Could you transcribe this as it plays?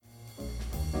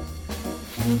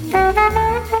Hello,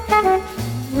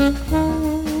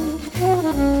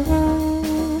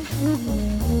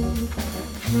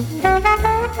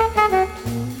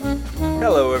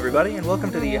 everybody, and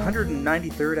welcome to the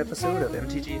 193rd episode of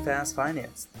MTG Fast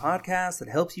Finance, the podcast that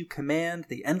helps you command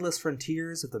the endless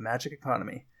frontiers of the Magic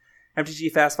economy.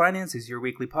 MTG Fast Finance is your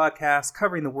weekly podcast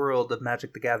covering the world of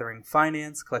Magic the Gathering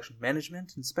finance, collection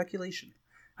management, and speculation.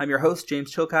 I'm your host,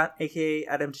 James Chilcott, aka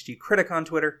at MTG Critic on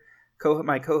Twitter.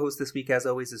 My co-host this week, as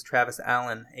always, is Travis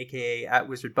Allen, aka at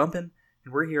Wizard Bumpin',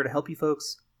 and we're here to help you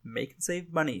folks make and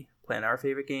save money playing our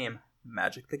favorite game,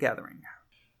 Magic the Gathering.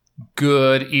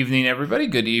 Good evening, everybody.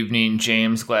 Good evening,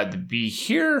 James. Glad to be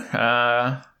here.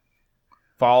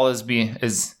 Fall has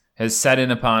set in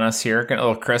upon us here. Getting a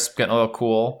little crisp, getting a little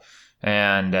cool,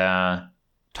 and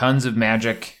tons of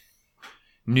Magic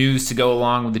news to go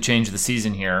along with the change of the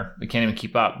season here. We can't even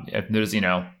keep up. There's,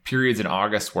 periods in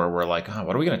August where we're like,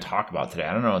 what are we going to talk about today?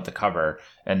 I don't know what to cover.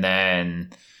 And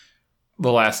then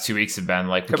the last 2 weeks have been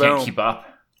like, we can't keep up.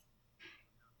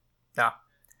 Yeah.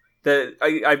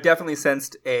 I've definitely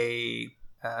sensed a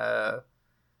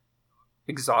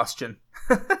exhaustion,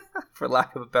 for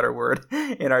lack of a better word,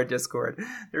 in our Discord.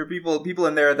 There are people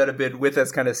in there that have been with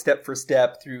us kind of step for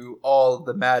step through all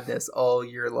the madness all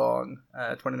year long.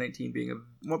 2019 being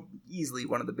easily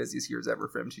one of the busiest years ever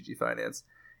for MTG Finance.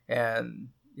 And,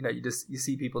 you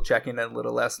see people checking in a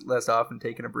little less often,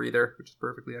 taking a breather, which is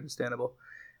perfectly understandable.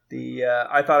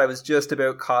 I thought I was just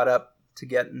about caught up to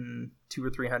getting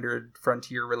 200 or 300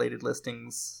 Frontier-related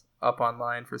listings up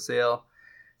online for sale.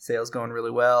 Sales going really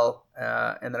well.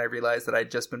 And then I realized that I'd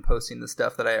just been posting the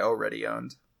stuff that I already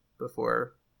owned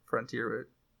before Pioneer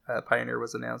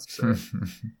was announced. So,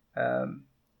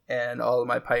 and all of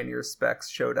my Pioneer specs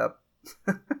showed up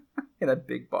in a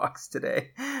big box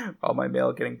today. All my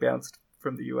mail getting bounced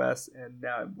from the US, and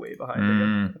now I'm way behind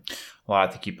again. A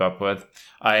lot to keep up with.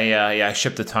 I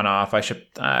shipped a ton off. I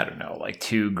shipped, I don't know, like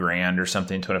 $2,000 or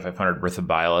something, 2,500 worth of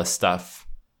buy list stuff.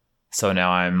 So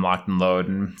now I'm locked and loaded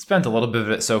and spent a little bit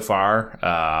of it so far.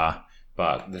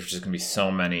 But there's just going to be so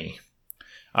many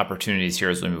opportunities here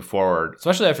as we move forward,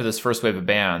 especially after this first wave of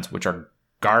bans, which are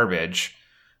garbage,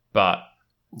 but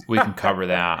we can cover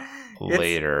that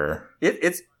later.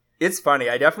 It's funny.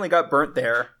 I definitely got burnt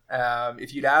there.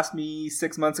 If you'd asked me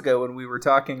 6 months ago when we were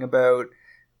talking about,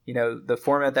 the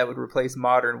format that would replace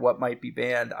Modern, what might be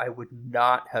banned, I would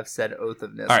not have said Oath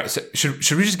of Nissa. All right, so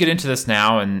should we just get into this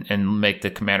now and make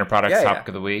the Commander Products topic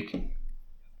of the week?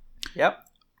 Yep.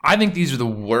 I think these are the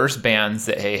worst bans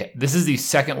this is the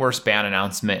second worst ban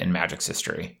announcement in Magic's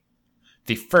history.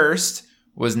 The first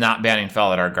was not banning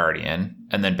Felidar Guardian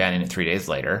and then banning it 3 days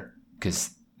later,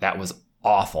 because that was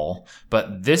awful.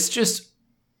 But this just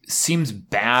seems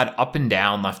bad up and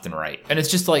down, left and right. And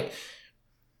it's just like,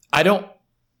 I don't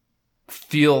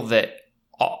feel that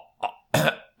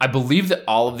I believe that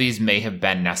all of these may have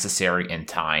been necessary in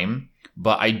time,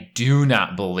 but I do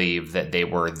not believe that they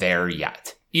were there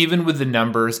yet. Even with the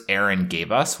numbers Aaron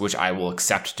gave us, which I will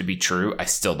accept to be true, I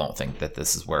still don't think that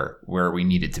this is where we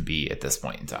needed to be at this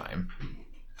point in time.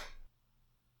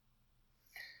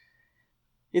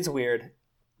 It's weird.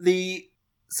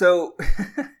 So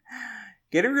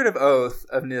getting rid of Oath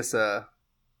of Nissa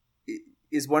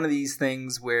is one of these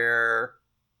things where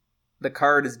the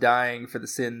card is dying for the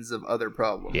sins of other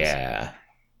problems. Yeah.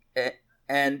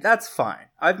 And that's fine.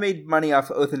 I've made money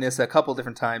off Oath of Nissa a couple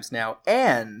different times now.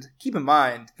 And keep in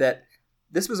mind that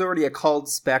this was already a called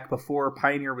spec before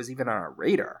Pioneer was even on our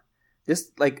radar.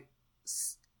 This,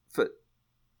 Felidar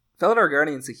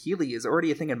Guardian Saheeli is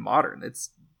already a thing in Modern. It's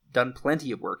done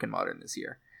plenty of work in Modern this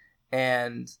year.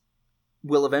 And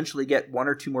we'll eventually get one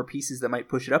or two more pieces that might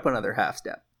push it up another half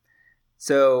step.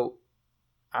 So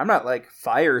I'm not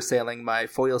fire sailing my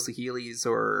foil Saheelis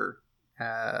or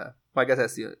I guess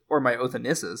that's or my Oath of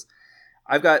Nissas.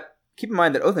 Keep in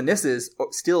mind that Oath of Nissa is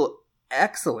still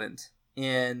excellent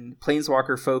in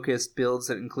Planeswalker focused builds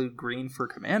that include green for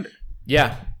Commander.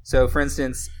 Yeah. So for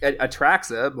instance,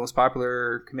 Atraxa, most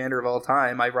popular commander of all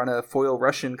time, I run a foil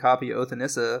Russian copy of Oath of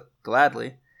Nissa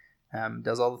gladly.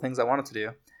 Does all the things I want it to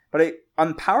do. But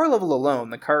on power level alone,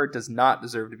 the card does not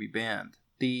deserve to be banned.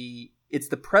 It's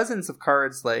the presence of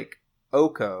cards like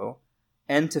Oko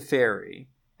and Teferi,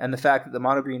 and the fact that the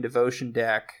mono green Devotion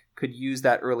deck could use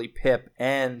that early pip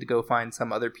and go find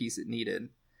some other piece it needed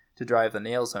to drive the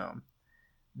nails home,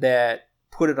 that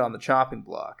put it on the chopping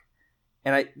block.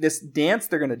 And this dance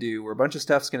they're going to do, where a bunch of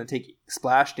stuff's going to take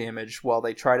splash damage while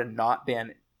they try to not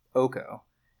ban Oko,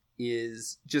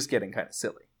 is just getting kind of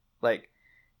silly.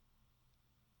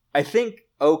 I think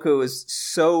Oko is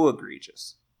so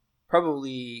egregious,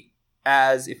 probably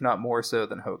as, if not more so,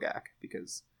 than Hogak,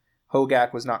 because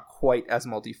Hogak was not quite as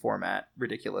multi-format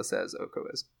ridiculous as Oko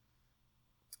is.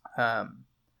 And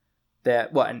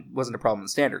wasn't a problem in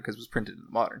Standard because it was printed in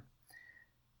the Modern.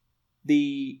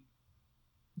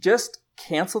 Just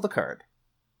cancel the card.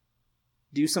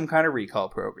 Do some kind of recall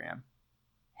program.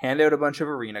 Hand out a bunch of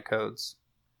arena codes.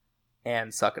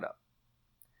 And suck it up.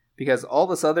 Because all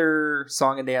this other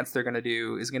song and dance they're going to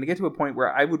do is going to get to a point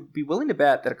where I would be willing to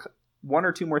bet that one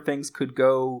or two more things could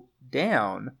go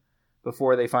down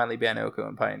before they finally ban Oko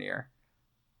and Pioneer,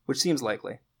 which seems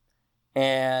likely.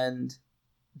 And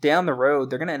down the road,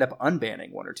 they're going to end up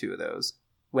unbanning one or two of those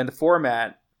when the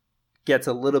format gets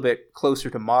a little bit closer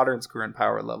to Modern's current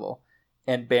power level,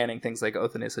 and banning things like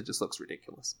Oath of Nissa just looks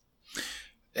ridiculous.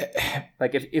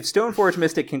 Like if Stoneforge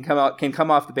Mystic can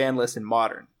come off the ban list in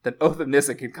Modern, then Oath of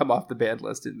Nissa can come off the ban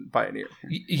list in Pioneer.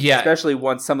 Yeah, especially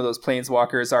once some of those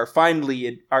Planeswalkers are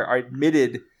finally are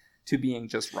admitted to being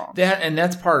just wrong.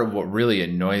 That's part of what really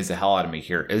annoys the hell out of me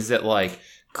here is that like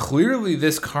clearly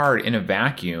this card in a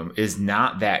vacuum is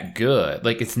not that good.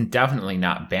 Like it's definitely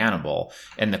not bannable,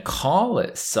 and the call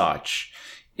as such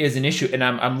is an issue. And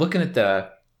I'm looking at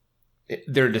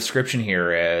their description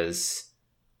here as.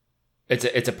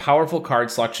 It's a powerful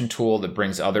card selection tool that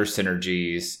brings other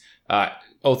synergies.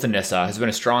 Oath of Nissa has been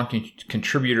a strong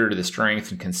contributor to the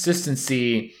strength and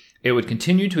consistency. It would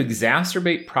continue to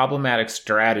exacerbate problematic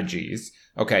strategies.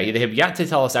 Okay, they have yet to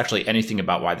tell us actually anything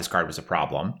about why this card was a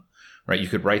problem. Right, you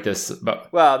could write this.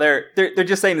 But well, they're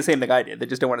just saying the same thing I did. They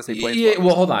just don't want to say Planeswalkers. Yeah,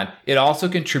 well, hold on. It also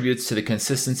contributes to the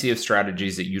consistency of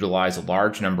strategies that utilize a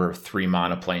large number of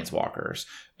 3-mana Planeswalkers.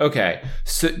 Okay,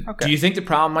 so do you think the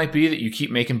problem might be that you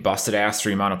keep making busted ass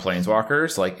 3-mana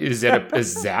Planeswalkers? Like, is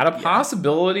that a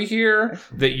possibility here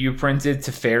that you printed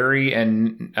Teferi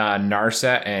and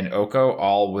Narset and Oko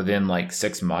all within like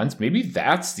 6 months? Maybe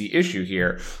that's the issue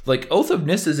here. Like, Oath of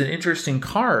Nissa is an interesting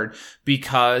card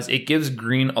because it gives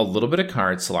green a little bit of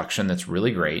card selection that's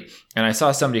really great. And I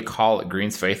saw somebody call it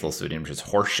Green's Faithful Suiting, which is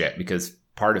horseshit because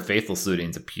part of Faithful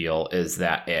Suiting's appeal is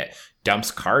that it dumps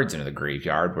cards into the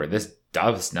graveyard, where this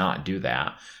does not do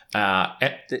that.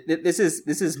 This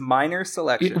is minor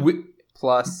selection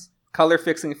plus color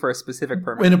fixing for a specific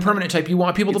permanent. In a permanent type you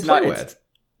want people to play with.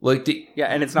 Like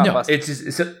and it's not busted.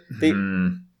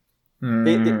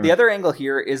 The other angle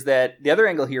here is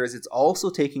it's also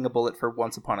taking a bullet for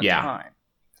Once Upon a Time.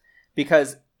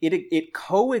 Because it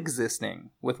coexisting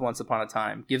with Once Upon a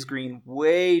Time gives green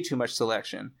way too much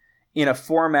selection in a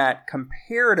format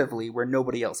comparatively where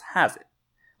nobody else has it.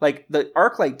 Like, the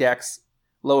Arclight decks,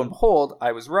 lo and behold,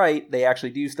 I was right. They actually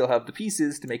do still have the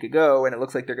pieces to make it go, and it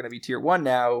looks like they're going to be tier 1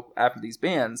 now after these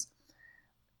bans.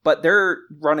 But they're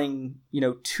running,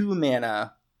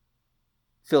 2-mana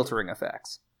filtering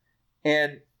effects.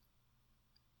 And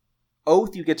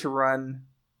Oath you get to run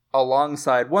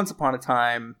alongside Once Upon a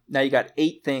Time. Now you got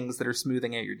 8 things that are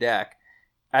smoothing out your deck.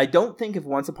 I don't think if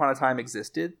Once Upon a Time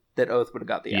existed, that Oath would have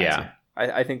got the answer.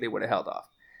 I think they would have held off.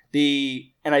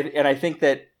 And I think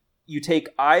that you take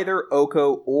either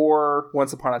Oko or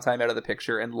Once Upon a Time out of the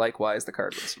picture, and likewise the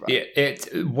card would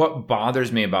survive. What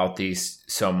bothers me about these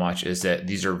so much is that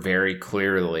these are very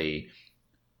clearly,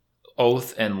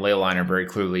 Oath and Leyline are very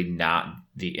clearly not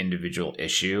the individual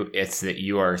issue. It's that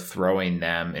you are throwing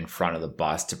them in front of the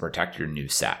bus to protect your new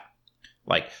set.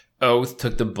 Like, Oath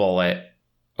took the bullet.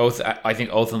 I think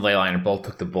Oath and Leyline both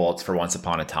took the bullets for Once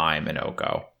Upon a Time and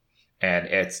Oko. And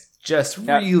it's just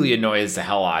really annoys the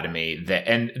hell out of me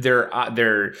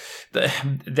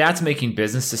that's making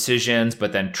business decisions,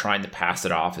 but then trying to pass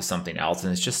it off as something else,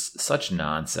 and it's just such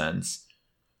nonsense.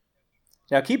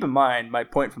 Now, keep in mind my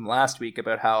point from last week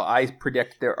about how I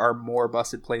predict there are more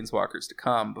busted Planeswalkers to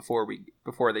come before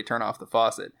they turn off the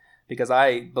faucet, because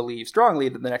I believe strongly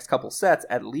that the next couple sets,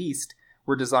 at least,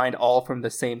 were designed all from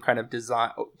the same kind of design,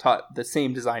 the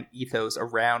same design ethos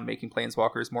around making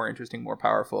Planeswalkers more interesting, more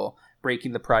powerful,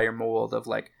 breaking the prior mold of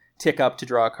like tick up to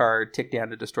draw a card, tick down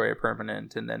to destroy a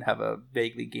permanent, and then have a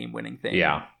vaguely game-winning thing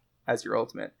as your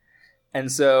ultimate.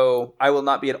 And so I will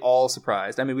not be at all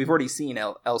surprised. I mean, we've already seen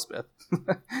Elspeth.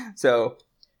 So,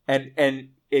 and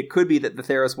it could be that the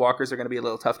Theros Walkers are going to be a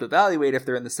little tough to evaluate if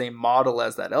they're in the same model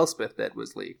as that Elspeth that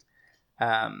was leaked.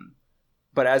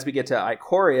 But as we get to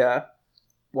Ikoria,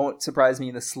 won't surprise me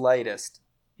in the slightest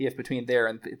if between there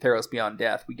and Theros Beyond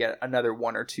Death we get another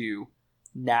 1 or 2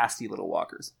 nasty little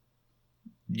walkers.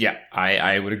 Yeah,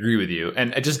 I would agree with you.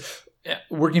 And just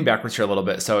working backwards here a little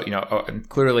bit. So,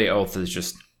 clearly Oath is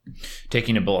just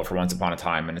taking a bullet for Once Upon a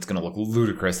Time, and it's going to look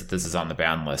ludicrous that this is on the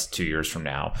ban list 2 years from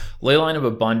now. Leyline of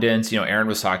Abundance, Aaron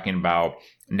was talking about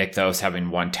Nykthos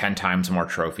having won 10 times more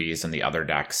trophies than the other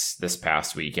decks this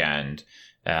past weekend.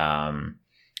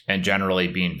 and generally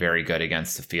being very good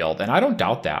against the field. And I don't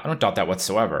doubt that. I don't doubt that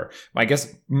whatsoever. I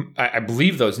guess I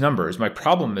believe those numbers. My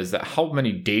problem is that how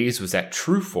many days was that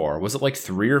true for? Was it like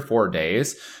 3 or 4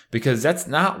 days? Because that's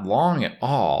not long at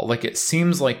all. Like, it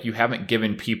seems like you haven't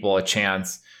given people a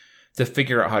chance to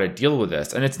figure out how to deal with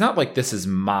this. And it's not like this is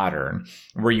modern,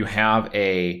 where you have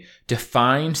a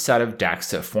defined set of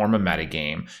decks that form a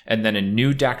metagame, and then a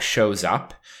new deck shows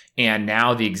up, and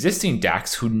now the existing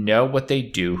decks who know what they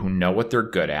do, who know what they're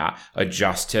good at,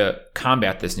 adjust to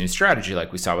combat this new strategy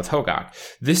like we saw with Hogak.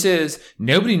 This is,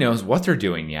 nobody knows what they're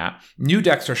doing yet. New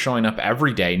decks are showing up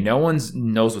every day. No one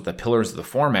knows what the pillars of the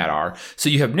format are. So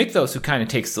you have Nykthos who kind of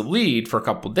takes the lead for a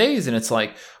couple of days, and it's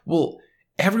like, well,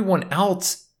 everyone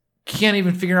else can't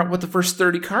even figure out what the first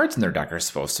 30 cards in their deck are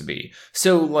supposed to be.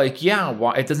 So, like, yeah,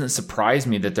 well, it doesn't surprise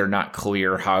me that they're not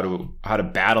clear how to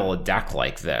battle a deck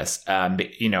like this.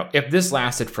 But, you know, if this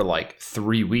lasted for like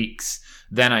 3 weeks,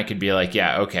 then I could be like,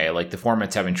 yeah, okay, like the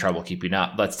format's having trouble keeping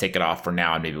up. Let's take it off for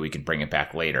now, and maybe we can bring it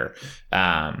back later.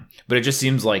 But it just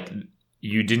seems like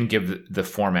you didn't give the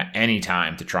format any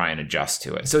time to try and adjust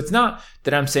to it. So it's not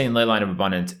that I'm saying Leyline of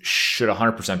Abundance should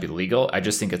 100% be legal. I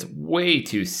just think it's way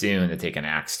too soon to take an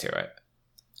axe to it.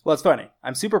 Well, it's funny.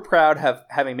 I'm super proud of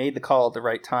having made the call at the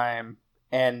right time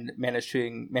and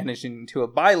managing to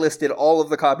have buy listed all of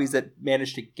the copies that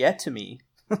managed to get to me.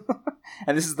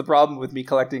 And this is the problem with me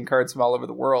collecting cards from all over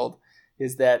the world,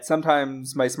 is that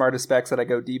sometimes my smartest specs that I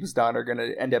go deepest on are going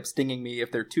to end up stinging me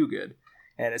if they're too good.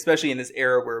 And especially in this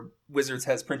era where Wizards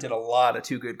has printed a lot of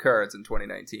too good cards in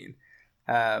 2019.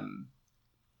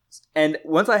 And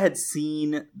once I had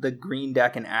seen the green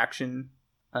deck in action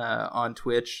on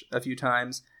Twitch a few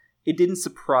times, it didn't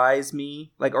surprise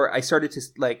me. Or I started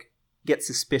to get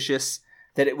suspicious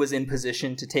that it was in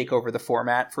position to take over the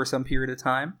format for some period of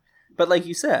time. But like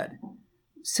you said,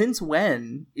 since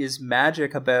when is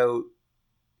Magic about,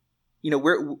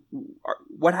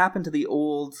 what happened to the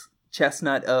old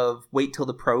chestnut of wait till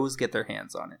the pros get their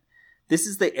hands on it? This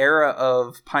is the era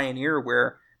of Pioneer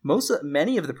where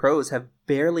many of the pros have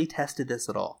barely tested this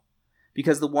at all,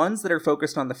 because the ones that are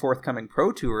focused on the forthcoming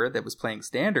Pro Tour that was playing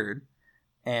Standard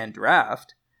and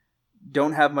Draft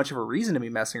don't have much of a reason to be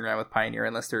messing around with Pioneer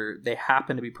unless they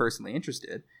happen to be personally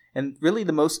interested. And really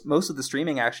the most of the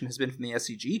streaming action has been from the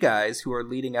SCG guys who are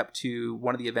leading up to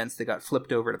one of the events that got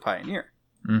flipped over to Pioneer.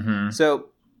 Mm-hmm. So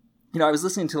I was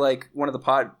listening to one of the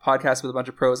podcasts with a bunch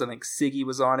of pros. I think Siggy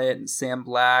was on it, and Sam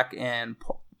Black and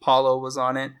Paulo was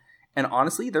on it. And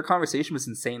honestly, their conversation was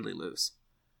insanely loose.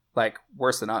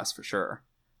 Worse than us, for sure.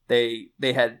 They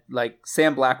had,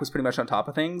 Sam Black was pretty much on top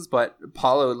of things, but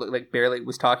Paulo barely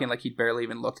was talking like he'd barely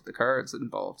even looked at the cards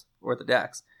involved or the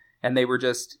decks. And they were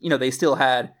just, they still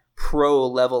had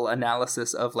pro-level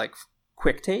analysis of,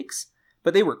 quick takes,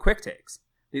 but they were quick takes.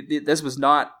 This was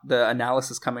not the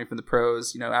analysis coming from the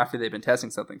pros, after they've been testing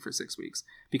something for 6 weeks,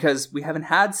 because we haven't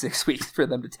had 6 weeks for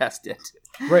them to test it.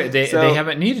 Right. They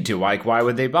haven't needed to. Why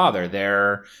would they bother?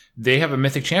 They have a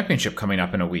Mythic Championship coming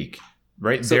up in a week,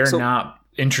 right? They're not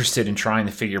interested in trying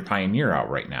to figure Pioneer out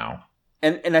right now.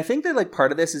 And I think that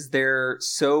part of this is they're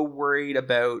so worried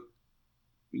about,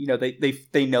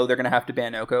 they know they're going to have to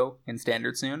ban Oko in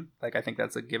Standard soon. I think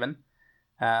that's a given.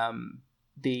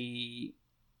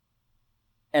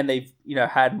 And they've,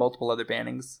 had multiple other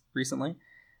bannings recently.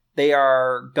 They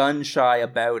are gun shy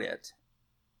about it.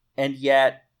 And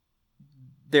yet,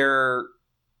 the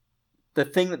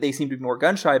thing that they seem to be more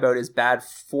gun shy about is bad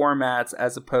formats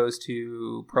as opposed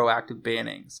to proactive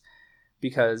bannings.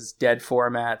 Because dead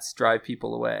formats drive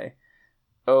people away.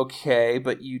 Okay,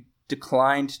 but you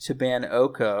declined to ban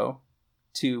Oko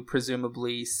to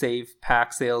presumably save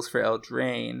pack sales for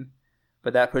Eldraine.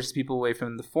 But that pushes people away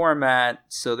from the format,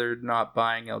 so they're not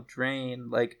buying Eldraine.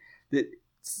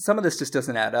 Some of this just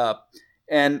doesn't add up.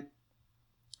 And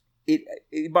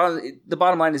the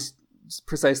bottom line is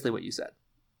precisely what you said.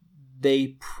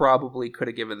 They probably could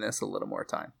have given this a little more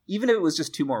time, even if it was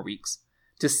just 2 more weeks,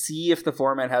 to see if the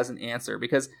format has an answer.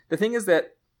 Because the thing is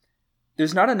that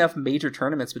there's not enough major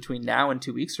tournaments between now and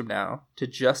 2 weeks from now to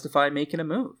justify making a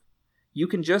move. You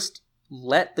can just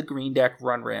let the green deck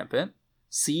run rampant,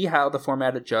 see how the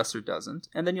format adjusts or doesn't,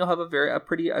 and then you'll have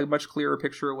a much clearer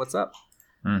picture of what's up.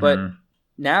 Mm-hmm. But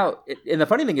now, and the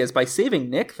funny thing is, by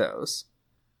saving Nykthos,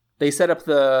 they set up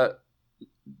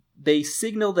they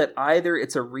signal that either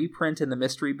it's a reprint in the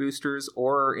Mystery Boosters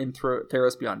or in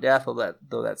Theros Beyond Death,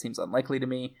 though that seems unlikely to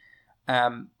me.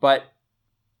 But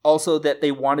also that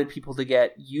they wanted people to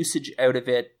get usage out of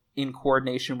it in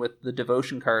coordination with the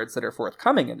Devotion cards that are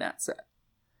forthcoming in that set.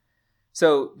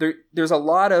 So there's a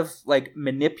lot of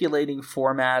manipulating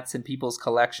formats and people's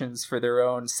collections for their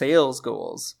own sales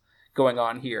goals going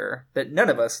on here that none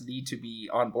of us need to be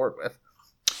on board with.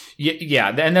 Yeah,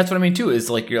 and that's what I mean too. Is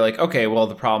like you're like, okay, well,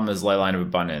 the problem is Leyline of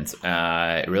Abundance.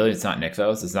 Really, it's not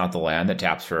Nykthos. It's not the land that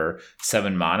taps for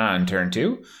 7 mana on turn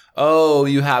 2. Oh,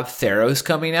 you have Theros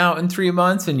coming out in 3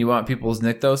 months, and you want people's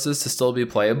Nykthoses to still be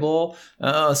playable.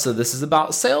 Oh, so this is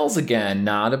about sales again,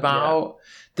 not about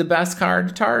the best card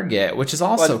to target, which is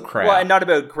also crap. Well, and not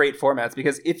about great formats,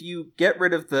 because if you get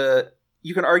rid of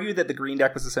you can argue that the green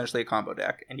deck was essentially a combo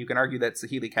deck, and you can argue that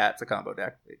Saheeli Cat's a combo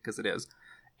deck, because it is.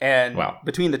 And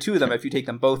between the two of them, if you take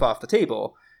them both off the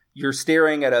table, you're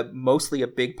staring at mostly a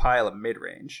big pile of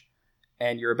mid-range.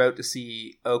 And you're about to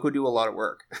see Oko do a lot of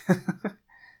work.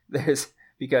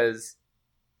 Because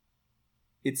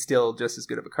it's still just as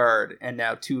good of a card, and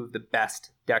now 2 of the best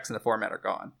decks in the format are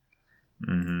gone.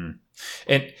 Mm-hmm.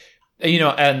 And,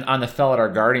 and on the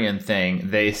Felidar Guardian thing,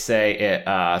 they say it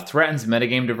threatens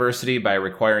metagame diversity by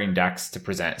requiring decks to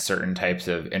present certain types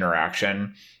of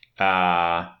interaction.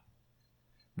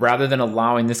 Rather than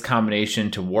allowing this combination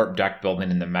to warp deck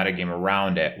building in the metagame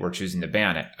around it, we're choosing to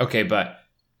ban it. Okay, but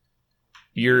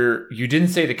you didn't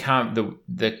say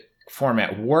the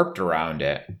format warped around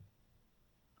it.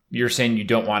 You're saying you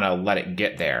don't want to let it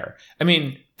get there. I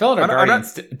mean, Felidar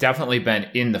Guardian's definitely been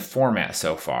in the format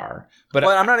so far, but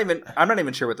I'm not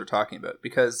even sure what they're talking about,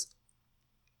 because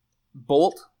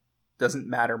Bolt doesn't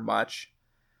matter much.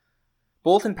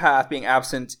 Bolt and Path being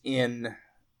absent in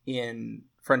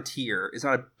Frontier is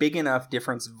not a big enough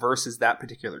difference versus that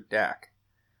particular deck.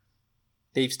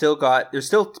 There's still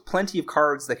plenty of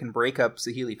cards that can break up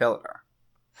Saheeli Felidar.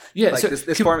 Yeah, like so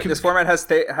this format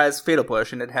has Fatal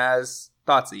Push, and it has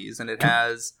Thoughtseize, and it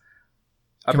has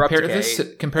Abrupt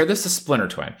Decay. Compare this to Splinter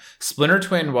Twin. Splinter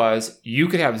Twin was, you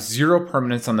could have 0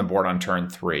 permanents on the board on turn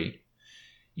 3.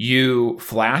 You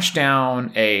flash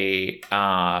down a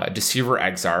Deceiver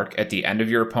Exarch at the end of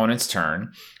your opponent's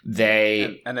turn.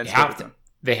 They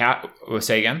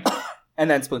say again. And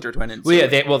then Splinter Twin. They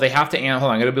have to. Hold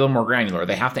on, I'm going to be a little more granular.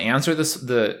 They have to answer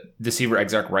the Deceiver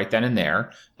Exarch right then and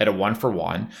there at a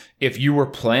 1-for-1. If you were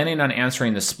planning on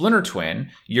answering the Splinter Twin,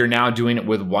 you're now doing it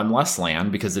with 1 less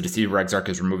land, because the Deceiver Exarch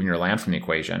is removing your land from the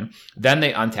equation. Then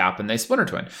they untap and they Splinter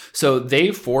Twin. So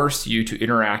they force you to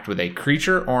interact with a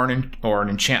creature or an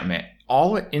enchantment,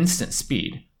 all at instant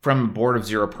speed, from a board of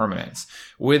 0 permanents.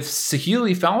 With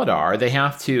Saheeli Felidar, they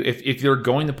have to, if you're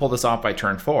going to pull this off by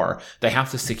turn 4, they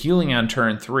have to Saheeli on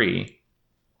turn 3,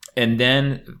 and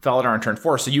then Felidar on turn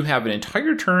 4. So you have an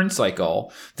entire turn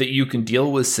cycle that you can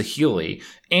deal with Saheeli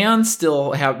and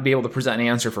still be able to present an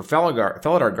answer for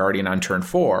Felidar Guardian on turn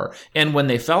 4. And when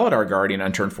they Felidar Guardian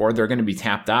on turn 4, they're going to be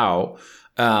tapped out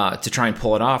to try and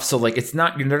pull it off. So like, they're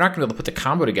not going to be able to put the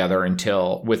combo together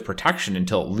with protection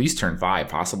until at least turn 5,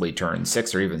 possibly turn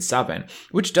 6 or even 7,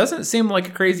 which doesn't seem like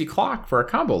a crazy clock for a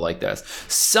combo like this.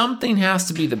 Something has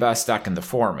to be the best deck in the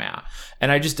format.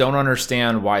 And I just don't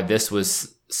understand why this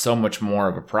was so much more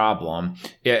of a problem,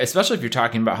 especially if you're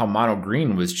talking about how mono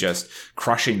green was just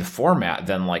crushing the format.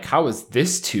 Then like, how is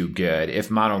this too good if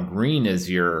mono green is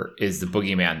the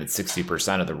boogeyman that's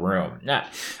 60% of the room? Nah.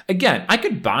 Again, I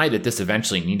could buy that this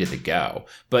eventually needed to go,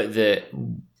 but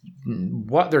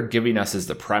what they're giving us is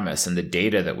the premise, and the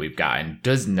data that we've gotten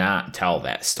does not tell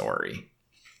that story.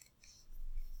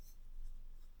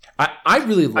 I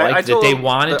really like that they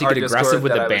wanted to get aggressive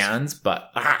with the bans,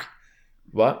 but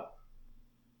what?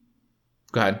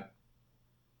 Go ahead.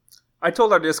 I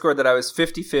told our Discord that I was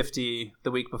 50-50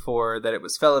 the week before, that it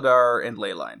was Felidar and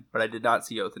Leyline, but I did not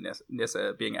see Oath and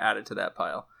Nissa being added to that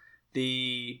pile.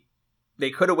 They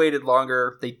could have waited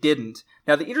longer. They didn't.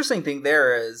 Now, the interesting thing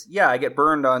there is, I get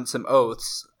burned on some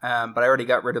Oaths, but I already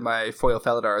got rid of my foil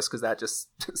Felidars because that just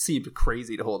seemed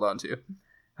crazy to hold on to,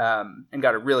 and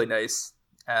got a really nice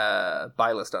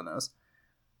buy list on those.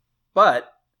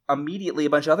 But immediately a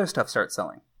bunch of other stuff starts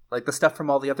selling. Like the stuff from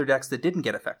all the other decks that didn't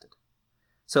get affected.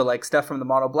 So like stuff from the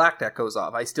mono black deck goes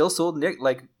off. I still sold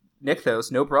Nykthos,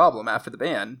 no problem, after the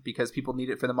ban, because people need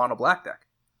it for the mono black deck.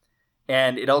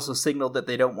 And it also signaled that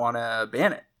they don't want to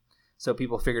ban it. So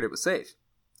people figured it was safe.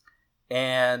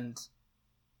 And,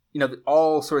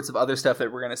 all sorts of other stuff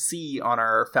that we're going to see on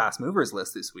our fast movers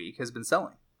list this week has been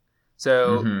selling.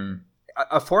 So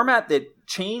a format that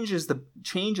changes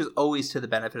always to the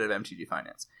benefit of MTG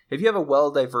Finance. If you have a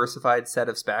well-diversified set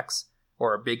of specs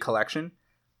or a big collection,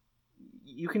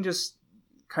 you can just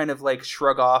kind of like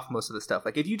shrug off most of the stuff.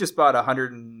 Like if you just bought a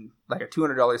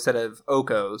 $200 set of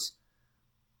Okos,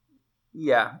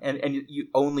 and you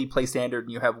only play standard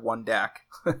and you have one deck,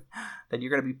 then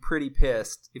you're going to be pretty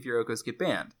pissed if your Okos get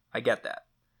banned. I get that.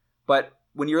 But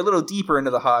when you're a little deeper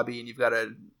into the hobby and you've got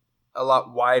a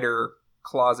lot wider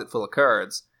closet full of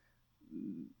cards,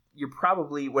 you're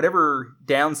probably whatever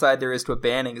downside there is to a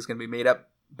banning is going to be made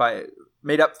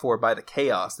up for by the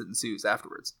chaos that ensues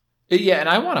afterwards. Yeah, and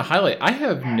I want to highlight, I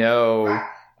have no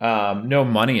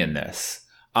money in this.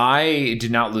 I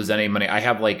did not lose any money. I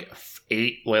have like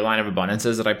 8 Leyline of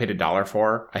Abundances that I paid $1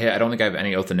 for. I don't think I have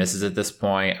any Oath of Nisses at this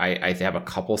point. I have a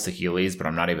couple Saheelis, but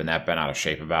I'm not even that bent out of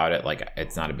shape about it. Like,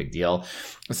 it's not a big deal.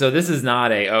 So this is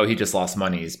not he just lost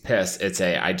money, he's pissed. It's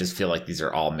I just feel like these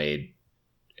are all made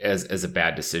as a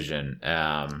bad decision.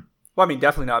 Well, I mean,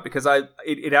 definitely not, because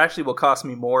it actually will cost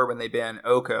me more when they ban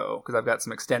Oko, because I've got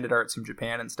some extended arts from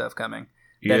Japan and stuff coming,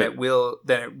 than it would,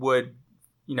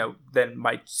 than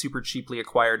my super cheaply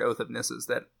acquired Oath of Nisses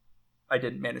that I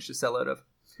didn't manage to sell out of.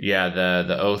 Yeah,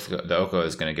 the Oko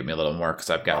is going to give me a little more, because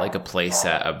I've got like a play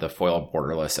set of the foil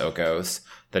borderless Okos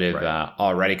that have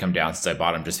already come down since I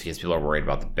bought them, just because people are worried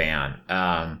about the ban.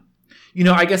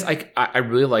 I guess I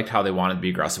really liked how they wanted to be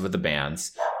aggressive with the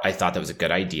bans. I thought that was a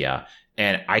good idea.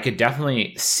 And I could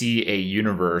definitely see a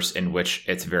universe in which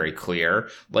it's very clear.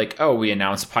 Like, we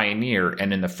announced Pioneer,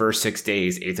 and in the first 6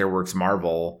 days, Aetherworks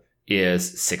Marvel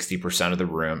is 60% of the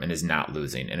room and is not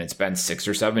losing. And it's been 6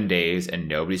 or 7 days and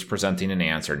nobody's presenting an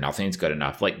answer. Nothing's good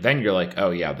enough. Like, then you're like,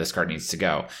 oh yeah, this card needs to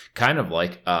go. Kind of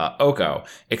like Oko,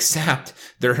 except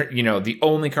they're, the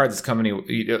only card that's coming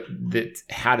that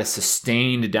had a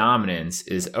sustained dominance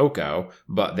is Oko,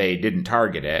 but they didn't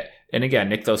target it. And again,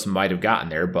 Nykthos might have gotten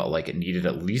there, but like it needed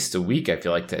at least a week, I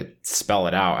feel like, to spell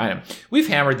it out. We've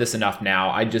hammered this enough now.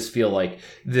 I just feel like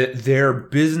their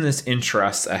business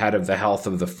interests ahead of the health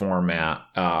of the format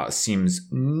seems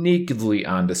nakedly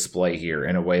on display here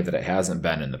in a way that it hasn't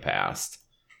been in the past.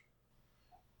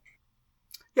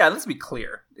 Yeah, let's be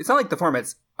clear. It's not like the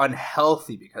format's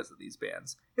unhealthy because of these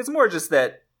bans. It's more just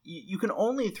that you can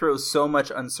only throw so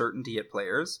much uncertainty at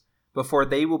players before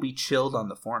they will be chilled on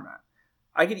the format.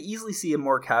 I could easily see a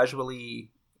more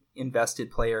casually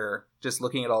invested player just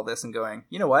looking at all this and going,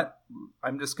 you know what?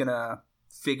 I'm just going to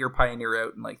figure Pioneer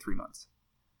out in like 3 months.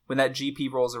 When that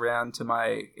GP rolls around to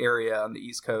my area on the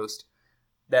East Coast,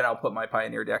 then I'll put my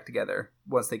Pioneer deck together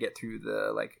once they get through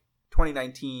the like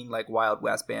 2019 like Wild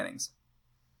West bannings.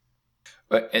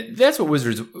 But that's what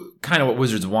Wizards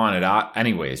wanted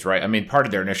anyways, right? I mean, part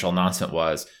of their initial announcement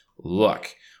was,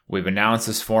 look, we've announced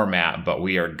this format, but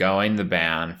we are going the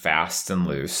ban fast and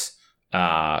loose.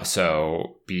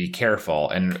 So be careful.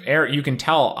 And Aaron, you can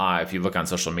tell if you look on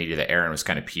social media that Aaron was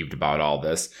kind of peeved about all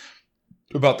this,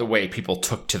 about the way people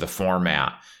took to the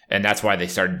format. And that's why they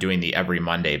started doing the every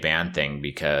Monday ban thing,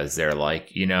 because they're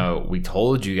like, we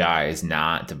told you guys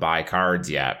not to buy cards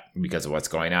yet because of what's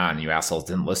going on. You assholes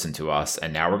didn't listen to us.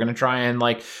 And now we're going to try and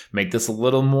like make this a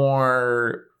little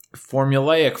more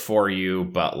formulaic for you,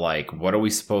 but like, what are we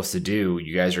supposed to do?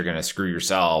 You guys are going to screw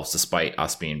yourselves, despite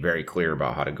us being very clear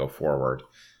about how to go forward.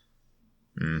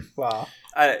 Wow.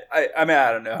 I mean,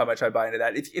 I don't know how much I buy into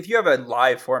that. If you have a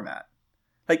live format,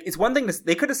 like, it's one thing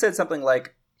they could have said something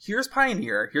like, here's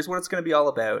Pioneer, here's what it's going to be all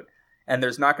about, and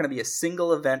there's not going to be a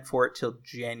single event for it till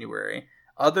January,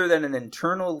 other than an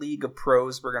internal league of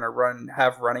pros we're going to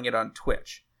have running it on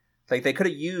Twitch. Like, they could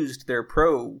have used their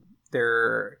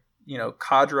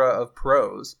cadre of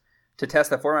pros to test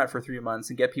the format for 3 months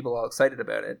and get people all excited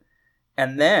about it,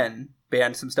 and then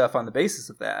ban some stuff on the basis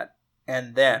of that,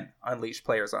 and then unleash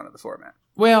players onto the format.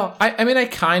 Well, I mean, I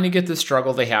kind of get the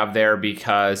struggle they have there,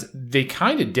 because they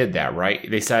kind of did that, right?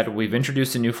 They said, we've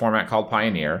introduced a new format called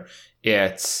Pioneer.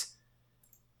 There's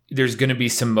going to be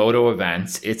some Moto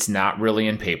events. It's not really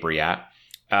in paper yet.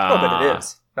 But it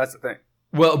is. That's the thing.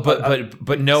 Well,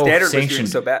 but no Standard sanctioned, was doing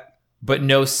so bad. But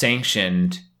no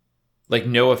sanctioned, like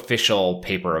no official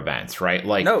paper events, right?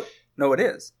 Like no, it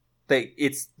is.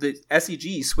 It's the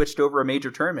SEG switched over a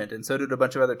major tournament, and so did a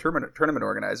bunch of other tournament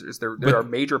organizers. There are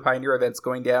major Pioneer events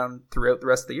going down throughout the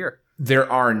rest of the year.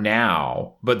 There are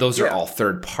now, but those are all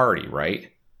third party,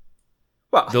 right?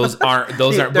 Well, those aren't.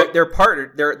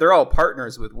 They're all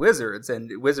partners with Wizards,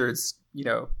 and Wizards,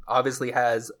 obviously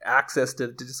has access to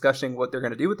discussing what they're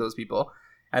going to do with those people.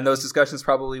 And those discussions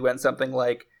probably went something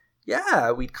like,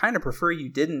 "Yeah, we'd kind of prefer you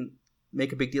didn't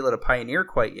make a big deal out of Pioneer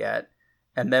quite yet."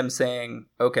 And them saying,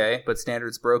 okay, but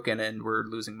Standard's broken and we're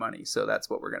losing money, so that's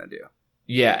what we're going to do.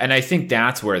 Yeah, and I think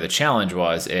that's where the challenge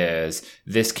is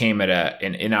this came at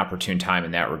an inopportune time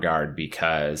in that regard,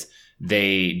 because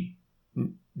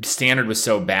Standard was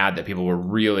so bad that people were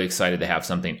really excited to have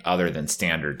something other than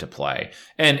Standard to play.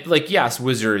 And like, yes,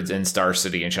 Wizards and Star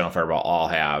City and Channel Fireball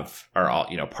are all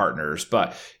partners,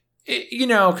 but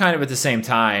kind of at the same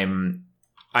time,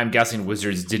 I'm guessing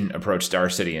Wizards didn't approach Star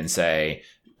City and say,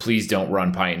 please don't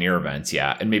run Pioneer events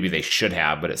yet. And maybe they should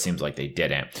have, but it seems like they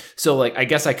didn't. So like, I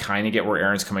guess I kind of get where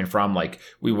Aaron's coming from. Like,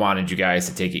 we wanted you guys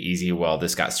to take it easy. Well,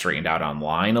 this got straightened out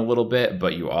online a little bit,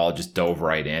 but you all just dove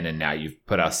right in. And now you've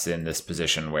put us in this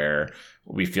position where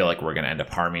we feel like we're going to end up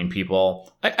harming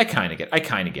people. I kind of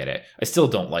get it. I still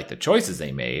don't like the choices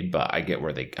they made, but I get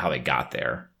how they got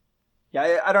there.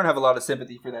 Yeah, I don't have a lot of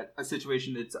sympathy for a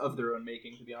situation that's of their own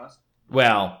making, to be honest.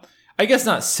 Well, I guess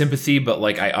not sympathy, but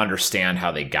like I understand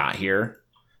how they got here.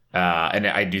 And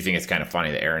I do think it's kind of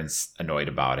funny that Aaron's annoyed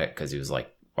about it because he was like,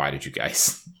 why did you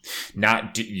guys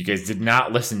you guys did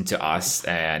not listen to us,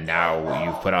 and now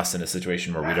you put us in a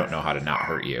situation where we don't know how to not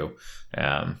hurt you.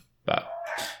 But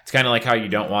it's kind of like how you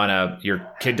don't want to, your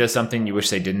kid does something you wish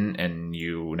they didn't, and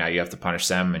now you have to punish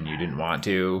them and you didn't want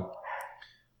to,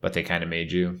 but they kind of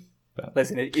made you. But,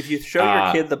 listen, if you show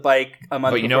your kid the bike a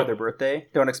month before their birthday,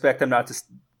 don't expect them not to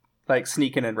like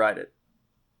sneak in and ride it.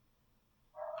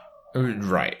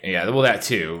 Right. Yeah. Well, that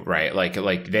too. Right. Like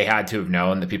they had to have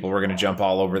known that people were going to jump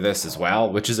all over this as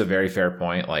well, which is a very fair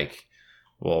point. Like,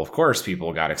 well, of course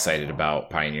people got excited about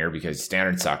Pioneer because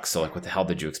standard sucks. So like, what the hell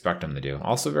did you expect them to do?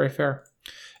 Also very fair.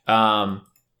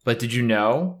 But did you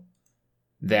know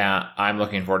that I'm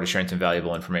looking forward to sharing some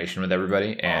valuable information with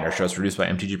everybody, and our show is produced by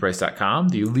MTGprice.com,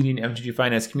 the leading MTG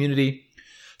finance community.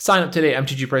 Sign up today at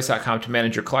MTGprice.com to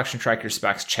manage your collection, track your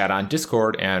specs, chat on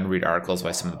Discord, and read articles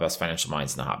by some of the best financial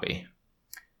minds in the hobby.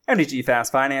 MTG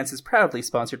Fast Finance is proudly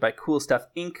sponsored by Cool Stuff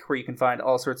Inc., where you can find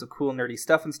all sorts of cool, nerdy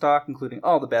stuff in stock, including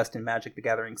all the best in Magic the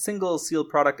Gathering singles, sealed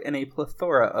product, and a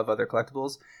plethora of other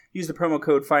collectibles. Use the promo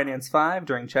code FINANCE5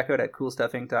 during checkout at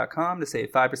CoolStuffInc.com to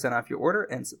save 5% off your order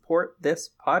and support this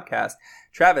podcast.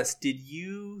 Travis, did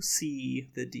you see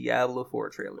the Diablo 4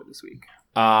 trailer this week?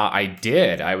 I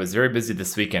did. I was very busy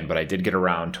this weekend, but I did get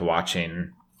around to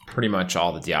watching pretty much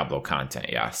all the Diablo content,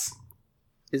 yes.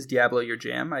 Is Diablo your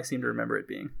jam? I seem to remember it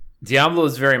being. Diablo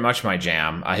is very much my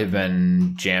jam. I have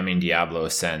been jamming Diablo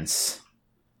since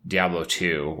Diablo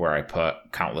 2, where I put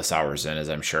countless hours in, as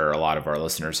I'm sure a lot of our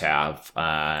listeners have.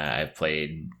 I've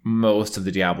played most of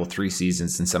the Diablo 3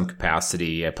 seasons in some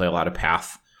capacity. I play a lot of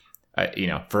Path.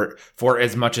 For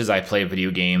as much as I play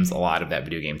video games, a lot of that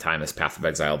video game time is Path of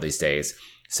Exile these days.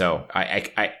 So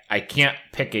I can't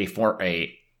pick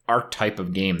a archetype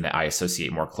of game that I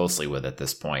associate more closely with at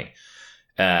this point.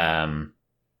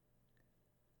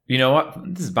 You know what?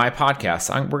 This is my podcast.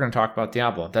 We're going to talk about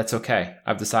Diablo. That's okay.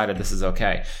 I've decided this is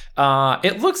okay.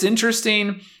 It looks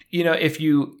interesting.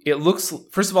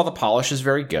 First of all, the polish is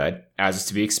very good, as is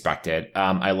to be expected.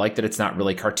 I like that it's not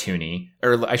really cartoony,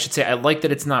 or I should say, I like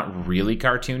that it's not really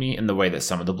cartoony in the way that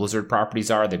some of the Blizzard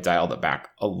properties are. They've dialed it back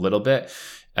a little bit.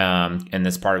 And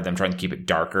that's part of them trying to keep it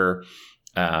darker.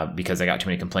 Because I got too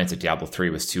many complaints that Diablo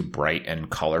 3 was too bright and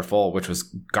colorful, which was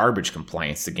garbage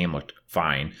complaints. The game looked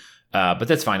fine. But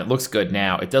that's fine. It looks good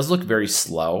now. It does look very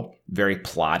slow, very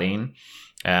plotting.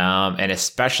 And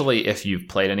especially if you've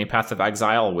played any Path of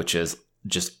Exile, which is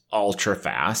just ultra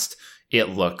fast, it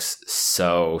looks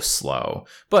so slow.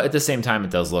 But at the same time,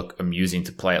 it does look amusing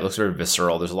to play. It looks very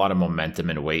visceral. There's a lot of momentum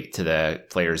and weight to the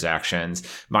player's actions.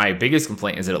 My biggest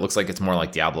complaint is that it looks like it's more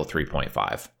like Diablo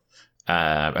 3.5.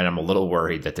 And I'm a little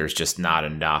worried that there's just not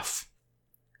enough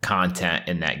content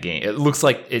in that game.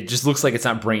 It just looks like it's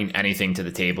not bringing anything to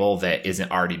the table that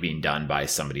isn't already being done by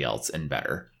somebody else and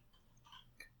better.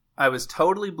 I was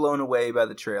totally blown away by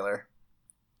the trailer.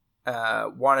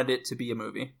 Wanted it to be a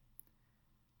movie.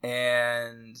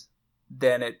 And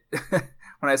then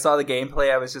when I saw the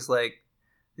gameplay, I was just like,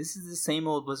 this is the same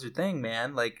old Blizzard thing,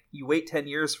 man. Like, you wait 10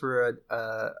 years for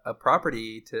a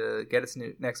property to get its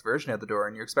next version out the door,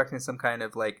 and you're expecting some kind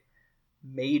of, like,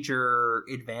 major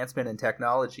advancement in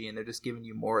technology, and they're just giving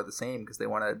you more of the same because they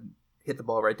want to hit the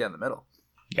ball right down the middle.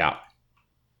 Yeah.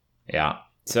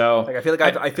 So, like, I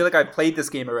feel like I've played this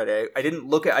game already.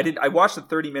 I watched a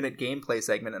 30-minute gameplay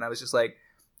segment, and I was just like,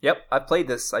 yep, I've played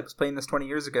this. I was playing this 20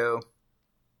 years ago.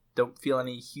 Don't feel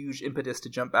any huge impetus to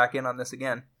jump back in on this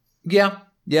again.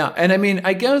 Yeah, and I mean,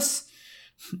 I guess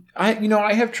I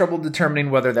have trouble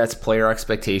determining whether that's player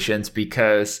expectations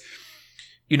because,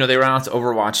 they announced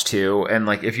Overwatch 2, and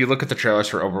like if you look at the trailers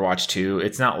for Overwatch 2,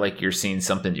 it's not like you're seeing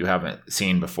something you haven't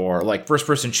seen before. Like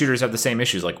first-person shooters have the same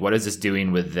issues. Like, what is this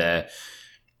doing with the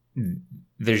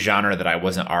genre that I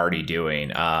wasn't already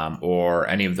doing, or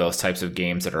any of those types of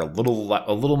games that are a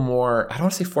little more, I don't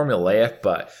want to say formulaic,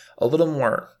 but a little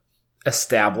more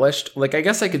established. Like, I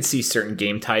guess I could see certain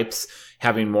game types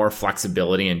having more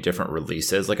flexibility in different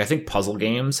releases. Like, I think puzzle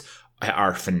games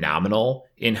are phenomenal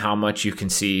in how much you can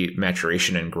see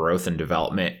maturation and growth and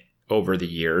development over the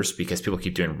years because people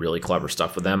keep doing really clever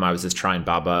stuff with them. I was just trying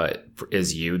Baba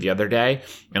Is You the other day,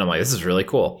 and I'm like, this is really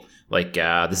cool. Like,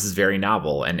 this is very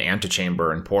novel. And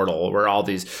Antechamber and Portal were all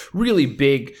these really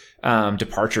big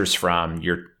departures from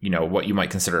what you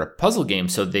might consider a puzzle game.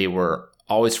 So they were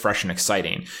always fresh and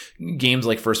exciting. Games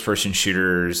like first-person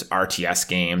shooters, RTS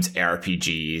games,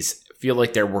 RPGs feel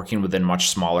like they're working within much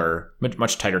smaller,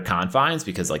 much tighter confines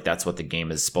because like that's what the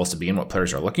game is supposed to be and what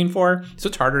players are looking for. So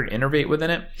it's harder to innovate within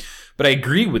it. But I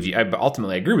agree with you.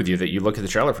 Ultimately, I agree with you that you look at the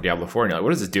trailer for Diablo 4 and you're like,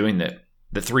 what is this doing that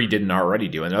the 3 didn't already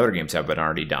do and the other games have been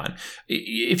already done?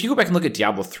 If you go back and look at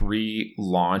Diablo 3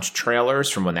 launch trailers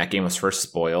from when that game was first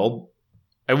spoiled,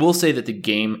 I will say that the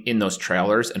game in those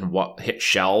trailers and what hit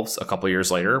shelves a couple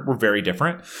years later were very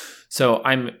different. So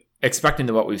I'm expecting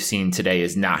that what we've seen today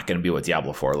is not going to be what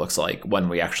Diablo 4 looks like when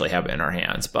we actually have it in our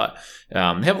hands. But they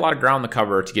have a lot of ground to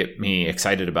cover to get me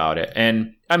excited about it.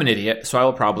 And I'm an idiot, so I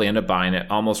will probably end up buying it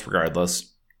almost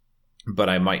regardless. But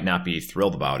I might not be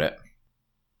thrilled about it.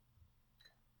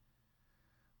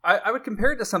 I would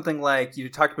compare it to something like you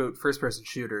talked about first-person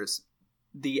shooters.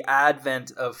 The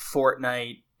advent of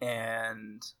Fortnite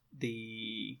and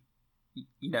the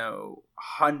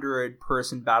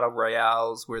 100-person battle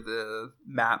royales where the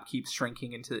map keeps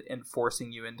shrinking and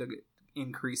forcing you into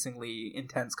increasingly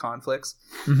intense conflicts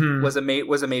was a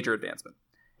major advancement.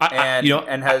 You're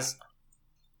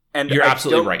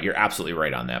absolutely right. You're absolutely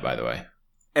right on that, by the way.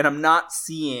 And I'm not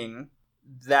seeing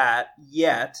that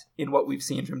yet in what we've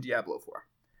seen from Diablo 4.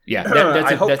 Yeah,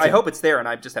 I hope it's there, and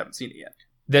I just haven't seen it yet.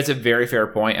 That's a very fair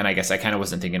point, and I guess I kind of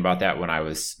wasn't thinking about that when I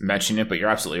was mentioning it, but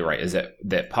you're absolutely right, is that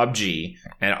PUBG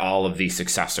and all of the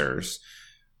successors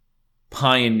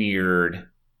pioneered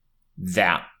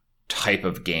that type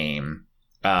of game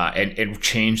and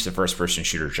changed the first-person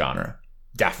shooter genre.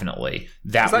 Definitely.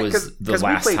 That was the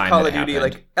last time Call that of Duty,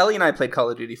 happened. like, Ellie and I played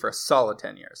Call of Duty for a solid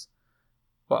 10 years.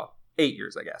 Well, 8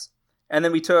 years, I guess. And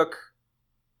then we took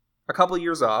a couple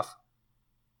years off,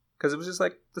 because it was just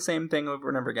like the same thing over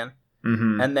and over again.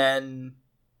 Mm-hmm. And then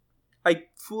I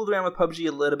fooled around with PUBG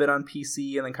a little bit on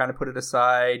PC and then kind of put it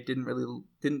aside. Didn't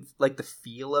like the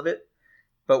feel of it.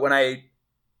 But when I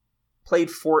played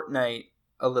Fortnite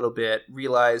a little bit,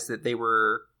 realized that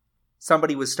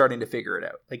somebody was starting to figure it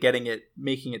out. Like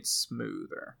making it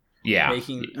smoother. Yeah.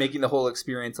 Making the whole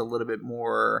experience a little bit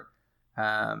more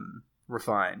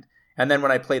refined. And then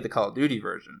when I played the Call of Duty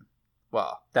version,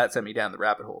 well, that sent me down the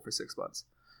rabbit hole for 6 months.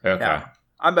 Okay. Now,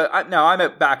 I'm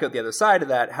back out the other side of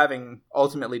that, having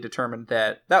ultimately determined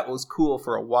that was cool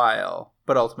for a while,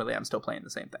 but ultimately I'm still playing the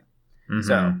same thing. Mm-hmm.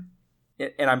 So,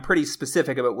 and I'm pretty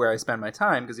specific about where I spend my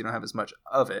time because you don't have as much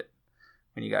of it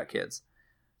when you got kids.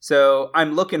 So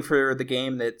I'm looking for the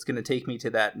game that's going to take me to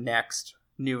that next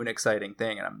new and exciting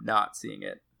thing, and I'm not seeing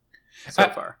it so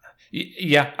far.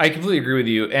 Yeah, I completely agree with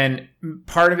you. And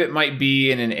part of it might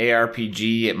be in an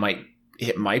ARPG.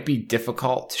 It might be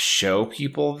difficult to show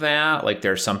people that. Like,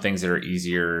 there are some things that are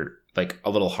easier, like a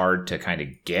little hard to kind of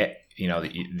get.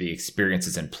 The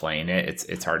experiences in playing it.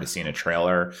 It's hard to see in a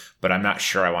trailer, but I'm not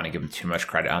sure I want to give them too much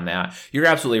credit on that. You're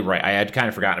absolutely right. I had kind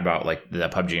of forgotten about like the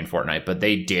PUBG and Fortnite, but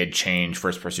they did change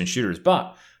first-person shooters,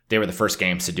 but they were the first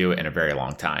games to do it in a very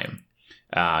long time.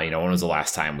 When was the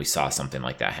last time we saw something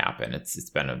like that happen? It's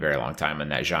been a very long time in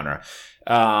that genre.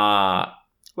 Well,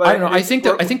 I don't know. I think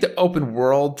the open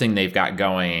world thing they've got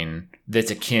going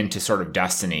that's akin to sort of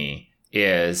Destiny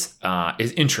is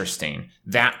interesting.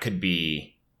 That could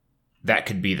be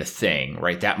the thing,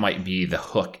 right? That might be the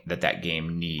hook that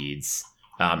game needs,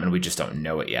 and we just don't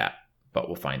know it yet, but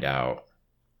we'll find out.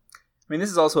 I mean,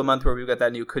 this is also a month where we've got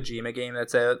that new Kojima game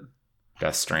that's out.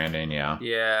 Death Stranding, yeah.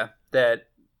 Yeah, that,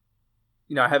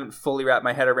 I haven't fully wrapped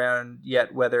my head around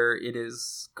yet whether it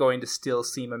is going to still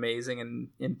seem amazing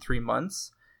in 3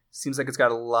 months. Seems like it's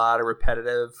got a lot of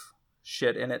repetitive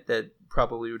shit in it that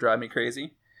probably would drive me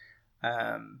crazy.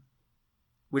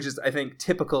 Which is, I think,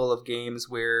 typical of games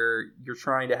where you're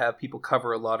trying to have people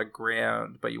cover a lot of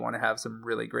ground, but you want to have some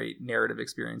really great narrative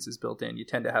experiences built in. You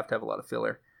tend to have a lot of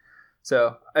filler.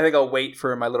 So I think I'll wait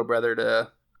for my little brother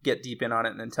to get deep in on it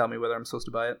and then tell me whether I'm supposed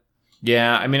to buy it.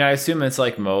 Yeah, I mean, I assume it's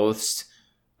like most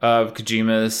of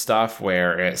Kojima's stuff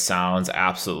where it sounds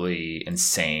absolutely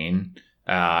insane.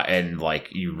 And like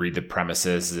you read the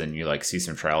premises and you like see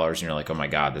some trailers and you're like, oh my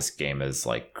God, this game is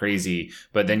like crazy.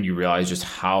 But then you realize just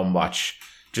how much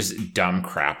just dumb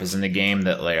crap is in the game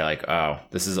that they're like, oh,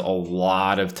 this is a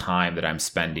lot of time that I'm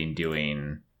spending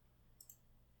doing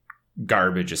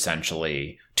garbage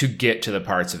essentially to get to the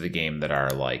parts of the game that are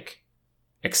like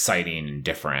exciting and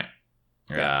different.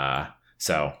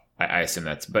 So I assume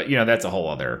that's a whole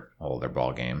other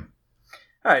ball game.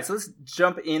 All right, so let's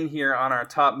jump in here on our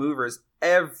top movers.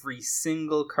 every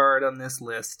single card on this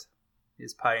list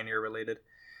is Pioneer related.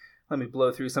 Let me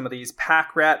blow through some of these.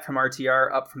 Pack Rat from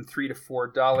RTR up from $3 to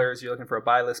 $4. You're looking for a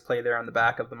buy list play there on the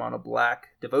back of the mono black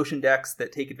devotion decks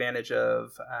that take advantage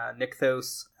of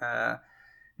Nykthos,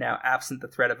 now absent the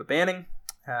threat of a banning.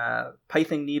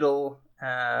 Pithing Needle,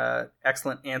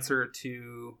 excellent answer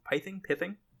to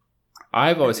Pithing?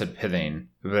 I've always said Pithing,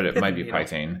 but it might be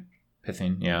Needle.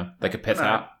 Pithing, yeah. Like a pith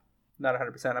hat. Not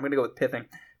 100%. I'm going to go with Pithing.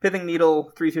 Pithing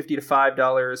Needle, $3.50 to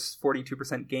 $5,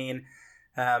 42% gain.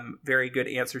 Very good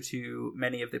answer to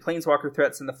many of the Planeswalker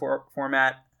threats in the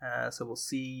format. So we'll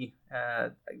see.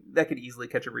 That could easily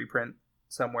catch a reprint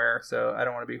somewhere, so I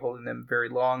don't want to be holding them very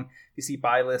long. You see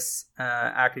buy lists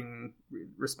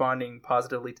responding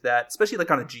positively to that, especially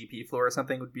like on a GP floor or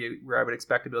something would be where I would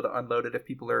expect to be able to unload it if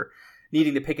people are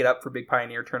needing to pick it up for big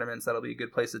Pioneer tournaments. That'll be a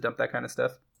good place to dump that kind of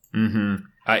stuff. Mm-hmm.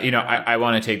 I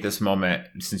want to take this moment,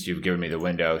 since you've given me the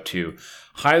window, to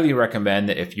highly recommend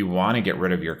that if you want to get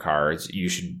rid of your cards, you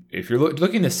should, if you're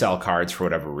looking to sell cards for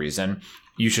whatever reason,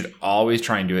 you should always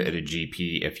try and do it at a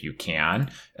GP if you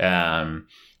can. And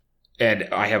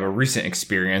I have a recent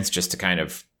experience just to kind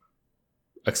of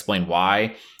explain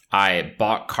why. I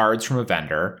bought cards from a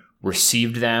vendor,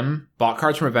 bought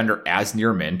cards from a vendor as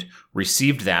near mint,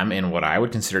 received them in what I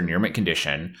would consider near mint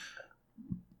condition.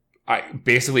 I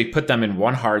basically put them in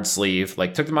one hard sleeve,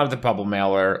 like took them out of the bubble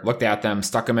mailer, looked at them,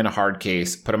 stuck them in a hard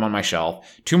case, put them on my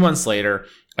shelf. 2 months later,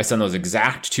 I sent those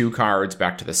exact 2 cards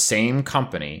back to the same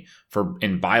company for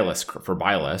buy list,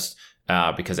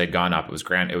 because they'd gone up. It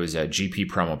was a GP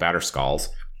promo Batterskulls,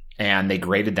 and they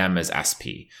graded them as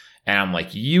SP. And I'm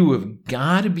like, you have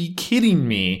got to be kidding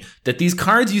me that these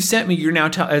cards you sent me, you're now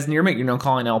as near mint, you're now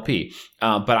calling LP.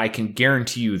 But I can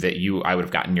guarantee you that I would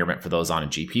have gotten near mint for those on a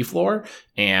GP floor.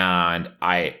 And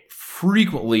I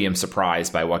frequently am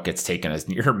surprised by what gets taken as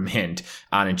near mint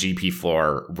on a GP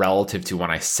floor relative to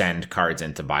when I send cards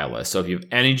into buy list. So if you have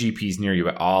any GPs near you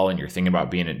at all and you're thinking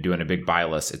about doing a big buy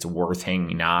list, it's worth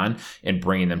hanging on and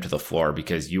bringing them to the floor,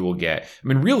 because you will get, I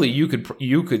mean, really, you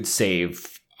could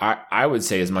save, I would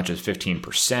say, as much as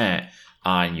 15%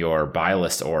 on your buy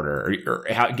list order, or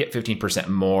get 15%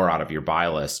 more out of your buy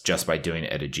list just by doing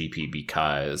it at a GP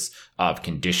because of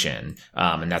condition.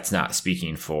 And that's not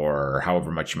speaking for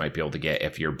however much you might be able to get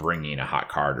if you're bringing a hot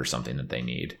card or something that they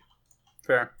need.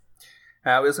 Fair.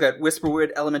 We also got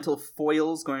Whisperwood Elemental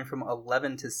Foils going from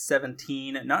 11 to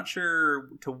 17. Not sure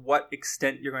to what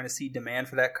extent you're going to see demand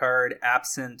for that card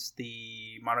absent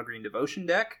the Mono Green Devotion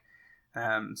deck.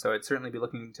 So I'd certainly be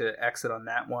looking to exit on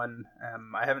that one.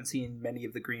 I haven't seen many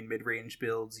of the green mid-range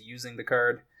builds using the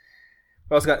card.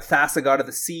 We also got Thassa, God of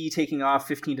the Sea, taking off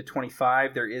 15 to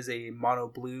 25. There is a mono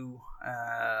blue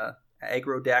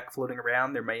aggro deck floating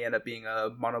around. There may end up being a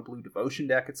mono blue devotion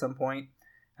deck at some point.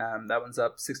 That one's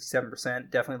up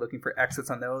 67%. Definitely looking for exits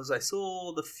on those. I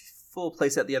sold the full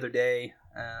playset the other day.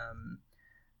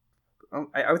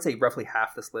 I would say roughly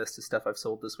half this list is stuff I've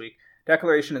sold this week.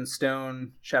 Declaration in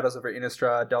Stone, Shadows over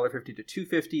Innistrad, $1.50 to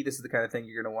 $2.50. This is the kind of thing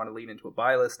you're going to want to lean into a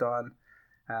buy list on.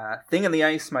 Thing in the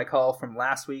Ice, my call from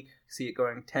last week. See it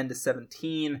going 10 to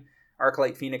 17.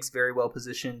 Arclight Phoenix very well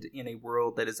positioned in a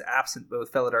world that is absent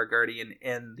both Felidar Guardian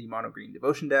and the Mono Green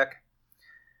Devotion deck.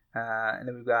 And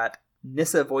then we've got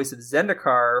Nissa, Voice of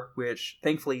Zendikar, which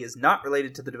thankfully is not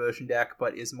related to the Devotion deck,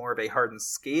 but is more of a Hardened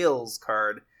Scales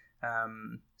card.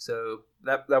 So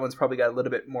that one's probably got a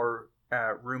little bit more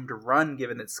room to run,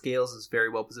 given that Scales is very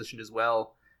well positioned as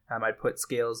well. I'd put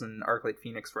Scales and Arclight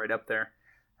Phoenix right up there.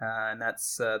 And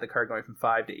that's the card going from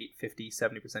 5 to 850,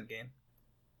 70% gain.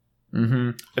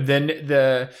 Mm-hmm. Then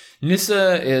the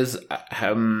Nissa is...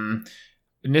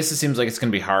 Nissa seems like it's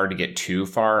going to be hard to get too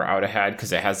far out ahead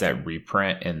because it has that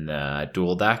reprint in the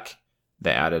dual deck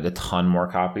that added a ton more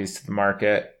copies to the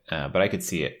market. But I could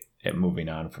see it moving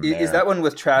on from there. Is that one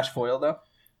with trash foil, though?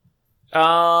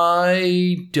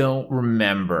 I don't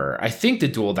remember. I think the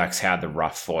dual decks had the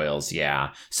rough foils,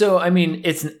 yeah. So, I mean,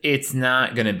 it's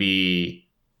not going to be...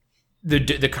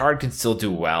 The card can still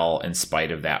do well in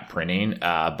spite of that printing,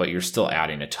 but you're still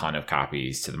adding a ton of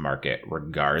copies to the market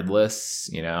regardless,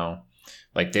 you know?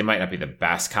 Like, they might not be the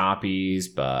best copies,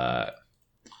 but...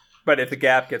 But if the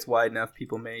gap gets wide enough,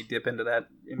 people may dip into that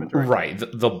inventory. Right.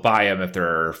 They'll buy them if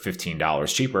they're $15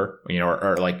 cheaper, you know,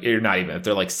 or like, you're not even, if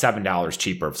they're like $7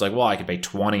 cheaper. It's like, well, I could pay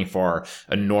 $20 for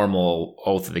a normal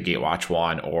Oath of the Gatewatch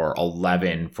one or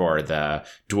 $11 for the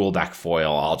dual deck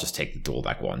foil. I'll just take the dual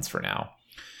deck ones for now.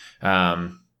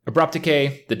 Abrupt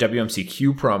Decay, the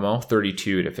WMCQ promo,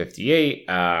 32 to 58,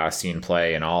 seen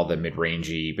play in all the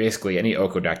mid-rangey, basically any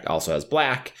Oko deck also has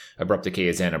black. Abrupt Decay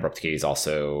is in. Abrupt Decay is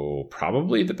also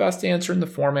probably the best answer in the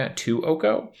format to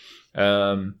Oko.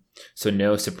 So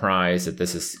no surprise that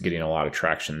this is getting a lot of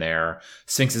traction there.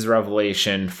 Sphinx's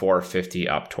Revelation, 450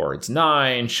 up towards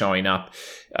 9, showing up.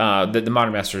 The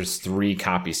Modern Masters 3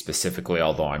 copies specifically,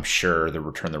 although I'm sure the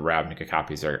Return the Ravnica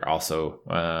copies are also,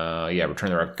 Return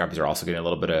the Ravnica copies are also getting a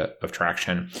little bit of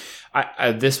traction.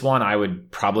 This one I would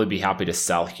probably be happy to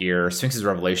sell here. Sphinx's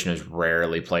Revelation is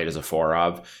rarely played as a 4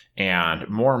 of. And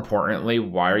more importantly,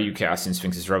 why are you casting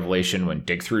Sphinx's Revelation when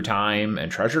Dig Through Time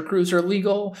and Treasure Cruise are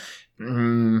legal?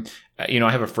 I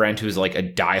have a friend who's like a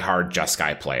diehard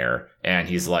Jeskai player, and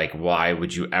he's like, "Why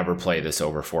would you ever play this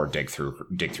over for Dig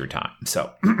Through Time?"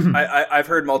 So I've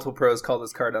heard multiple pros call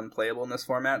this card unplayable in this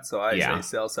format, so I say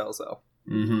sell.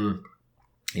 Mm-hmm.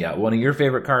 Yeah, one of your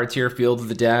favorite cards here, Field of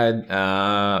the Dead,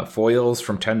 foils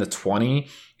from 10 to 20.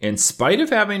 In spite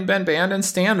of having been banned in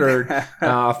Standard,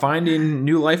 finding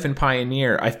new life in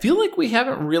Pioneer. I feel like we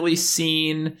haven't really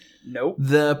seen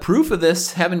the proof of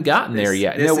this, haven't gotten there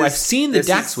yet. I've seen the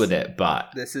decks with it, but...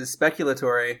 This is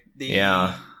speculatory.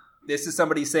 This is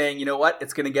somebody saying, you know what,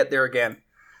 it's going to get there again.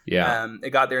 Yeah. It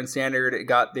got there in Standard, it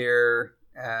got there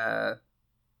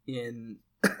in...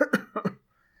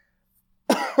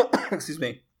 excuse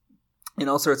me. In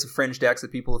all sorts of fringe decks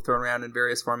that people have thrown around in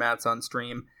various formats on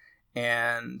stream.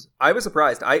 And I was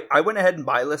surprised. I went ahead and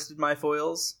buy listed my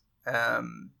foils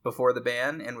before the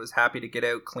ban and was happy to get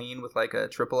out clean with like a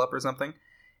triple up or something.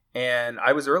 And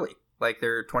I was early. Like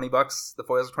they're $20. The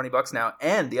foils are $20 now.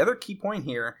 And the other key point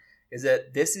here is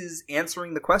that this is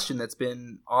answering the question that's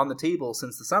been on the table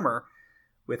since the summer.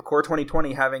 With Core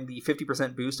 2020 having the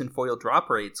 50% boost in foil drop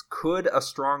rates, could a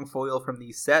strong foil from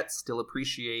these sets still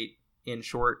appreciate in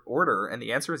short order? And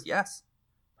the answer is yes.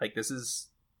 Like this is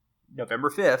November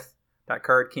 5th. That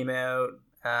card came out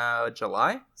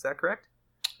July. Is that correct?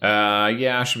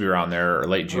 Yeah, should be around there, or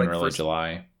late June, early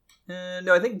July.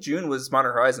 No, I think June was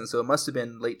Modern Horizons, so it must have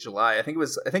been late July. I think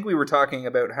we were talking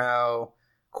about how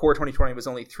Core 2020 was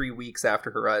only 3 weeks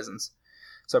after Horizons.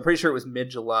 So I'm pretty sure it was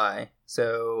mid-July.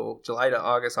 So July to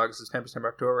August, August, September, September,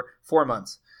 October, 4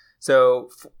 months. So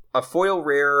a foil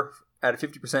rare at a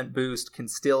 50% boost can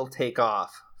still take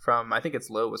off from, I think its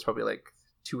low was probably like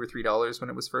 $2 or $3 when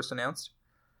it was first announced.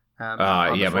 It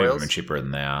might have been cheaper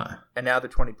than that. And now they're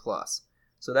 20 plus.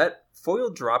 So that foil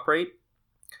drop rate,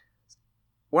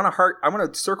 I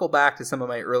want to circle back to some of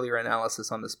my earlier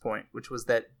analysis on this point, which was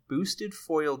that boosted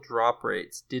foil drop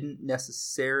rates didn't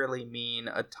necessarily mean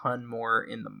a ton more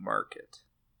in the market.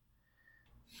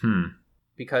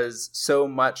 Because so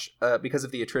much, because of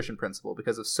the attrition principle,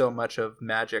 because of so much of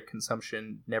Magic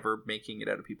consumption never making it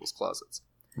out of people's closets.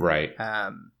 Right.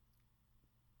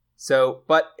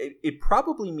 But it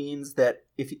probably means that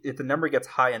if the number gets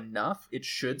high enough, it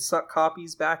should suck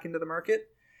copies back into the market.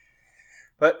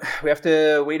 But we have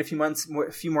to wait a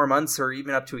few more months, or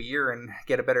even up to a year, and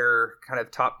get a better kind of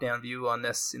top-down view on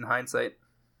this in hindsight.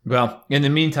 Well, in the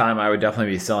meantime, I would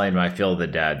definitely be selling my Field of the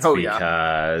Deads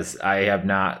because I have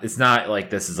not. It's not like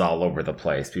this is all over the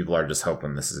place. People are just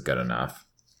hoping this is good enough.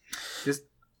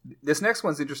 This next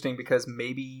one's interesting because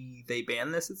maybe they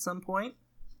ban this at some point.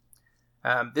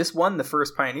 This won the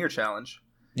first Pioneer Challenge.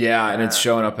 Yeah, and it's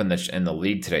showing up in the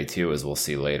league today too, as we'll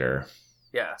see later.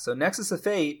 Yeah, so Nexus of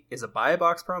Fate is a buy a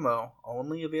box promo,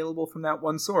 only available from that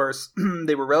one source.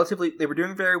 They were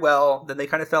doing very well, then they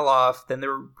kind of fell off, then they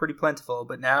were pretty plentiful,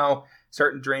 but now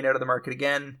starting to drain out of the market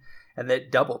again, and they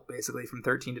doubled basically from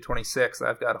 13 to 26.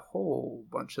 I've got a whole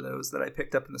bunch of those that I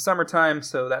picked up in the summertime,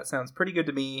 so that sounds pretty good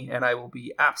to me, and I will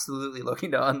be absolutely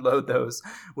looking to unload those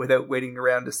without waiting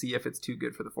around to see if it's too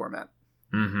good for the format.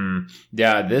 Mm-hmm.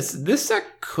 Yeah, this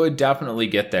set could definitely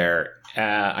get there.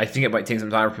 I think it might take some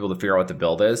time for people to figure out what the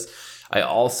build is. I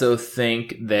also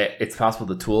think that it's possible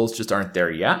the tools just aren't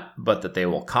there yet, but that they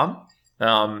will come.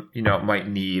 It might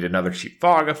need another cheap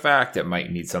fog effect. It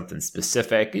might need something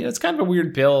specific. It's kind of a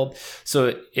weird build,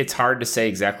 so it's hard to say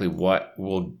exactly what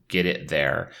will get it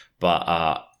there.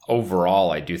 But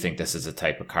overall, I do think this is a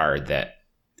type of card that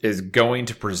is going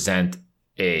to present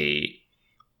a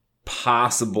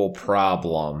possible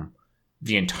problem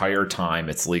the entire time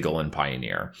it's legal in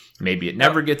Pioneer. Maybe it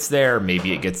never gets there.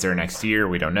 Maybe it gets there next year.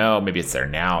 We don't know. Maybe it's there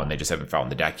now and they just haven't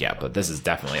found the deck yet. But this is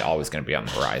definitely always going to be on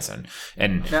the horizon.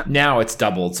 And now it's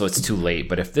doubled, so it's too late.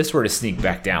 But if this were to sneak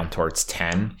back down towards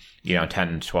 $10 to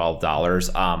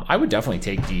 $12, I would definitely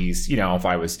take these. If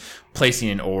I was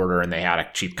placing an order and they had a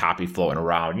cheap copy floating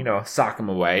around, sock them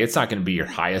away. It's not going to be your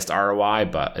highest ROI,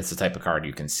 but it's the type of card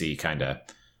you can see kind of.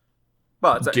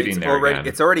 Well,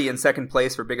 it's already in second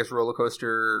place for biggest roller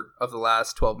coaster of the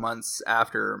last 12 months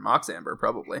after Mox Amber,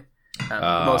 probably.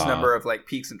 Most number of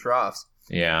peaks and troughs.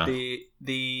 Yeah.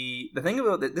 The thing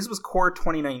about this was Core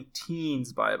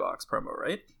 2019's buy a box promo,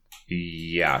 right?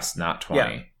 Yes, not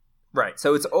 20. Right.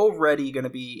 So it's already going to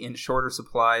be in shorter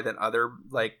supply than other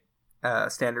like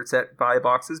standard set buy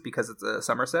boxes because it's a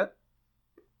summer set.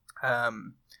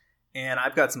 And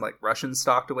I've got some like Russians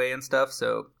stocked away and stuff.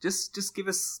 So just give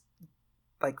us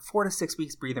like 4 to 6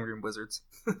 weeks breathing room, Wizards.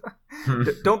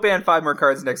 Don't ban 5 more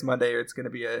cards next Monday, or it's going to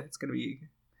be a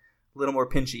little more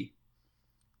pinchy.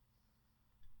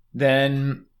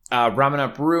 Then Ramen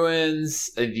Up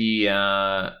Ruins, the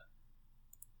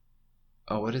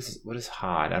what is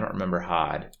HOD? I don't remember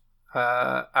HOD.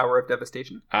 Hour of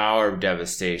Devastation. Hour of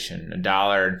Devastation,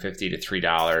 $1.50 to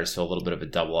 $3, so a little bit of a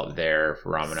double up there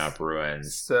for Ramen Up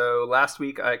Ruins. So last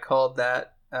week I called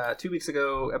that. 2 weeks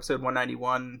ago, episode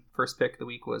 191, first pick of the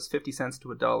week was 50 cents to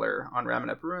 $1 on Ramen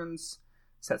Up Ruins.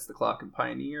 Sets the Clock and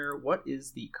Pioneer. What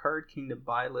is the Card Kingdom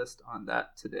buy list on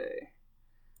that today?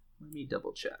 Let me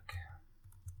double check.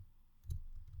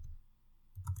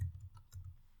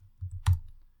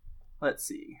 Let's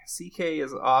see. CK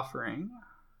is offering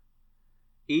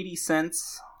 80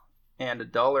 cents and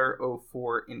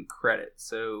 $1.04 in credit.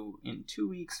 So in 2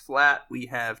 weeks flat, we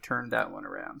have turned that one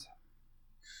around.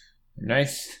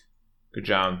 Nice. Good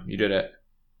job. You did it.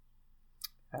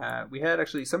 We had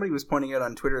actually, somebody was pointing out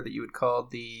on Twitter that you had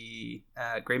called the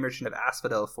Grey Merchant of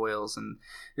Asphodel foils, and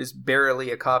there's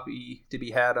barely a copy to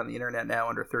be had on the internet now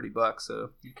under $30,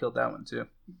 so you killed that one too.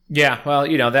 Yeah, well,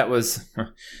 that was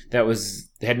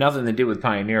had nothing to do with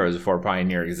Pioneer. It was before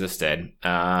Pioneer existed.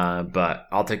 But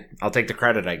I'll take the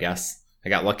credit, I guess. I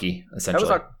got lucky,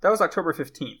 essentially. That was October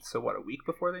 15th, so what, a week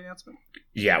before the announcement?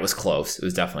 Yeah, it was close. It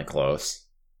was definitely close.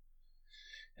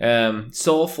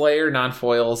 Soul Flayer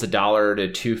non-foils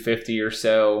 $1 to $2.50 or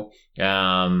so.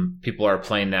 People are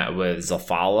playing that with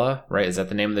Zafala, right? Is that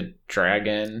the name of the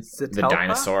dragon? Zatalpa? The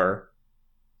dinosaur?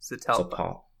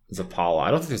 Zatalpa. Zapala.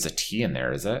 I don't think there's a T in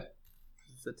there, is it?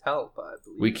 Zatalpa, I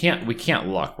believe. We can't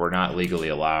look. We're not legally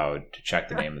allowed to check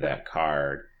the name of that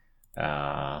card.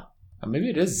 Maybe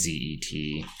it is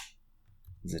ZET.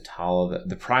 Zatala,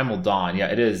 the Primal Dawn. Yeah,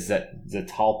 it is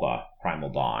Zatalpa Primal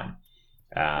Dawn.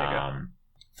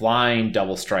 Flying,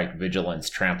 Double Strike, Vigilance,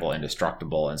 Trample,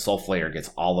 Indestructible, and Soul Flayer gets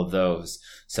all of those.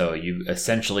 So you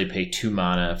essentially pay 2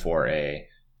 mana for a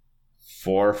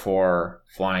 4/4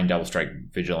 Flying, Double Strike,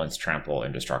 Vigilance, Trample,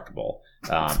 Indestructible.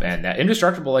 And that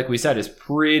Indestructible, like we said, is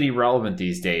pretty relevant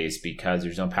these days because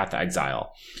there's no Path to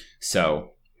Exile.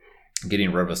 So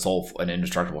getting rid of an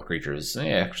Indestructible creature is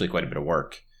actually quite a bit of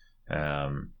work.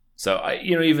 So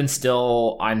even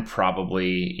still, I'm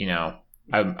probably,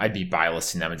 I'd be buy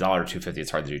listing them. $1 to $2.50,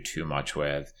 it's hard to do too much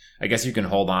with. I guess you can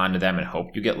hold on to them and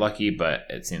hope you get lucky, but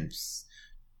it seems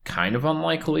kind of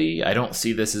unlikely. I don't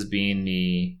see this as being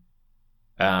the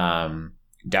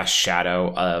Death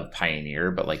Shadow of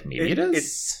Pioneer, but maybe it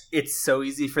is. It's so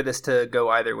easy for this to go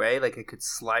either way. It could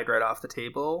slide right off the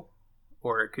table,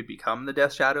 or it could become the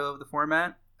Death Shadow of the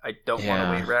format. I don't want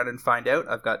to wait around and find out.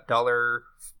 I've got dollar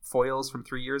foils from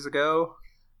 3 years ago.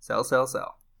 Sell.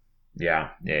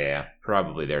 Yeah,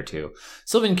 probably there too.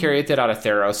 Sylvan Caryatid out of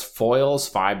Theros, foils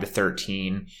 5 to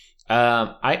 13.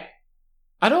 I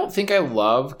don't think I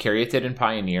love Caryatid and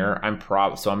Pioneer.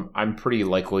 I'm pretty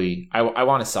likely I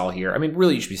want to sell here. I mean,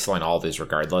 really, you should be selling all of these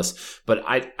regardless. But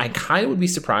I kind of would be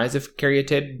surprised if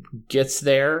Caryatid gets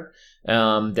there.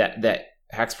 That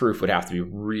hexproof would have to be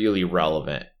really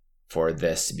relevant for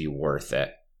this to be worth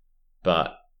it.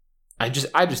 But I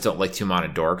just don't like 2 mana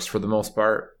dorks for the most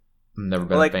part. Never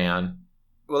been a fan.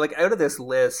 Well, out of this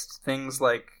list, things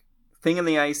like Thing in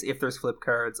the Ice, if there's flip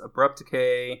cards, Abrupt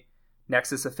Decay,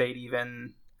 Nexus of Fate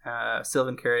even,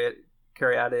 Sylvan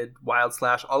Caryatid, Wild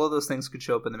Slash, all of those things could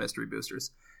show up in the mystery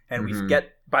boosters. And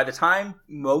by the time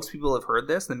most people have heard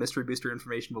this, the mystery booster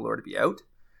information will already be out.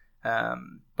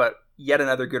 But yet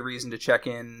another good reason to check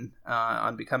in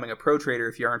on becoming a pro trader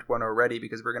if you aren't one already,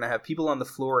 because we're going to have people on the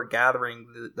floor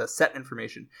gathering the set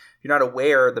information. If you're not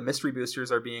aware, the mystery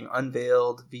boosters are being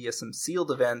unveiled via some sealed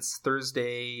events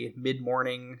Thursday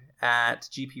mid-morning at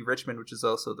GP Richmond, which is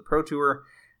also the Pro Tour.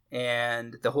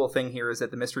 And the whole thing here is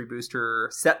that the mystery booster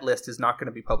set list is not going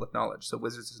to be public knowledge. So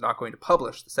Wizards is not going to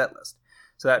publish the set list.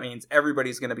 So that means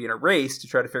everybody's going to be in a race to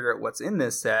try to figure out what's in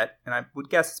this set. And I would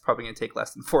guess it's probably going to take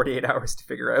less than 48 hours to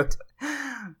figure out.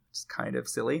 It's kind of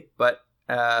silly. But,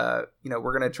 we're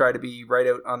going to try to be right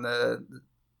out on the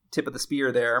tip of the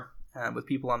spear there with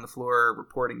people on the floor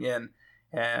reporting in.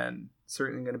 And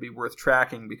certainly going to be worth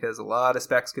tracking because a lot of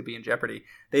specs could be in jeopardy.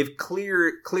 They've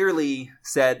clearly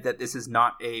said that this is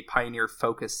not a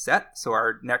Pioneer-focused set. So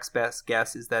our next best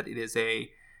guess is that it is a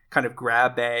kind of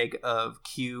grab bag of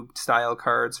cubed style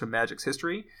cards from Magic's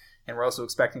history, and we're also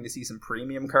expecting to see some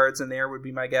premium cards in there would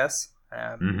be my guess.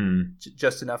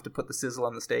 Just enough to put the sizzle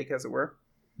on the steak, as it were.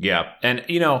 Yeah, and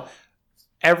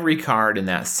every card in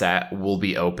that set will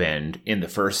be opened in the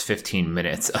first 15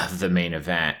 minutes of the main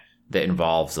event that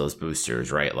involves those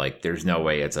boosters, right? Like there's no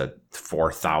way it's a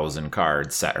 4,000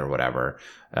 card set or whatever.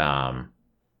 So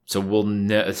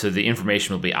so the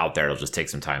information will be out there. It'll just take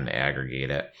some time to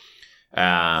aggregate it.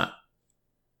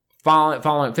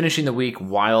 Finishing the week,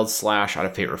 Wild Slash out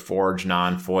of Fate Reforged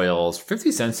non-foils,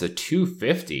 50 cents to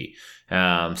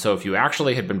 $2.50. So if you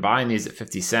actually had been buying these at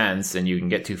 50 cents and you can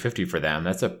get $2.50 for them,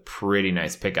 that's a pretty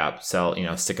nice pickup.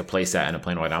 Stick a playset in a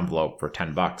plain white envelope for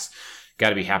 $10. Got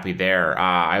to be happy there.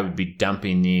 I would be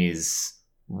dumping these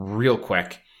real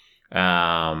quick.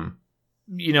 Wild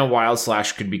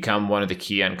Slash could become one of the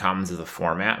key uncommons of the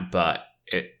format, but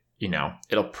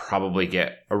it'll probably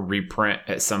get a reprint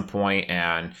at some point.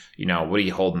 And, what are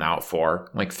you holding out for?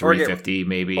 Like $3.50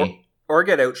 maybe? Or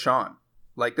get outshone.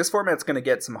 Like, this format's going to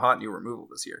get some hot new removal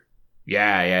this year.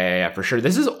 Yeah, for sure.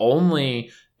 This is only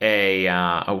a,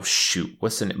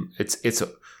 what's the name? It's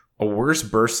a worse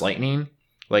Burst Lightning.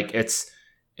 Like, it's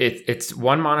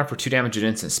 1 mana for 2 damage and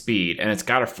instant speed, and it's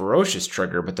got a Ferocious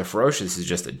trigger, but the Ferocious is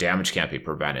just that damage can't be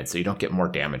prevented, so you don't get more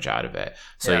damage out of it.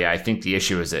 So I think the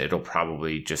issue is that it'll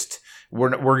probably just... We're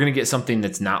going to get something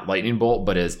that's not Lightning Bolt,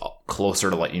 but is closer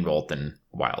to Lightning Bolt than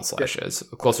Wild Slash is.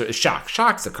 Closer to Shock.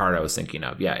 Shock's the card I was thinking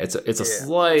of. Yeah, it's a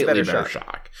slightly better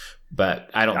shock. But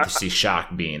I don't see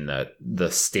Shock being the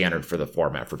standard for the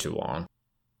format for too long.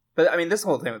 But, I mean, this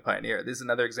whole thing with Pioneer, this is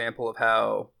another example of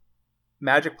how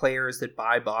Magic players that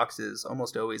buy boxes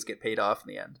almost always get paid off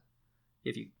in the end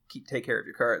if you take care of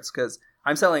your cards. Because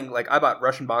I'm selling, I bought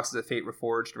Russian boxes of Fate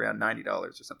Reforged around $90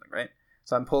 or something, right?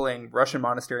 So I'm pulling Russian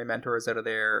Monastery Mentors out of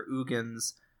there,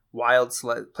 Ugins,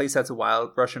 playsets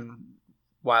of Russian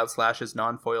Wild Slashes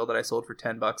non-foil that I sold for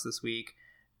 $10 this week,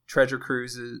 Treasure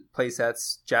Cruises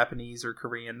playsets, Japanese or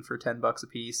Korean for $10 a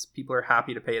piece. People are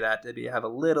happy to pay that to have a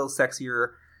little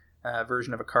sexier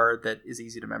version of a card that is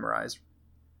easy to memorize.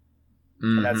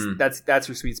 Mm-hmm. And that's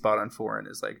your sweet spot on foreign,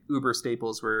 is like uber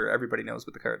staples where everybody knows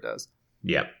what the card does.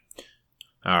 Yep.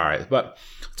 All right, but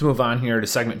let's move on here to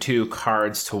segment 2,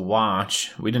 cards to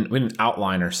watch. We didn't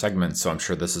outline our segments, so I'm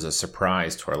sure this is a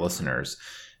surprise to our listeners.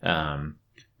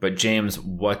 But James,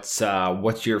 what's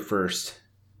your first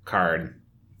card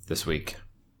this week?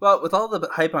 Well, with all the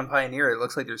hype on Pioneer, it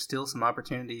looks like there's still some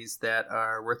opportunities that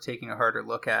are worth taking a harder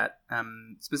look at.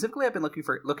 Specifically, I've been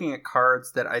looking at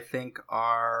cards that I think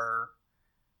are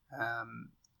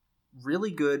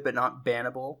really good but not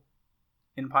bannable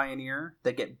in Pioneer,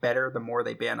 that get better the more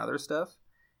they ban other stuff,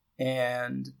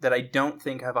 and that I don't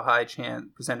think have a high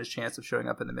percentage chance of showing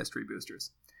up in the mystery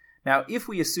boosters. Now, if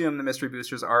we assume the mystery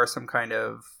boosters are some kind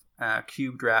of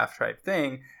cube draft type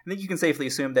thing, I think you can safely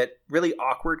assume that really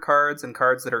awkward cards and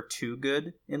cards that are too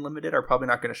good in limited are probably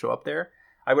not going to show up there.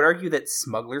 I would argue that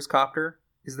Smuggler's Copter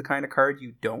is the kind of card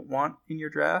you don't want in your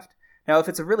draft. Now, if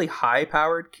it's a really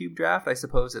high-powered cube draft, I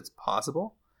suppose it's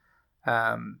possible.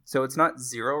 So it's not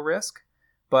zero risk.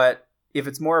 But if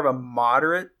it's more of a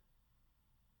moderately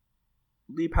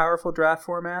powerful draft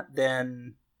format,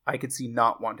 then I could see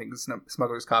not wanting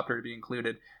Smuggler's Copter to be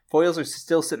included. Foils are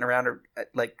still sitting around at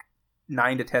like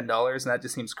 $9 to $10, and that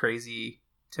just seems crazy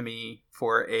to me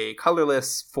for a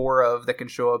colorless 4-of that can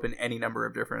show up in any number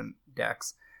of different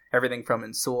decks. Everything from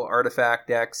Ensoul Artifact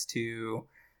decks to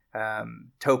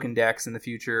token decks in the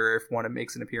future if one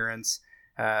makes an appearance.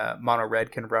 Mono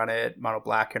Red can run it. Mono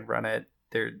Black can run it.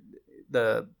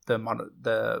 The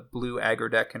blue aggro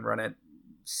deck can run it.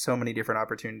 So many different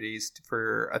opportunities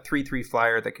for a 3/3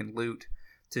 flyer that can loot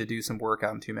to do some work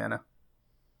on 2 mana.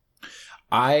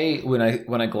 When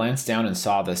I glanced down and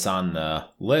saw this on the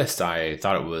list, I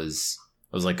thought I was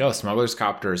like, oh, Smuggler's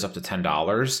Copter is up to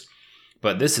 $10,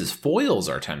 but this is foils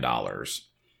are $10.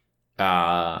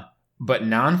 But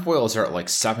non-foils are at like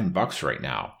 $7 right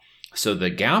now. So the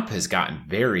gap has gotten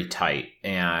very tight,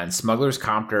 and Smuggler's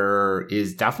Copter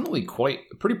is definitely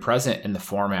pretty present in the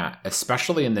format,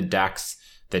 especially in the decks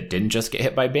that didn't just get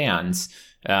hit by bans.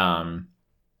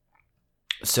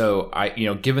 So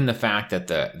given the fact that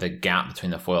the gap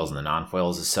between the foils and the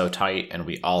non-foils is so tight, and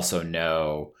we also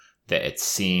know that it's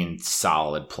seen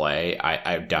solid play,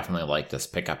 I definitely like this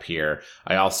pickup here.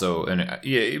 I also,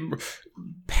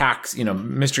 packs,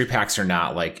 mystery packs are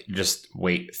not like just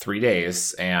wait 3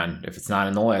 days, and if it's not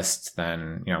in the list,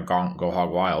 then go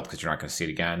hog wild, because you're not going to see it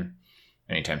again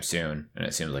anytime soon. And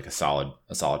it seems like a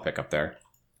solid pickup there.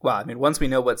 Well, I mean, once we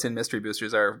know what's in mystery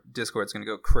boosters, our Discord's going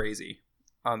to go crazy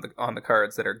on the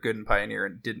cards that are good in Pioneer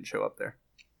and didn't show up there.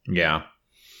 Yeah,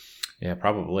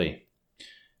 probably.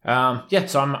 So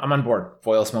I'm on board.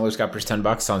 Foil Smuggler's Copter is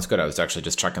 $10. Sounds good. I was actually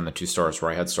just checking the 2 stores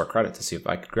where I had store credit to see if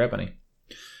I could grab any.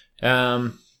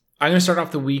 I'm going to start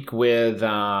off the week with,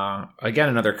 again,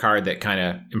 another card that kind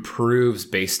of improves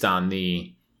based on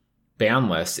the ban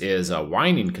list is a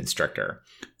Whining Constrictor.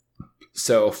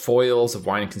 So foils of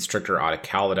Whining Constrictor out of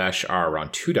Kaladesh are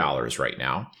around $2 right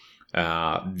now.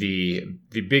 The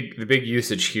big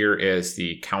usage here is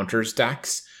the counters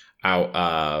decks out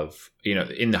of,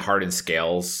 in the Hardened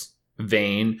Scales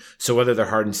vein. So whether they're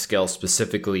Hardened Scales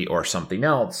specifically or something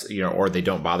else, or they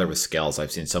don't bother with scales.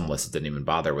 I've seen some lists that didn't even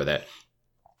bother with it.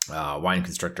 Whining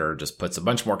Constrictor just puts a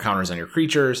bunch more counters on your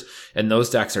creatures, and those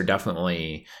decks are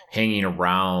definitely hanging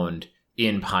around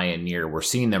in Pioneer. We're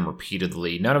seeing them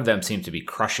repeatedly. None of them seem to be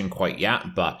crushing quite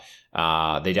yet, but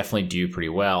they definitely do pretty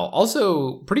well.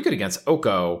 Also, pretty good against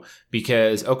Oko,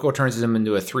 because Oko turns them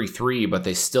into a 3/3, but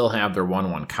they still have their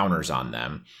 1/1 counters on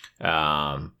them.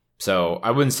 So I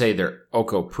wouldn't say they're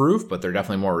Oko-proof, but they're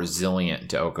definitely more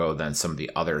resilient to Oko than some of the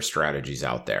other strategies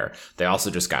out there. They also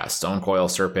just got a Stonecoil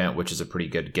Serpent, which is a pretty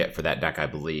good get for that deck, I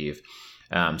believe.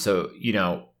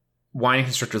 Whining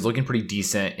Constrictor is looking pretty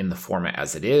decent in the format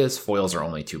as it is. Foils are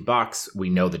only $2. We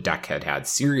know the deck had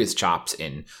serious chops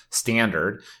in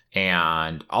Standard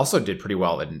and also did pretty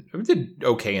well did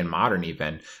okay in Modern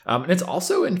even. And it's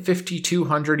also in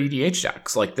 5,200 EDH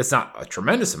decks. Like, that's not a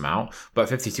tremendous amount, but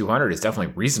 5,200 is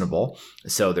definitely reasonable.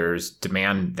 So there's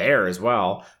demand there as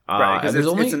well. Right, because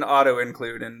it's an auto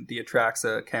include in the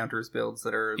Atraxa counters builds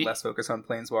that are less focused on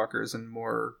Planeswalkers and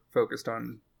more focused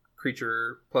on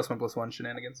creature +1/+1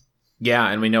 shenanigans. Yeah,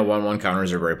 and we know 1/1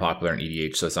 counters are very popular in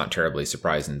EDH, so it's not terribly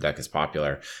surprising the deck is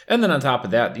popular. And then on top of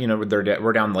that,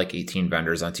 we're down like 18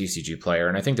 vendors on TCG Player,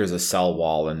 and I think there's a sell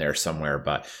wall in there somewhere,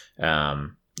 but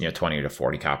 20 to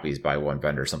 40 copies by one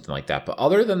vendor, something like that. But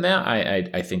other than that,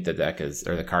 I think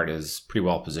the card is pretty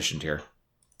well positioned here.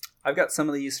 I've got some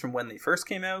of these from when they first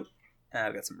came out.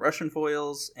 I've got some Russian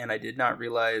foils, and I did not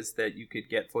realize that you could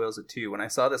get foils at 2. When I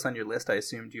saw this on your list, I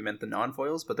assumed you meant the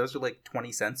non-foils, but those are like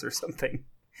 20 cents or something.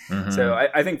 Mm-hmm. So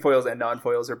I think foils and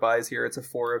non-foils are buys here. It's a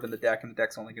 4 of in the deck, and the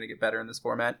deck's only going to get better in this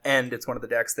format. And it's one of the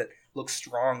decks that looks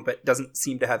strong, but doesn't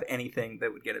seem to have anything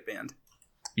that would get it banned.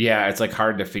 Yeah, it's like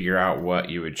hard to figure out what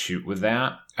you would shoot with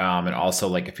that. And also,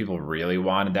 like, if people really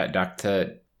wanted that deck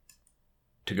to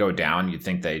go down, you'd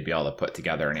think they'd be able to put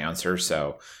together an answer.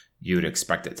 So you would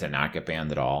expect it to not get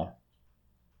banned at all.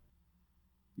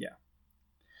 Yeah.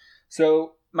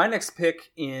 So my next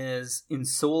pick is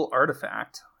Ensoul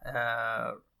Artifact.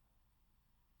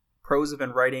 Pros have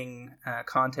been writing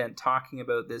content talking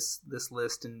about this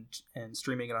list and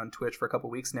streaming it on Twitch for a couple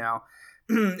weeks now.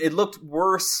 It looked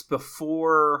worse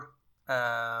before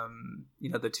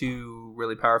the 2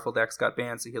 really powerful decks got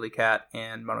banned, Saheeli Cat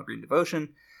and Mono Green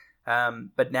Devotion.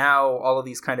 But now all of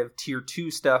these kind of tier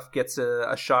 2 stuff gets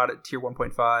a shot at tier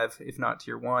 1.5, if not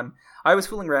tier 1. I was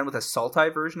fooling around with a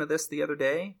Sultai version of this the other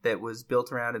day that was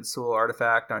built around Ensoul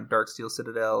Artifact on Darksteel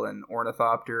Citadel and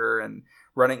Ornithopter, and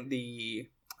running the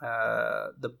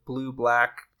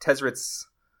blue-black Tezzeret's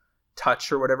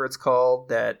Touch or whatever it's called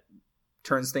that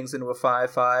turns things into a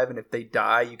 5/5, and if they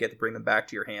die, you get to bring them back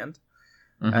to your hand.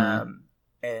 Mm-hmm.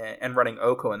 And running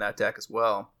Oko in that deck as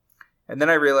well. And then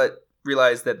I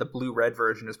realized that the blue-red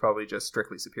version is probably just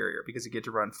strictly superior, because you get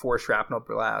to run 4 Shrapnel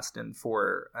Blast and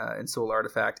 4 Ensoul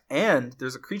Artifact. And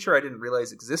there's a creature I didn't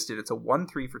realize existed. It's a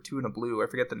 1/3 for 2 and a blue, I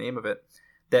forget the name of it,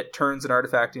 that turns an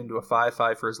artifact into a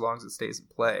 5/5 for as long as it stays in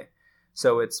play.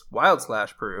 So it's Wild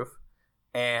Slash proof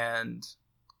and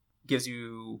gives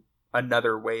you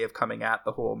another way of coming at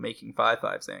the whole making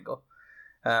 5/5s angle.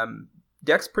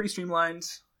 Deck's pretty streamlined.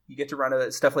 You get to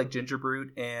run stuff like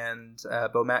Gingerbrute and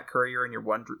Bomat Courier in your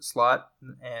 1 slot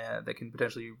that can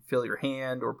potentially fill your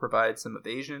hand or provide some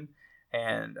evasion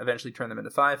and eventually turn them into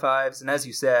 5/5s. And as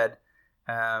you said,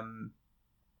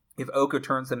 if Oko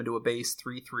turns them into a base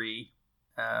 3/3,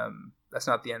 that's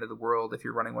not the end of the world if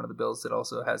you're running one of the builds that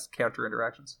also has counter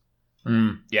interactions.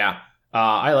 Yeah.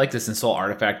 I like this Ensoul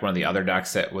Artifact. One of the other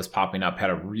decks that was popping up had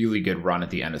a really good run at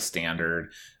the end of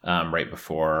Standard, right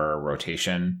before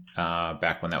rotation,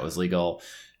 back when that was legal.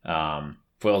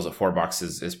 Foils at $4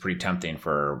 is pretty tempting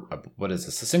for, what is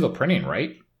this? A single printing,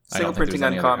 right? Single printing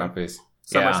uncommon.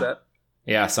 Somerset.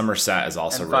 Yeah, Somerset is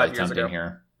also really tempting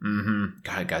here. Mm-hmm.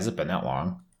 God, guys, it's been that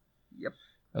long. Yep.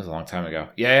 That was a long time ago.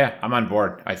 Yeah, I'm on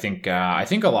board. I think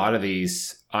a lot of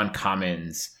these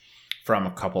uncommons from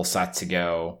a couple sets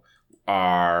ago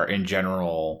are in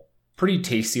general pretty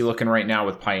tasty looking right now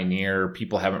with Pioneer.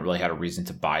 People haven't really had a reason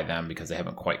to buy them because they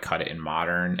haven't quite cut it in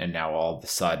Modern, and now all of a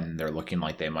sudden they're looking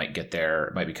like they might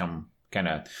become kind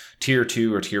of tier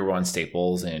 2 or tier 1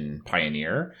 staples in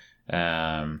Pioneer.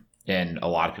 And a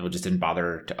lot of people just didn't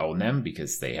bother to own them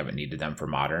because they haven't needed them for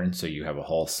Modern. So you have a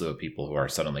whole slew of people who are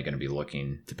suddenly going to be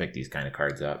looking to pick these kind of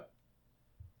cards up.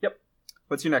 Yep.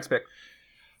 What's your next pick?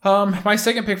 My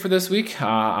second pick for this week,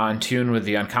 on tune with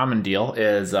the Uncommon deal,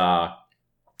 is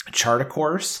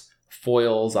Chartacourse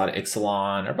foils out of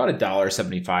Ixalan. Are about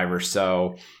 $1.75 or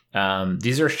so.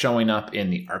 These are showing up in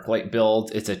the Arclight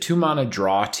build. It's a 2-mana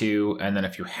draw 2, and then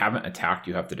if you haven't attacked,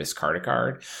 you have to discard a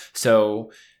card.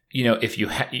 So, if you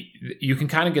can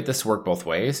kind of get this to work both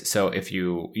ways. So if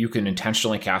you can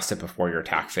intentionally cast it before your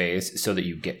attack phase so that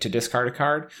you get to discard a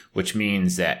card, which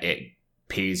means that it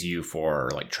pays you for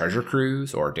like Treasure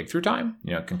Cruise or Dig Through Time.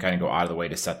 It can kind of go out of the way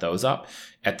to set those up.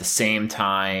 At the same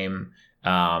time,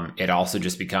 it also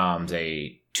just becomes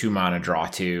a 2-mana draw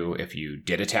 2 if you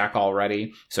did attack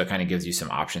already. So it kind of gives you some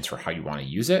options for how you want to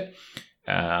use it.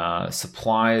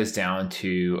 Supply is down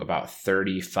to about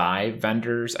 35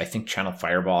 vendors. I think Channel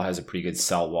Fireball has a pretty good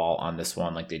sell wall on this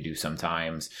one, like they do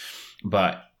sometimes.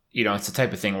 But, it's the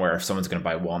type of thing where if someone's going to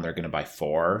buy 1, they're going to buy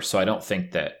 4. So I don't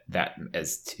think that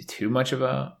is too much of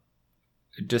a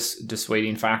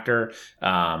dissuading factor.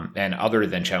 And other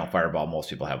than Channel Fireball, most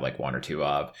people have like 1 or 2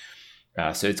 of.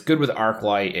 So it's good with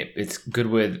Arclight. It's good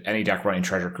with any deck running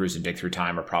Treasure Cruise and Dig Through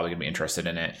Time are probably going to be interested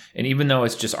in it. And even though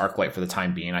it's just Arclight for the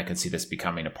time being, I can see this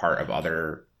becoming a part of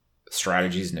other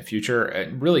strategies in the future.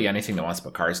 And really anything that wants to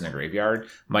put cards in the graveyard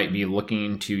might be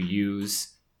looking to use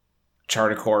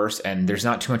Chartacourse. And there's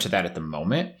not too much of that at the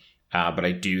moment. But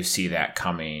I do see that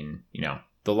coming,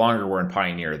 the longer we're in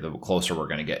Pioneer, the closer we're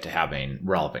going to get to having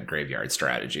relevant graveyard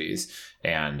strategies.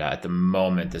 And at the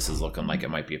moment, this is looking like it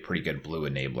might be a pretty good blue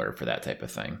enabler for that type of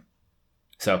thing.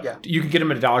 So You can get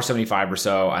them at $1.75 or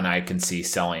so, and I can see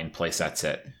selling play sets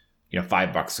at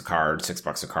 $5 a card,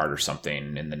 $6 a card or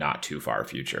something in the not too far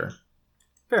future.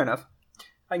 Fair enough.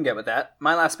 I can get with that.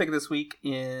 My last pick this week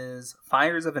is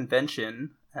Fires of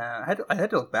Invention. I had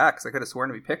to look back because I could have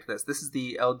sworn we picked this. This is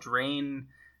the Eldraine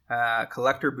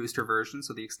collector booster version,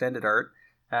 so the extended art.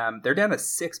 They're down to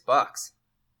 $6.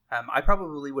 I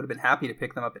probably would have been happy to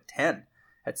pick them up at 10.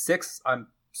 At 6, I'm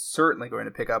certainly going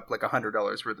to pick up like $100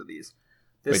 worth of these.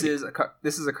 This is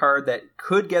a card that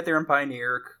could get there in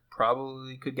Pioneer,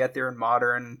 probably could get there in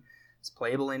Modern. It's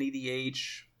playable in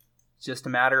EDH. It's just a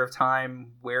matter of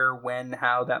time, where, when,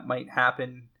 how that might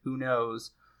happen. Who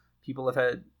knows? People have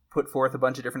had put forth a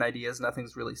bunch of different ideas.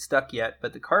 Nothing's really stuck yet,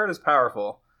 but the card is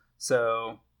powerful.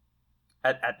 So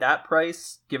at that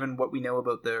price, given what we know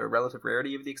about the relative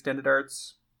rarity of the extended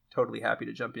arts, totally happy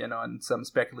to jump in on some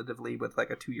speculatively with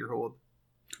like a 2-year hold.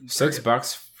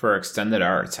 $6 for extended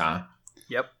arts, huh?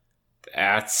 Yep.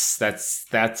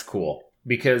 That's cool.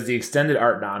 Because the extended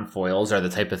art non-foils are the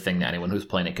type of thing that anyone who's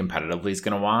playing it competitively is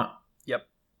going to want. Yep.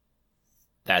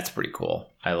 That's pretty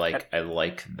cool. I like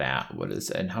that. What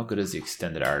is it? And how good is the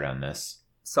extended art on this?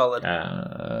 Solid.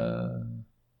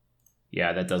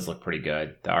 Yeah, that does look pretty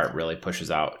good. The art really pushes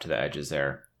out to the edges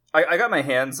there. I got my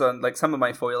hands on, like, some of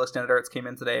my foil extended arts came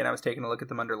in today, and I was taking a look at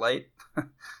them under light.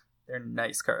 They're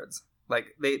nice cards.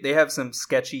 Like, they have some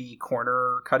sketchy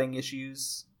corner cutting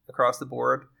issues across the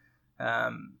board.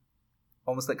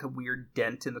 Almost like a weird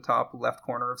dent in the top left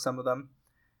corner of some of them.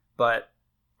 But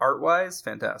art-wise,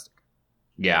 fantastic.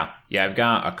 Yeah, I've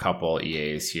got a couple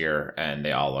EAs here, and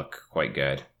they all look quite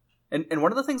good. And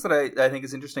one of the things that I think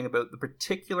is interesting about the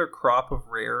particular crop of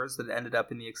rares that ended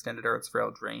up in the extended arts for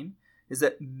Eldraine is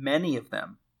that many of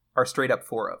them are straight up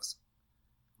 4-ofs,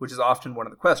 which is often one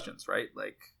of the questions, right?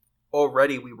 Like,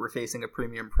 already we were facing a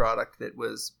premium product that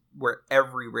was where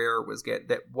every rare was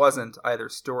that wasn't either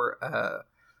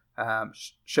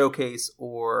showcase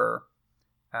or,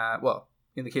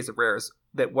 in the case of rares,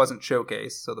 that wasn't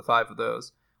showcase, so the 5 of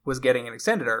those, was getting an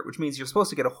extended art, which means you're supposed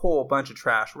to get a whole bunch of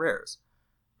trash rares.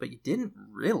 But you didn't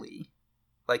really.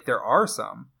 Like, there are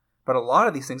some, but a lot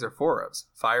of these things are 4-ofs.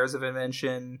 Fires of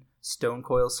Invention,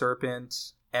 Stonecoil Serpent,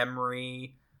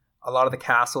 Emery. A lot of the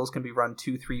castles can be run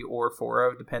 2, 3, or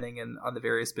 4-of, depending on the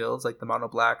various builds. Like the Mono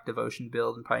Black Devotion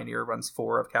build in Pioneer runs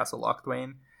 4 of Castle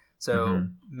Lochthwain. So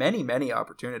many, many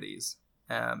opportunities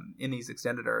in these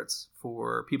extended arts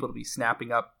for people to be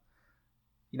snapping up,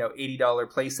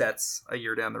 $80 play sets a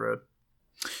year down the road.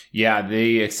 Yeah,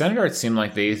 the extended arts seem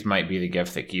like these might be the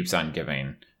gift that keeps on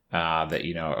giving. That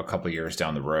a couple years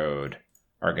down the road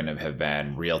are going to have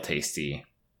been real tasty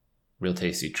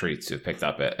treats to have picked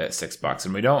up at $6.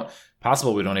 And we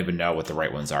don't even know what the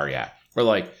right ones are yet. We're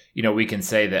like, we can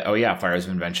say that, oh yeah, Fires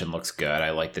of Invention looks good.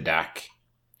 I like the deck.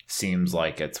 Seems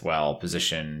like it's well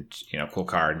positioned, cool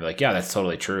card. And be like, yeah, that's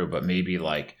totally true. But maybe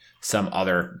like some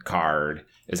other card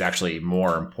is actually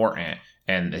more important.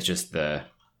 And it's just the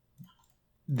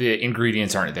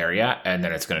ingredients aren't there yet. And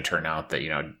then it's going to turn out that,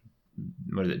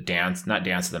 what is it? Not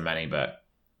Dance of the Many, but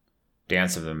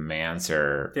Dance of the Mance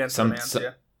or Dance of the Mance,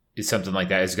 yeah. something like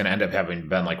that is going to end up having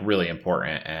been like really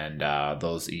important, and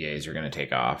those EAs are going to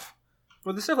take off.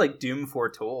 Well, there's stuff like Doom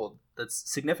Foretold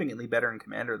that's significantly better in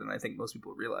Commander than I think most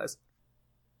people realize.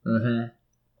 Mm-hmm.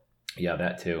 Yeah,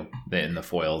 that too. In the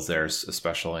foils there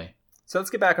especially. So let's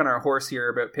get back on our horse here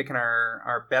about picking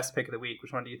our best pick of the week.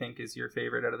 Which one do you think is your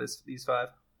favorite out of these five?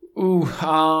 Ooh,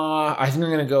 I think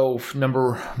I'm going to go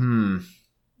number...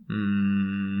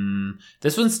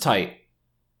 This one's tight.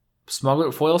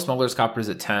 Foil Smuggler's Coppers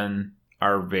at 10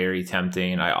 are very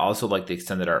tempting. I also like the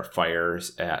Extended Art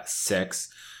Fires at 6.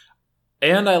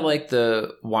 And I like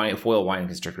the Foil Wine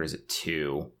Constrictors at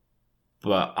 2.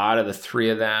 But out of the three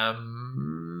of them,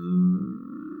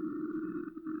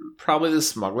 probably the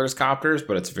Smuggler's Copters,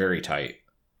 but it's very tight.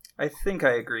 I think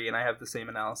I agree, and I have the same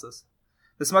analysis.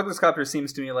 The Smuggler's Copter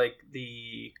seems to me like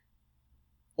the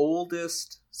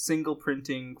oldest single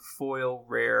printing foil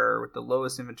rare with the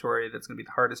lowest inventory that's going to be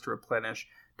the hardest to replenish.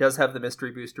 Does have the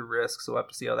mystery booster risk, so we'll have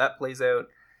to see how that plays out.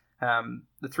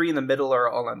 The three in the middle are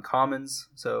all uncommons,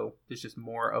 so there's just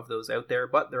more of those out there,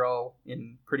 but they're all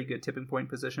in pretty good tipping point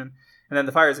position. And then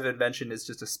the Fires of Invention is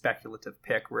just a speculative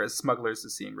pick, whereas Smugglers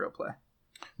is seeing real play.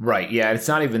 Right, yeah, it's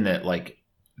not even that like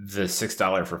the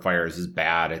 $6 for Fires is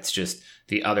bad, it's just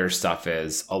the other stuff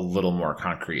is a little more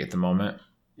concrete at the moment.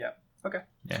 Yeah, okay.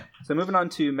 Yeah. So moving on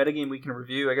to Metagame Week in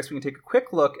Review, I guess we can take a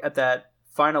quick look at that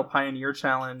final Pioneer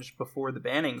Challenge before the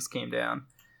bannings came down.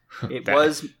 It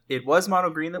was Mono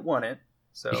Green that won it.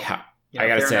 So yeah, I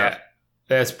gotta say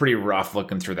that's pretty rough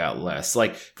looking through that list.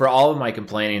 Like for all of my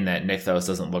complaining that Nykthos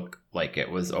doesn't look like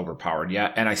it was overpowered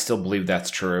yet, and I still believe that's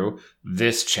true.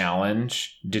 This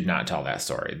challenge did not tell that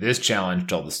story. This challenge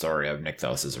told the story of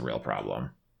Nykthos is a real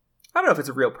problem. I don't know if it's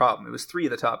a real problem. It was 3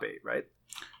 of the top 8, right?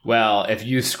 Well, if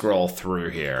you scroll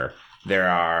through here, there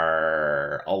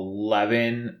are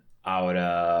 11 out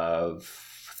of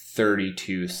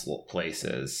 32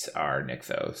 places are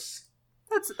Nykthos.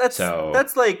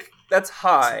 That's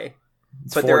high.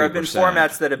 But 40%. There have been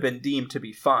formats that have been deemed to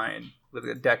be fine with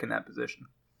a deck in that position.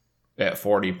 At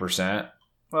 40%?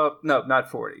 Well, no,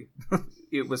 not 40.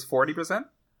 It was 40%?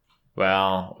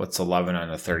 Well, what's 11 on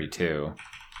a 32?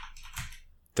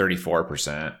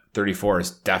 34%. 34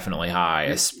 is definitely high,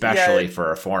 especially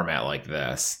for a format like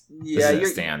this. Yeah, this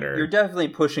is standard. You're definitely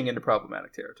pushing into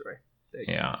problematic territory.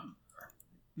 Yeah.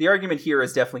 The argument here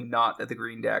is definitely not that the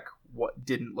green deck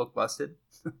didn't look busted.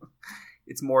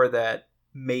 It's more that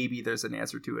maybe there's an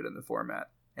answer to it in the format.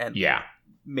 And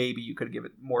maybe you could give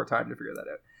it more time to figure that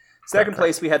out. Second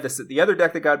place, we had the other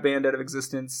deck that got banned out of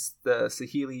existence. The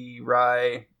Saheeli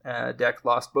Rai deck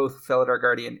lost both Felidar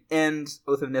Guardian and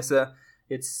Oath of Nissa.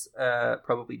 It's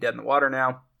probably dead in the water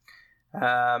now.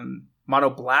 Mono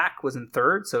Black was in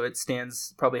third, so it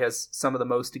probably has some of the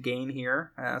most to gain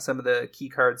here. Some of the key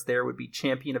cards there would be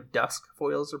Champion of Dusk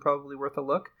foils are probably worth a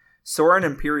look. Sorin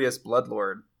Imperious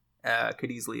Bloodlord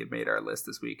could easily have made our list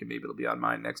this week, and maybe it'll be on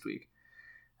mine next week,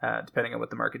 depending on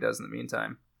what the market does in the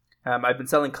meantime. I've been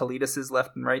selling Kalidases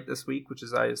left and right this week, which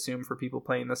is, I assume, for people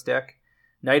playing this deck.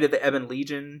 Knight of the Ebon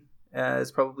Legion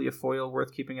is probably a foil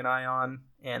worth keeping an eye on,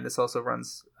 and this also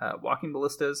runs Walking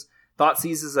Ballistas.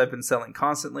 Thoughtseizes I've been selling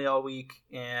constantly all week,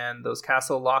 and those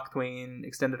Castle Lochthwain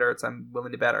extended arts I'm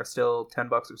willing to bet are still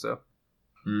 $10 or so.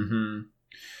 Mm-hmm.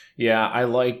 Yeah, I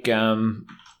like,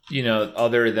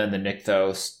 other than the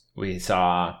Nykthos, we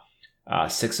saw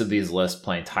 6 of these lists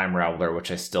playing Time Raveler,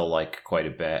 which I still like quite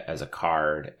a bit as a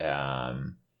card.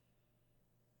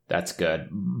 That's good.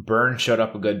 Burn showed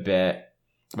up a good bit,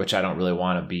 which I don't really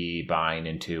want to be buying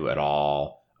into at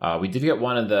all. We did get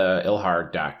one of the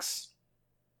Ilharg decks.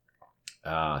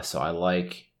 So I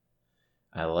like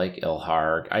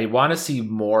Ilharg. I want to see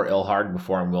more Ilharg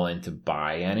before I'm willing to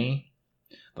buy any.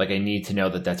 Like, I need to know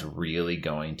that that's really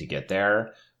going to get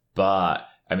there. But,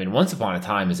 I mean, Once Upon a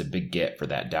Time is a big get for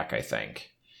that deck, I think.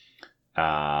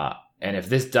 And if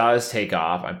this does take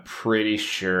off, I'm pretty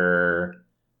sure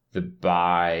the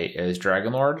buy is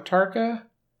Dragonlord Atarka.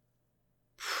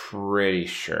 Pretty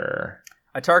sure.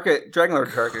 Dragonlord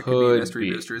Atarka could be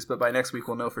mystery boosters, but by next week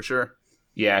we'll know for sure.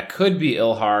 Yeah, it could be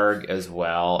Ilharg as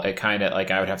well. It kind of,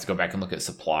 I would have to go back and look at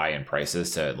supply and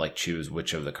prices to, choose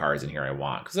which of the cards in here I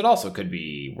want. Because it also could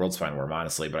be World's Fine Worm,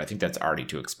 honestly, but I think that's already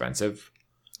too expensive.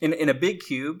 In a big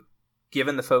cube,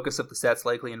 given the focus of the sets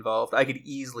likely involved, I could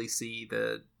easily see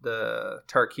the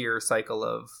Tarkir cycle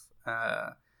of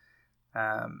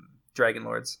Dragon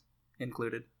Lords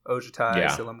included. Ojutai,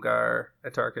 Silumgar,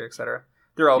 Atarka, etc.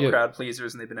 They're all crowd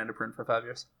pleasers, and they've been into print for 5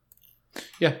 years.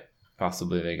 Yeah,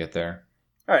 possibly they get there.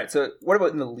 All right, so what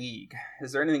about in the league?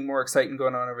 Is there anything more exciting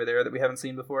going on over there that we haven't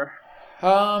seen before?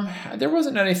 There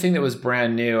wasn't anything that was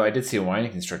brand new. I did see a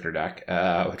Winding Constrictor deck,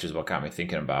 which is what got me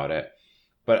thinking about it.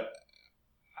 But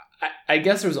I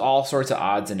guess there's all sorts of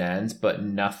odds and ends, but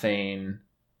nothing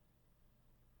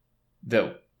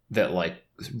that like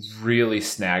really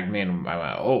snagged me, and I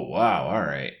went, "Oh wow, all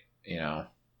right," you know.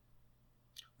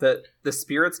 The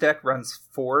Spirits deck runs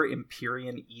 4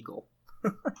 Empyrean Eagle.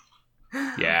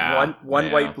 Yeah.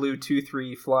 One white, blue,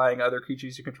 2/3 flying. Other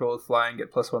creatures you control with flying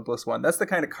get +1/+1. That's the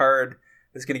kind of card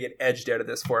that's going to get edged out of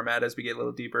this format as we get a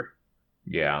little deeper.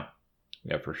 Yeah,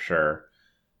 for sure.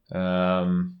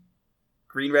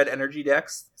 Green-red energy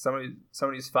decks.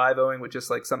 Somebody's 5-0ing with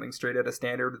just like something straight out of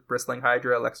standard with Bristling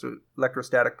Hydra,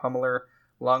 Electrostatic Pummeler,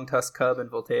 Long Tusk Cub, and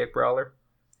Voltaic Brawler.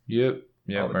 Yep.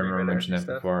 Yeah, I remember mentioning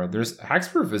that before. There's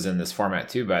Hexproof is in this format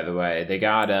too, by the way. They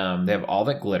got they have All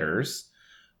That Glitters,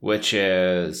 which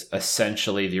is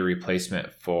essentially the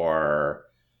replacement for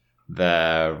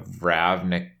the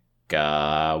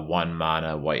Ravnica 1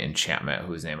 mana white enchantment,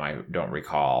 whose name I don't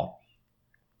recall.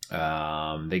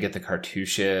 They get the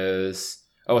cartouches.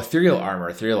 Oh, Ethereal Armor.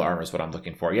 Ethereal Armor is what I'm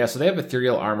looking for. Yeah, so they have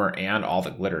Ethereal Armor and All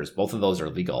That Glitters. Both of those are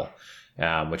legal,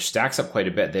 which stacks up quite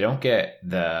a bit. They don't get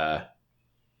the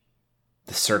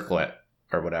Circlet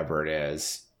or whatever it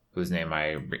is, whose name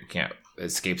I can't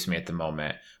escapes me at the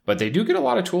moment. But they do get a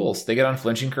lot of tools. They get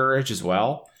Unflinching Courage as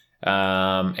well.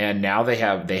 And now they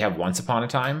have Once Upon a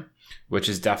Time, which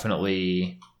is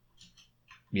definitely,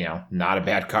 not a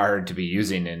bad card to be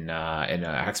using in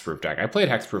a Hexproof deck. I played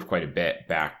Hexproof quite a bit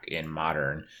back in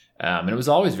Modern, and it was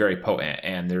always very potent.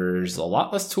 And there's a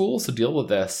lot less tools to deal with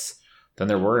this than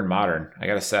there were in Modern, I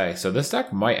gotta say. So this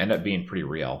deck might end up being pretty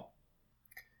real.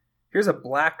 Here's a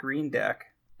black-green deck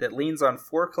that leans on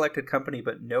 4 Collected Company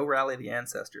but no Rally the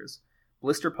Ancestors.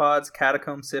 Blister Pods,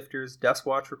 Catacomb Sifters,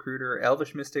 Dustwatch Recruiter,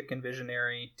 Elvish Mystic and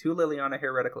Visionary, 2 Liliana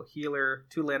Heretical Healer,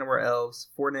 2 Llanowar Elves,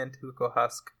 4 Nantuko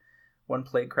Husk, 1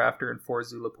 Plague Crafter, and 4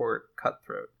 Zulaport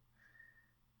Cutthroat.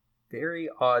 Very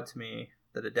odd to me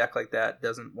that a deck like that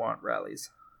doesn't want rallies.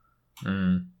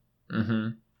 Mm-hmm.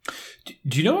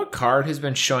 Do you know what card has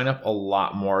been showing up a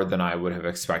lot more than I would have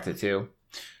expected to?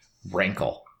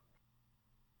 Rankle.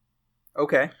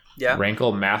 Okay, yeah.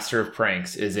 Rankle, Master of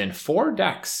Pranks, is in 4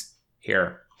 decks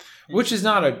here, which is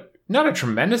not a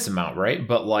tremendous amount, right?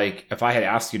 But like, if I had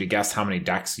asked you to guess how many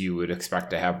decks you would expect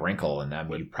to have Rankle in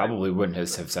them, you probably wouldn't have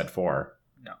said 4.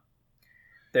 No.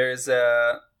 There's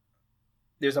a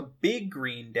big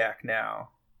green deck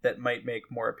now that might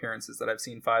make more appearances that I've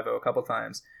seen 5-0 a couple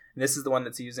times. And this is the one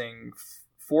that's using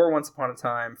 4 Once Upon a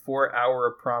Time, 4 Hour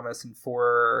of Promise, and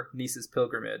 4 Nice's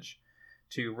Pilgrimage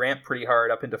to ramp pretty hard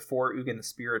up into 4 Ugin the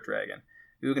Spirit Dragon.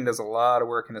 Ugin does a lot of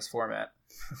work in this format.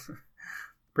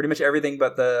 Pretty much everything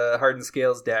but the Hardened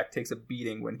Scales deck takes a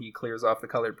beating when he clears off the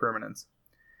colored permanents.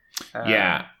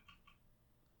 Yeah.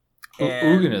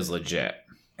 Ugin is legit.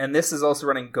 And this is also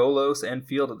running Golos and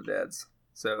Field of the Deads.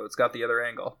 So it's got the other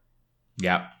angle.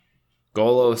 Yeah.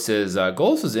 Golos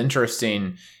is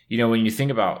interesting. When you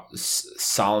think about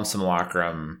Solemn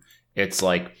Simulacrum, it's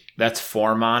like that's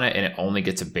 4 mana and it only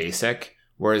gets a basic.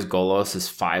 Whereas Golos is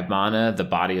 5 mana, the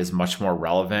body is much more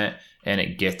relevant, and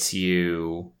it gets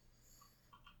you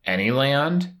any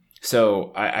land.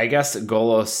 So I guess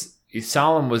Golos,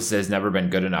 Solemn has never been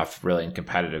good enough really in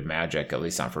competitive Magic, at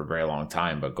least not for a very long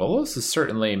time. But Golos is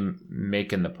certainly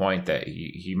making the point that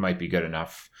he might be good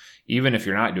enough, even if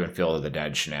you're not doing Field of the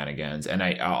Dead shenanigans. And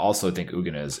I also think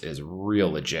Ugin is real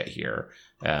legit here.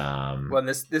 Well,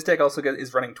 this deck also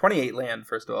is running 28 land,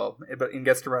 first of all, but it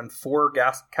gets to run 4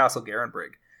 Castle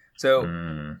Garenbrig.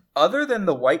 So, other than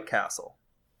the white castle,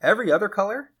 every other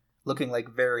color looking like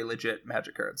very legit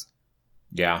Magic cards.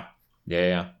 Yeah.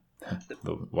 The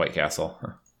White Castle.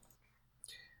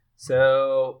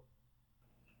 So,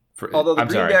 although the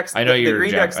green decks, I know you're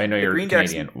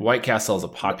Canadian. Decks, White Castle is a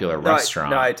popular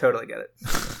restaurant. I totally get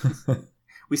it.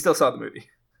 We still saw the movie.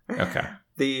 Okay.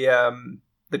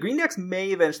 The green decks may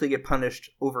eventually get punished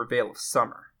over Veil of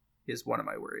Summer, is one of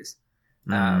my worries.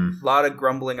 A lot of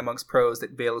grumbling amongst pros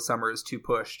that Veil of Summer is too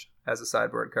pushed as a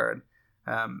sideboard card,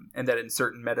 and that in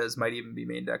certain metas might even be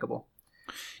main deckable.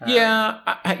 They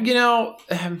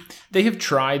have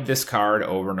tried this card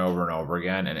over and over and over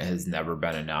again, and it has never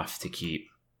been enough to keep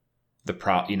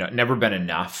the never been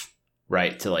enough,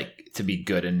 right, to be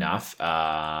good enough.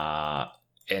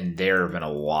 And there have been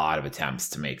a lot of attempts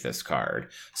to make this card.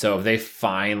 So if they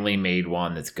finally made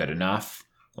one that's good enough,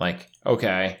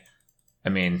 okay, I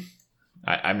mean,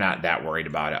 I'm not that worried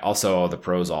about it. Also, the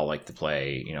pros all like to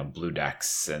play, blue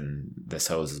decks, and this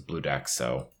hose is blue decks,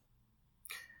 so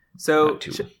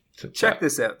check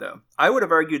this out, though. I would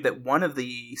have argued that one of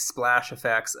the splash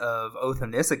effects of Oath of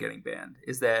Nissa getting banned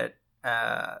is that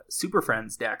Super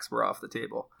Friends decks were off the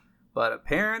table. But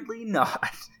apparently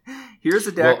not. Here's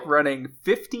a deck running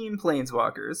 15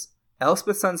 Planeswalkers,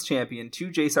 Elspeth Sun's Champion, 2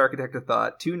 Jace Architect of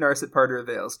Thought, 2 Narset Parter of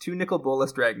Veils, 2 Nicol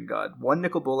Bolas Dragon God, 1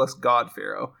 Nicol Bolas God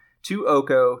Pharaoh, 2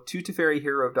 Oko, 2 Teferi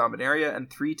Hero of Dominaria, and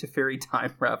 3 Teferi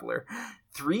Time Raveler.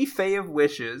 3 Fae of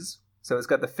Wishes, so it's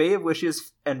got the Fae of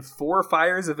Wishes and 4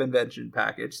 Fires of Invention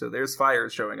package, so there's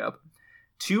fires showing up.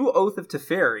 2 Oath of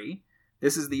Teferi.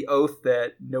 This is the oath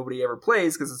that nobody ever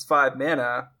plays because it's 5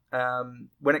 mana.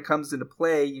 When it comes into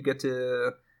play, you get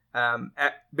to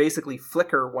basically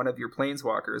flicker one of your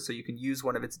Planeswalkers, so you can use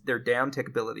one of their down tick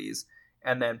abilities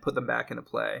and then put them back into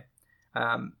play.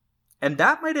 And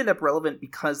that might end up relevant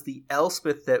because the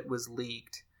Elspeth that was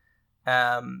leaked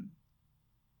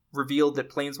revealed that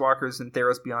Planeswalkers in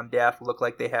Theros Beyond Death look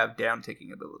like they have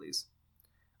down-ticking abilities.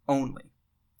 Only.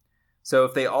 So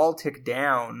if they all tick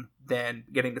down, then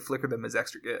getting to flicker them is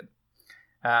extra good.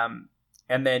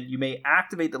 And then you may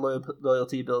activate the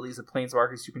loyalty abilities of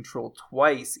Planeswalkers you control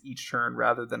twice each turn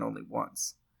rather than only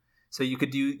once. So you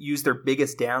could use their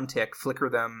biggest down tick, flicker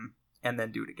them, and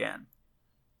then do it again.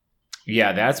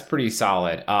 Yeah, that's pretty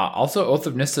solid. Also, Oath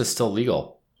of Nissa is still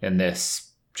legal in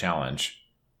this challenge.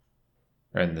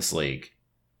 Or in this league.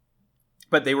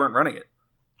 But they weren't running it.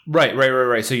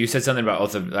 Right. So you said something about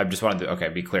Oath of... I just wanted to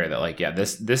be clear that,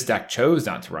 this deck chose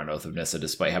not to run Oath of Nissa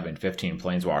despite having 15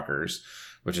 Planeswalkers,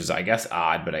 which is, I guess,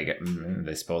 odd, but I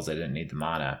suppose they didn't need the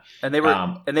mana. And they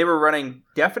were running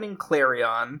Deafening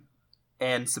Clarion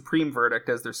and Supreme Verdict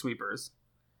as their sweepers.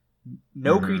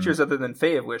 No creatures other than Fae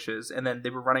of Wishes, and then they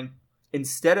were running...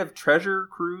 Instead of Treasure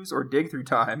Cruise or Dig Through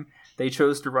Time, they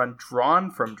chose to run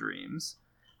Drawn from Dreams...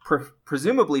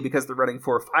 presumably because they're running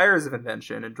 4 Fires of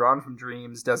Invention, and Drawn from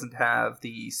Dreams doesn't have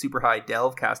the super high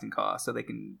delve casting cost, so they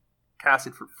can cast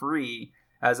it for free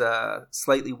as a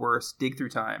slightly worse Dig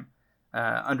Through Time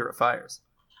under a Fires.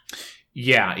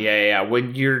 Yeah.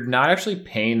 When you're not actually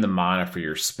paying the mana for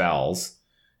your spells,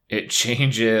 it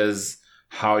changes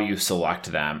how you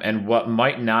select them. And what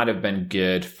might not have been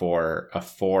good for a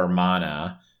 4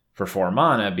 mana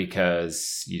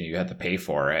because you had to pay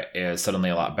for it is suddenly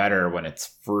a lot better when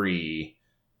it's free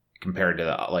compared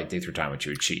to Dig Through Time, which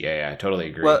you would cheat. Yeah, I totally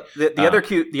agree. Well, the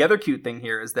other cute thing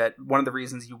here is that one of the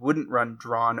reasons you wouldn't run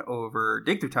Drawn over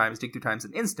Dig Through Time is Dig Through Time's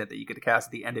an instant that you get to cast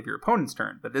at the end of your opponent's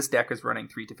turn. But this deck is running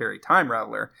 3 Teferi Time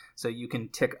Raveler, so you can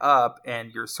tick up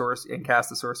and cast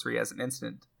the sorcery as an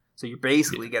instant. So you're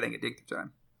basically getting a Dig Through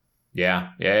Time.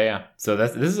 Yeah. So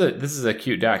this is a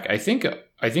cute deck. I think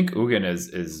Ugin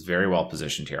is very well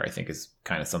positioned here. I think is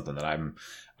kind of something that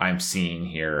I'm seeing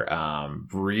here.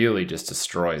 Really just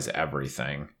destroys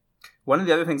everything. One of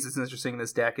the other things that's interesting in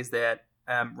this deck is that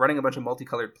running a bunch of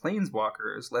multicolored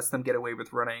Planeswalkers lets them get away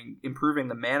with improving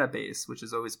the mana base, which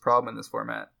is always a problem in this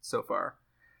format so far,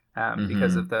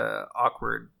 because of the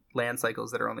awkward land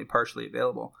cycles that are only partially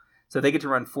available. So they get to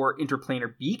run 4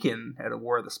 Interplanar Beacon at a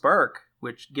War of the Spark,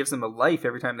 which gives them a life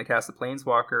every time they cast a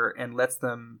Planeswalker and lets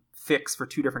them fix for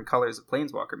 2 different colors of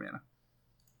Planeswalker mana.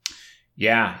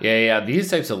 Yeah. These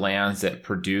types of lands that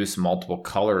produce multiple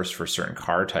colors for certain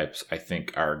card types, I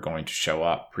think, are going to show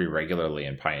up pretty regularly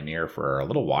in Pioneer for a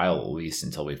little while, at least,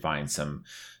 until we find some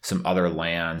other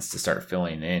lands to start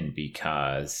filling in,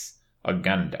 because...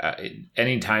 Again,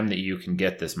 any time that you can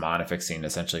get this mana fixing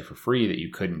essentially for free that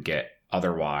you couldn't get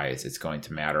otherwise, it's going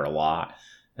to matter a lot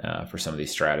for some of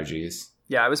these strategies.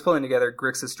 Yeah, I was pulling together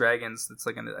Grixis Dragons. It's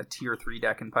like a tier 3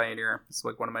 deck in Pioneer. It's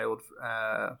like one of my old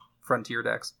Frontier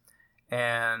decks.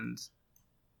 And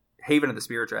Haven of the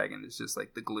Spirit Dragon is just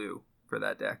like the glue for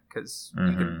that deck, because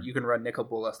you can run Nicol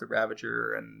Bolas the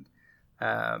Ravager and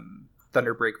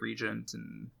Thunderbreak Regent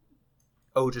and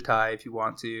Ojutai if you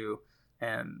want to.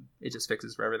 And it just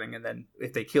fixes for everything. And then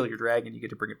if they kill your dragon, you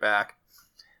get to bring it back.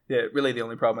 Really, the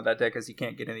only problem with that deck is you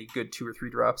can't get any good 2 or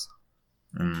 3 drops.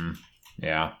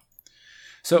 Yeah.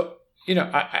 So,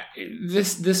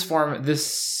 this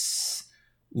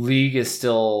league is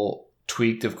still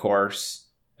tweaked, of course,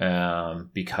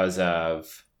 because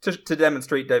of... To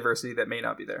demonstrate diversity that may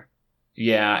not be there.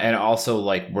 Yeah, and also,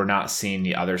 we're not seeing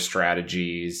the other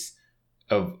strategies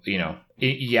of,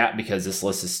 yet, because this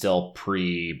list is still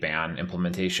pre-ban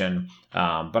implementation.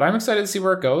 But I'm excited to see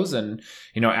where it goes. And,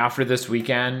 after this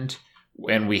weekend,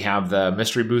 when we have the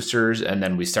mystery boosters, and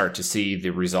then we start to see the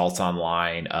results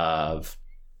online of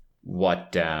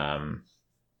what's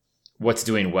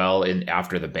doing well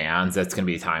after the bans, that's going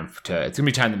to be time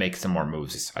to make some more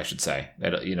moves, I should say.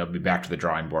 It'll, be back to the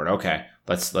drawing board. Okay,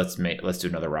 let's do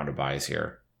another round of buys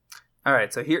here. All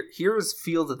right, so here's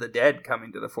Field of the Dead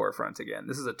coming to the forefront again.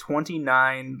 This is a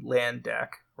 29 land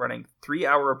deck running 3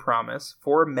 Hour of Promise,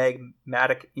 4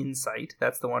 Magmatic Insight.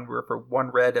 That's the one where for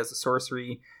 1 red as a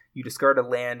sorcery, you discard a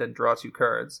land and draw 2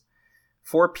 cards.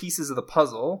 4 Pieces of the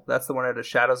Puzzle. That's the one out of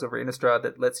Shadows over Innistrad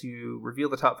that lets you reveal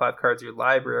the top 5 cards of your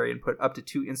library and put up to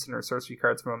 2 instant or sorcery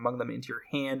cards from among them into your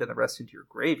hand and the rest into your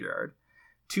graveyard.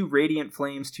 2 Radiant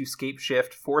Flames, 2 Scape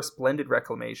Shift, 4 Splendid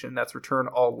Reclamation. That's return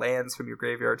all lands from your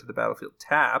graveyard to the battlefield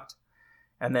tapped.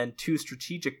 And then 2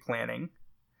 Strategic Planning.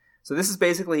 So this is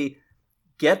basically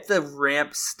get the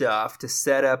ramp stuff to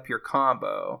set up your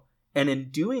combo. And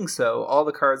in doing so, all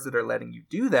the cards that are letting you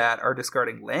do that are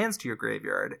discarding lands to your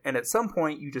graveyard. And at some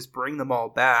point, you just bring them all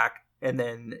back and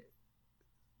then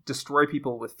destroy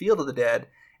people with Field of the Dead.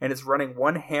 And it's running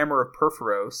 1 Hammer of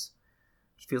Purphoros,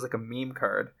 which feels like a meme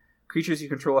card. Creatures you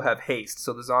control have haste,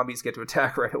 so the zombies get to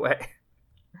attack right away.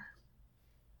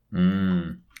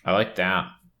 I like that.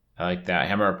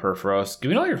 Hammer of Purphoros.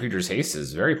 Giving all your creatures haste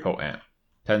is very potent.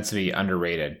 Tends to be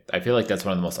underrated. I feel like that's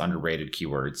one of the most underrated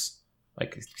keywords.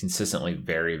 Like, consistently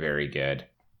very, very good.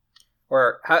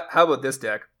 Or, how about this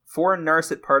deck? 4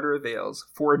 Narset Parter of Veils,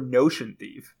 4 Notion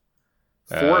Thief.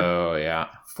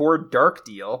 4 Dark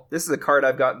Deal. This is a card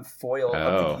I've gotten foil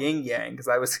of the Yin Yang, because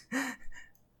I was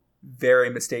very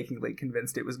mistakenly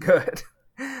convinced it was good.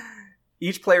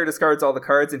 Each player discards all the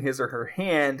cards in his or her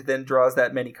hand, then draws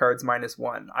that many cards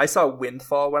 -1. I saw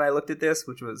Windfall when I looked at this,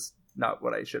 which was not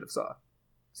what I should have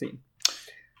seen.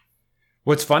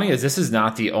 What's funny is this is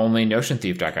not the only Notion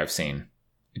Thief deck I've seen.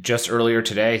 Just earlier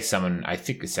today, someone, I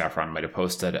think Saffron might have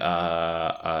posted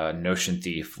a Notion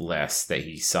Thief list that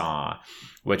he saw,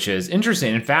 which is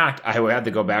interesting. In fact, I had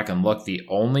to go back and look. The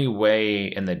only way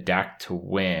in the deck to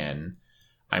win,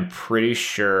 I'm pretty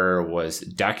sure, was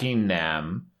decking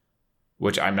them,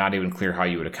 which I'm not even clear how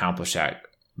you would accomplish that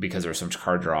because there's so much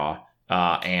card draw,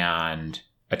 and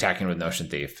attacking with Notion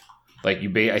Thief. Like,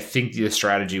 I think the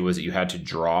strategy was that you had to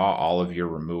draw all of your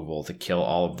removal to kill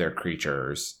all of their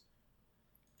creatures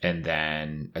and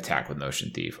then attack with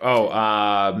Notion Thief.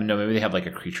 No, maybe they had like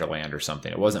a creature land or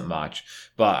something. It wasn't much,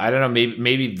 but I don't know.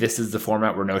 Maybe this is the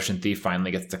format where Notion Thief finally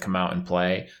gets to come out and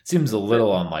play. Seems a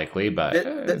little unlikely, but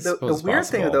the weird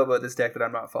thing though about this deck that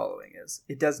I'm not following is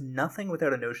it does nothing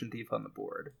without a Notion Thief on the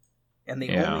board, and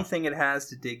the only thing it has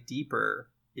to dig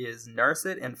deeper is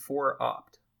Narset and 4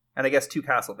 Opt. And I guess 2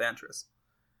 Castle Vantress.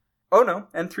 Oh no,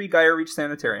 and 3 Gaia Reach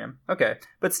Sanitarium. Okay,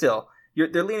 but still,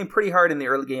 they're leaning pretty hard in the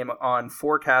early game on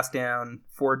 4 Cast Down,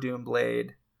 4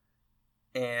 Doomblade,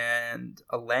 and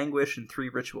a Languish and 3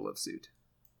 Ritual of Suit.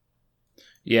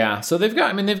 Yeah, so they've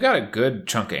got a good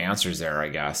chunk of answers there, I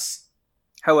guess.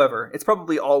 However, it's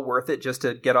probably all worth it just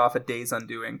to get off a Day's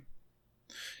Undoing.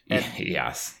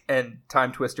 Yes. And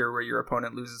Time Twister, where your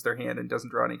opponent loses their hand and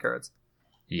doesn't draw any cards.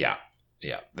 Yeah,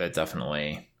 that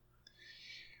definitely.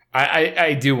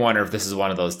 I do wonder if this is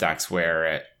one of those decks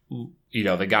where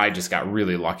the guy just got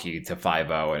really lucky to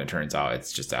 5-0 and it turns out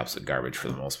it's just absolute garbage for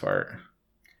the most part.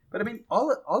 But I mean,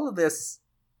 all of this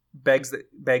begs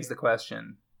the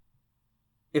question: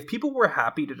 if people were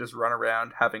happy to just run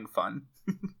around having fun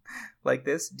like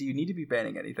this, do you need to be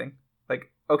banning anything?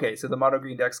 Like, okay, so the mono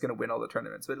green deck's going to win all the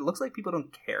tournaments, but it looks like people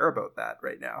don't care about that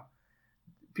right now.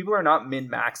 People are not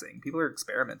min-maxing. People are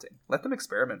experimenting. Let them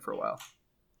experiment for a while.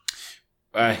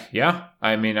 Yeah,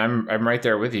 I mean, I'm right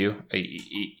there with you.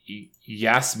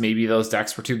 Yes, maybe those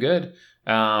decks were too good,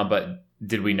 but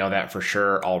did we know that for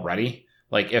sure already?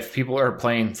 Like, if people are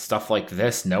playing stuff like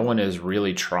this, no one is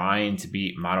really trying to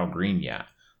beat mono green yet.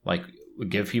 Like,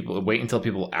 wait until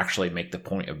people actually make the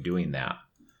point of doing that.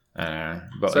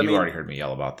 But you've already heard me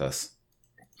yell about this.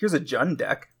 Here's a Jund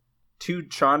deck. 2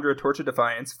 Chandra Torch of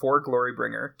Defiance, 4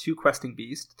 Glorybringer, 2 Questing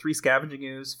Beast, 3 Scavenging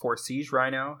Ooze, 4 Siege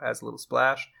Rhino as a little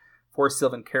splash, 4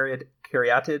 Sylvan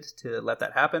Caryatid to let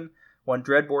that happen, 1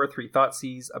 Dreadbore, 3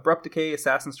 Thoughtseize, Abrupt Decay,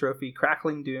 Assassin's Trophy,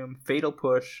 Crackling Doom, Fatal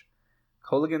Push,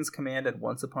 Kolaghan's Command, and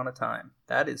Once Upon a Time.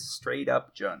 That is straight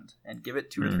up Jund. And give it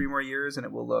 2 or 3 more years and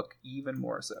it will look even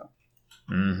more so.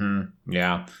 Mm-hmm.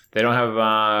 Yeah. They don't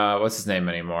have, what's his name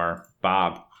anymore?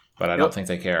 Bob. But I don't think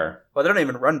they care. Well, they don't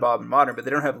even run Bob in Modern, but they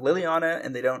don't have Liliana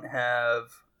and they don't have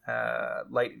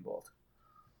Lightning Bolt.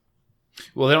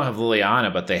 Well, they don't have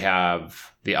Liliana, but they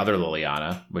have the other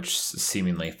Liliana, which is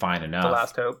seemingly fine enough. The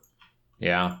Last Hope.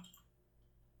 Yeah.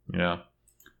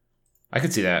 I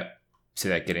could see that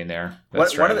getting there.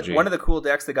 One of the cool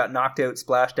decks that got knocked out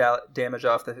splash damage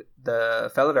off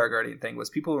the Felidar Guardian thing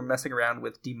was people were messing around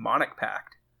with Demonic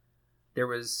Pact. There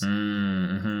was...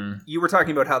 You were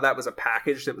talking about how that was a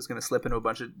package that was going to slip into a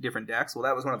bunch of different decks. Well,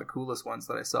 that was one of the coolest ones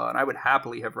that I saw, and I would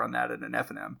happily have run that in an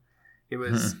FNM. It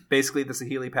was basically the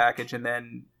Saheeli package, and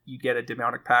then you get a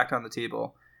Demonic Pact on the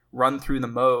table, run through the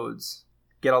modes,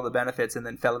 get all the benefits, and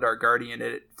then Felidar Guardian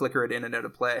it, flicker it in and out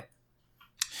of play.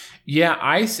 Yeah,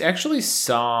 I actually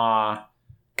saw...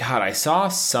 God, I saw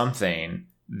something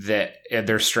that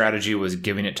their strategy was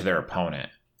giving it to their opponent.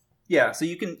 Yeah, so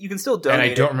you can still donate.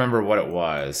 And I don't remember what it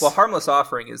was. Well, Harmless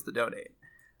Offering is the donate,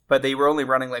 but they were only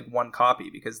running like one copy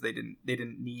because they didn't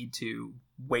need to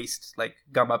waste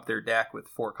gum up their deck with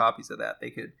 4 copies of that. They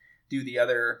could do the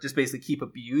other, just basically keep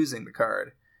abusing the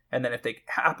card, and then if they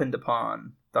happened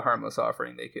upon the Harmless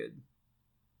Offering, they could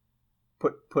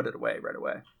put it away right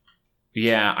away.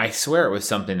 Yeah, I swear it was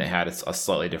something that had a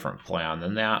slightly different plan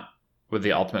than that, with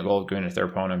the ultimate goal of going to their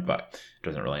opponent, but it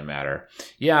doesn't really matter.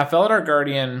 Yeah, Felidar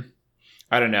Guardian,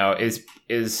 I don't know,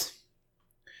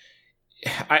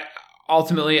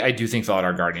 ultimately I do think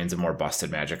Felidar Guardian's a more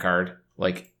busted Magic card.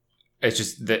 It's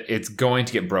just that it's going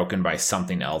to get broken by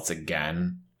something else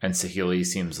again, and Saheeli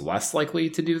seems less likely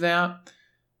to do that.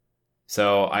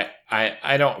 So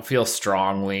I don't feel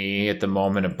strongly at the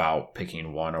moment about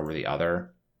picking one over the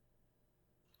other.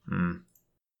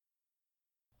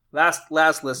 Last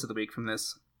list of the week from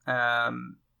this.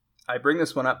 I bring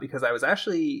this one up because I was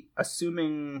actually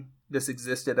assuming this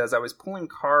existed as I was pulling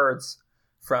cards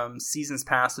from Seasons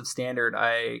Past of Standard.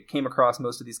 I came across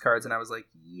most of these cards and I was like,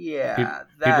 yeah,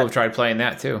 people have tried playing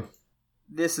that too.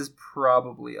 This is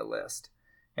probably a list.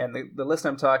 And the list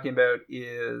I'm talking about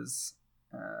is,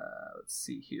 let's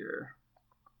see here.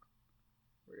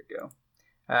 Where'd it go?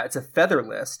 It's a feather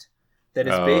list that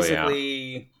is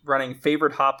basically running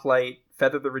Favored Hoplite,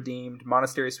 Feather the Redeemed,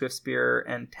 Monastery Swiftspear,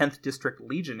 and 10th District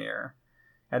Legionnaire.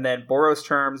 And then Boros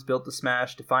Charms, Built to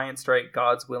Smash, Defiant Strike,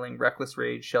 God's Willing, Reckless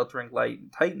Rage, Sheltering Light,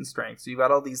 and Titan Strength. So you've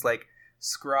got all these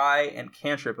scry and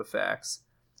cantrip effects.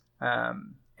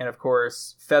 And of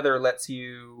course, Feather lets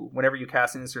you, whenever you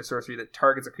cast an instant sorcery that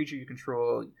targets a creature you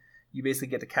control, you basically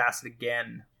get to cast it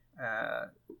again,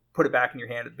 put it back in your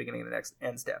hand at the beginning of the next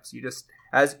end step. So you just,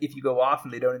 as if you go off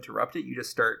and they don't interrupt it, you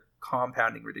just start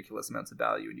compounding ridiculous amounts of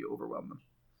value and you overwhelm them.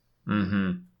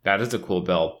 Mm-hmm. That is a cool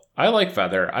build. I like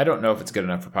Feather. I don't know if it's good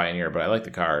enough for Pioneer, but I like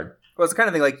the card. Well, it's the kind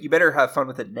of thing you better have fun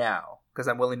with it now, because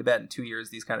I'm willing to bet in 2 years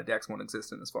these kind of decks won't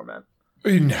exist in this format.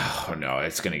 No,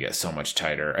 it's going to get so much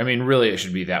tighter. I mean, really, it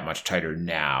should be that much tighter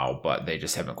now, but they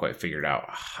just haven't quite figured out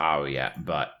how yet,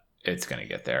 but it's going to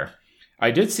get there. I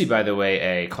did see, by the way,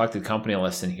 a collected company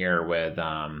list in here with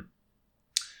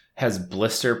has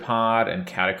Blister Pod and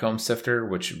Catacomb Sifter,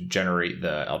 which generate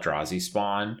the Eldrazi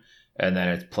spawn, and then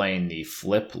it's playing the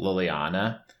Flip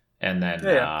Liliana, and then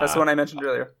that's the one I mentioned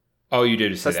earlier. Oh, you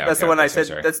did say that. That's the one I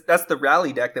said. That's the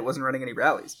rally deck that wasn't running any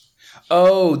rallies.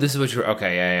 Oh, this is what you're...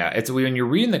 Okay, yeah. It's when you're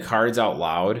reading the cards out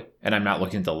loud, and I'm not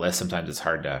looking at the list, sometimes it's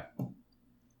hard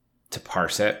to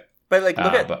parse it. But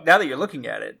now that you're looking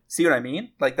at it, see what I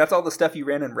mean? That's all the stuff you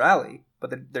ran in Rally,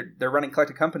 but they're running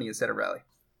Collected Company instead of Rally.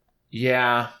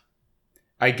 Yeah.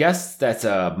 I guess that's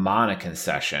a mana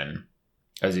concession,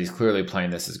 as he's clearly playing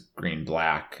this as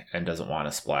green-black and doesn't want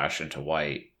to splash into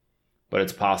white. But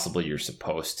it's possible you're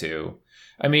supposed to.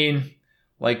 I mean,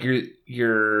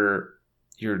 your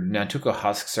Nantuko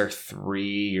Husks are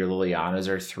 3, your Lilianas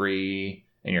are 3,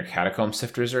 and your Catacomb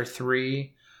Sifters are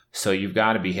 3. So you've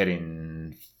got to be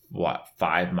hitting...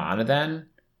 5 mana then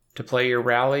to play your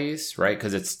rallies, right?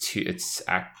 Because it's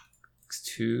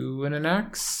X2 and an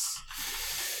X.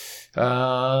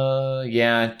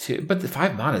 Yeah, 2. But the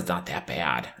 5 mana is not that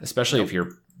bad, especially if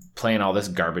you're playing all this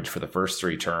garbage for the first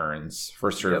 3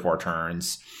 or 4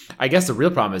 turns. I guess the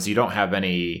real problem is you don't have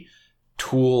any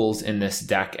tools in this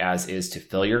deck as is to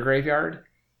fill your graveyard.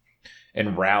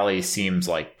 And Rally seems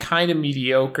kind of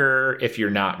mediocre if you're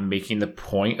not making the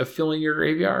point of filling your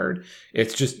graveyard.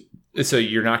 It's just, so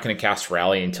you're not going to cast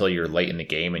Rally until you're late in the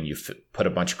game and you put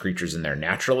a bunch of creatures in there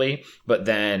naturally. But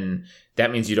then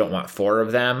that means you don't want 4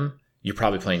 of them. You're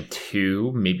probably playing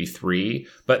 2, maybe 3.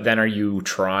 But then are you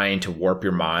trying to warp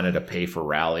your mana to pay for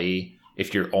Rally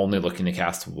if you're only looking to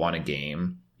cast 1 a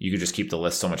game? You could just keep the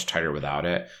list so much tighter without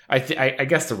it. I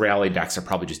guess the Rally decks are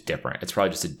probably just different. It's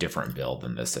probably just a different build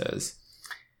than this is.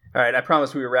 All right, I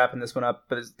promised we were wrapping this one up,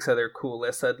 but it's other cool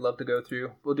lists I'd love to go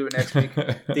through. We'll do it next week. One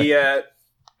of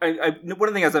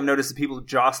the things I've noticed is people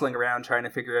jostling around trying to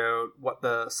figure out what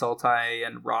the Sultai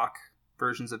and Rock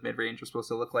versions of mid-range are supposed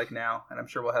to look like now, and I'm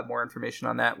sure we'll have more information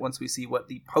on that once we see what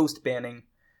the post-banning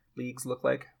leagues look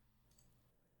like.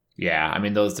 Yeah, I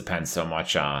mean, those depend so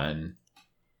much on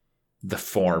the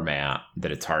format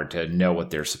that it's hard to know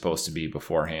what they're supposed to be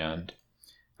beforehand.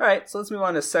 All right, so let's move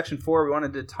on to section 4. We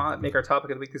wanted to make our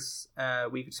topic of the week this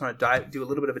week. We just want to do a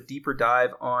little bit of a deeper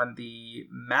dive on the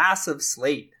massive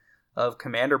slate of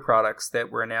Commander products that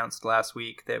were announced last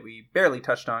week that we barely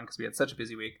touched on because we had such a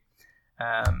busy week.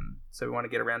 So we want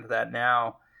to get around to that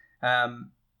now.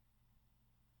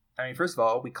 First of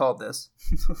all, we called this.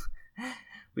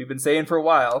 We've been saying for a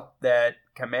while that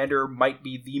Commander might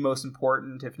be the most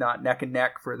important, if not neck and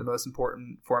neck, for the most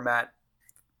important format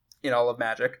in all of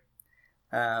Magic,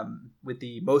 with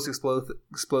the most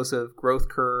explosive growth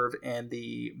curve and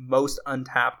the most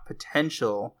untapped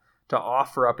potential to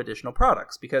offer up additional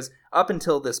products. Because up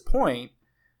until this point,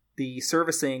 the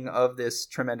servicing of this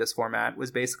tremendous format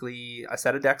was basically a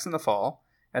set of decks in the fall,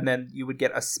 and then you would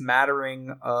get a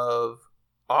smattering of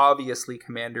obviously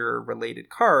Commander-related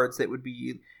cards that would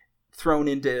be thrown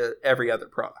into every other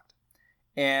product.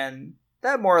 And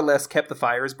that more or less kept the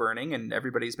fires burning, and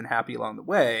everybody's been happy along the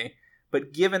way.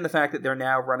 But given the fact that they're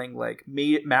now running like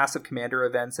massive Commander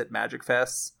events at Magic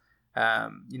Fests,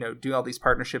 doing all these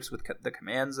partnerships with the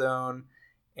Command Zone,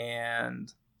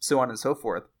 and so on and so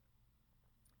forth,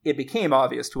 it became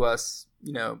obvious to us,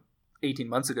 18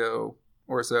 months ago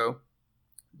or so,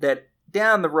 that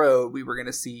down the road we were going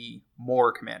to see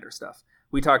more Commander stuff.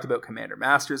 We talked about Commander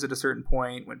Masters at a certain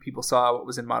point. When people saw what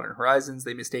was in Modern Horizons,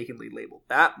 they mistakenly labeled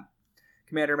that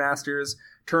Commander Masters.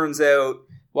 Turns out,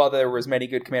 while there was many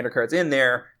good Commander cards in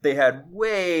there, they had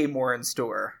way more in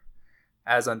store,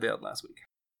 as unveiled last week.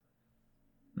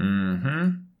 Mm-hmm.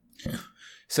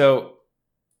 So,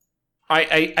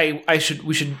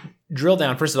 we should drill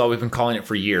down. First of all, we've been calling it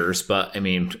for years, but I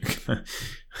mean,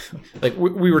 like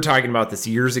we were talking about this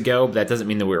years ago, but that doesn't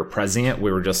mean that we were pressing it.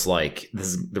 We were just like, this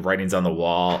is the writing's on the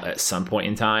wall at some point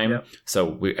in time. Yep.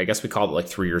 So I guess we called it like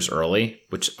 3 years early,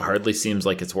 which hardly seems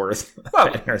like it's worth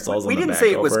ourselves. We didn't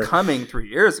say it was coming 3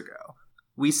 years ago.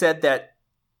 We said that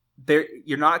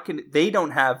they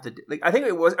don't have the, like, I don't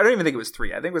even think it was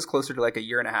 3. I think it was closer to like a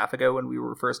year and a half ago when we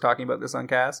were first talking about this on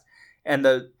Cast. And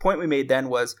the point we made then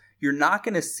was, you're not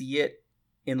going to see it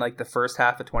in like the first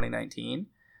half of 2019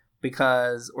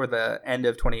 or the end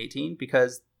of 2018,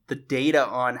 because the data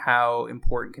on how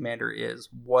important Commander is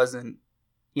wasn't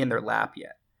in their lap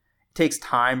yet. It takes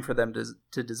time for them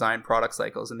to design product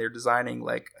cycles, and they're designing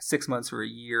like 6 months or a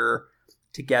year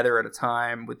together at a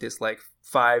time with this like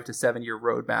 5 to 7 year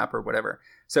roadmap or whatever.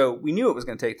 So we knew it was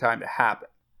going to take time to happen.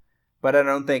 But I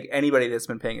don't think anybody that's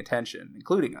been paying attention,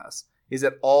 including us, is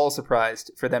at all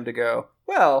surprised for them to go,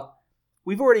 well,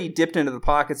 we've already dipped into the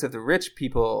pockets of the rich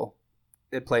people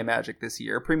that play Magic this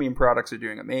year. Premium products are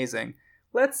doing amazing.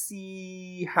 Let's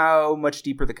see how much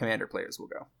deeper the Commander players will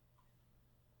go.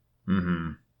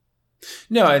 Mm-hmm.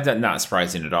 No, it's not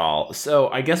surprising at all. So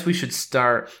I guess we should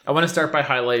start. I want to start by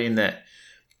highlighting that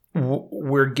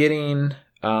we're getting,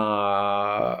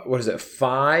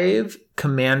 5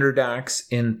 Commander decks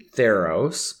in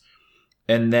Theros,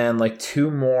 and then like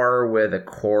 2 more with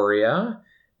Ikoria,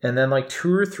 and then like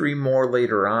 2 or 3 more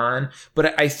later on.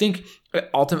 But I think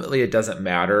ultimately it doesn't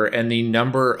matter. And the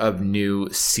number of new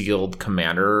sealed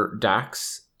Commander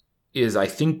decks is, I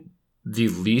think, the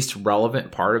least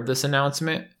relevant part of this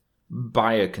announcement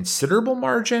by a considerable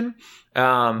margin.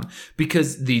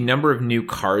 Because the number of new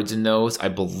cards in those, I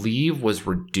believe, was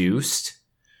reduced.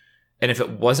 And if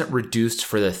it wasn't reduced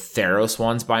for the Theros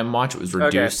ones by much, it was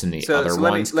reduced in the other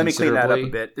ones. Let me clean that up a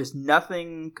bit. There's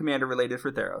nothing Commander related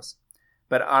for Theros.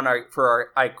 But for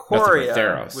our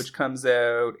Ikoria, which comes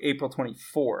out April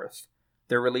 24th,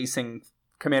 they're releasing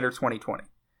Commander 2020,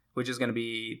 which is going to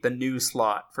be the new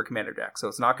slot for Commander decks. So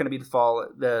it's not going to be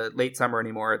the late summer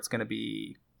anymore. It's going to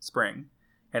be spring.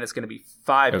 And it's going to be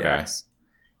 5 decks.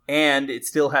 And it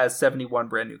still has 71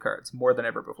 brand new cards, more than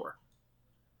ever before.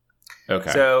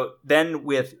 Okay. So then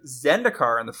with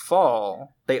Zendikar in the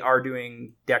fall, they are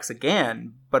doing decks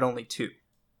again, but only 2.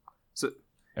 So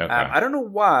I don't know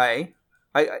why.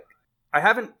 I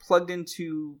haven't plugged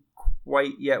into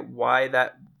quite yet why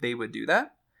that they would do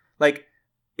that. Like,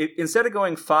 instead of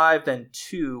going 5 then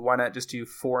 2, why not just do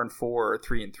 4 and 4 or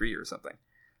 3 and 3 or something?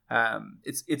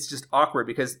 It's just awkward,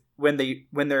 because when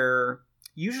they're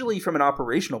usually, from an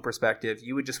operational perspective,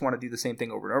 you would just want to do the same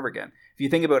thing over and over again. If you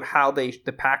think about how the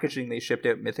packaging they shipped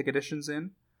out Mythic Editions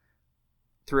in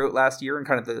throughout last year, and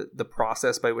kind of the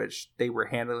process by which they were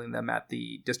handling them at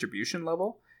the distribution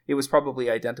level, it was probably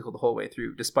identical the whole way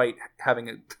through, despite having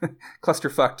a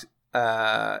clusterfucked,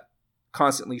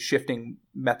 constantly shifting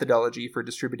methodology for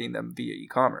distributing them via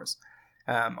e-commerce.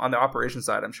 On the operations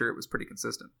side, I'm sure it was pretty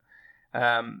consistent.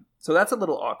 So that's a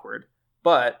little awkward,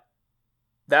 but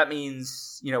that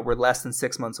means, we're less than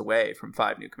 6 months away from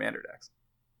 5 new Commander decks.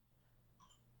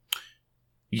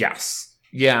 Yes.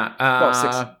 Yeah.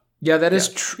 That is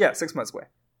true. Yeah, 6 months away.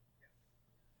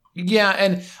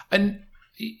 Yeah, and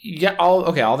yeah,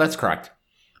 all that's correct.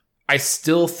 I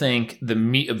still think the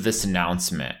meat of this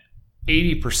announcement,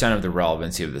 80% of the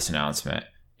relevancy of this announcement,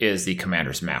 is the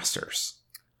Commander's Masters.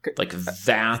 Like,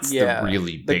 that's yeah, the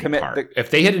really big part.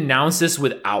 If they had announced this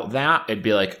without that, it'd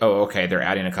be like, oh, okay, they're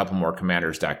adding a couple more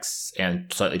Commander's decks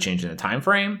and slightly changing the time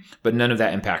frame, but none of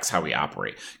that impacts how we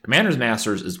operate. Commander's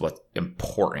Masters is what's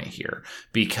important here,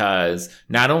 because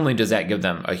not only does that give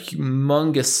them a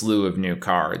humongous slew of new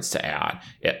cards to add,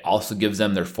 it also gives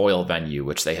them their foil venue,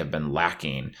 which they have been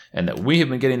lacking, and that we have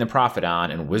been getting the profit on,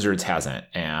 and Wizards hasn't.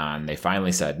 And they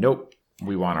finally said, nope,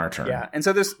 we want our turn. Yeah, and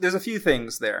so there's a few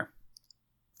things there.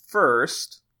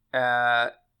 First,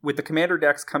 with the Commander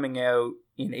decks coming out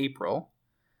in April,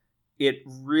 it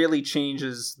really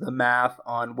changes the math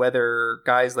on whether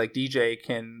guys like DJ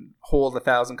can hold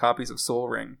 1,000 copies of Sol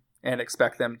Ring and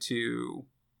expect them to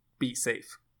be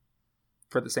safe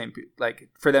for the same, like,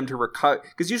 for them to recover.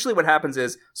 Because usually what happens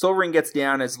is Sol Ring gets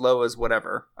down as low as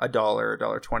whatever, $1,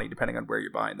 $1.20, depending on where you're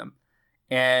buying them.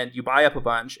 And you buy up a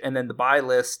bunch, and then the buy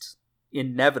list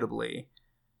inevitably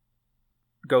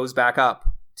goes back up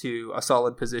to a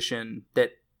solid position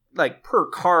that, like, per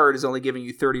card is only giving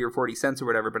you 30 or 40 cents or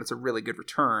whatever, but it's a really good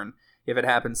return if it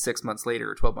happens 6 months later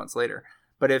or 12 months later.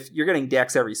 But if you're getting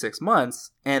decks every 6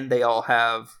 months and they all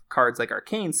have cards like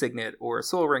Arcane Signet or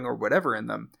Sol Ring or whatever in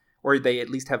them, or they at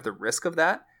least have the risk of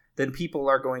that, then people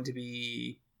are going to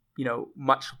be,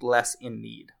 much less in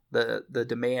need. The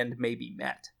demand may be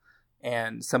met,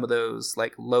 and some of those,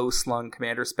 like, low slung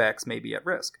Commander specs may be at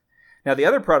risk. Now, the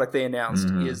other product they announced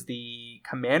is the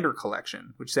Commander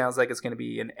Collection, which sounds like it's going to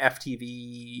be an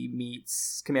FTV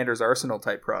meets Commander's Arsenal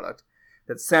type product.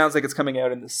 That sounds like it's coming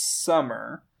out in the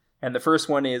summer, and the first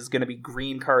one is going to be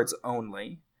green cards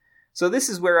only. So this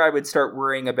is where I would start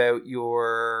worrying about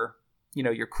your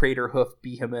Craterhoof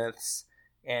Behemoths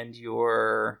and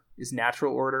is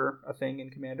Natural Order a thing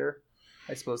in Commander?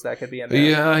 I suppose that could be in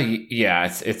there.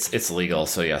 Yeah, it's legal,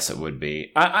 so yes, it would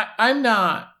be. I'm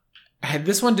not.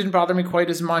 This one didn't bother me quite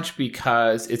as much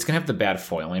because it's going to have the bad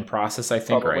foiling process, I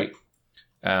think, probably.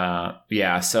 Right?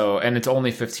 Yeah, so, and it's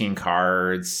only 15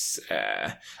 cards.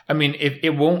 I mean,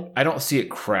 it won't, I don't see it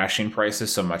crashing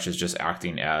prices so much as just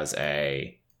acting as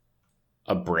a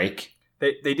break.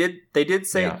 They did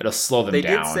say, it'll slow them down.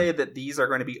 They did say that these are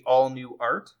going to be all new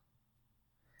art,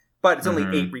 but it's only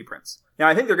 8 reprints. Now,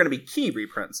 I think they're going to be key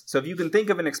reprints. So if you can think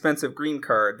of an expensive green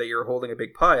card that you're holding a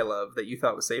big pile of that you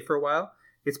thought was safe for a while,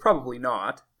 it's probably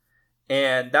not.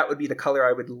 And that would be the color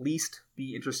I would least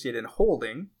be interested in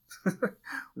holding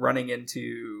running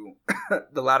into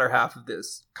the latter half of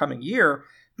this coming year,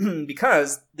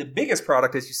 because the biggest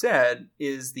product, as you said,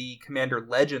 is the Commander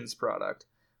Legends product,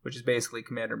 which is basically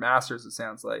Commander Masters, it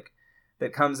sounds like,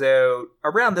 that comes out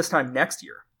around this time next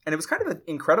year. And it was kind of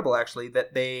incredible, actually,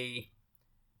 that they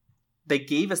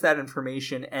gave us that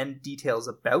information and details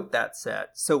about that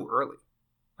set so early.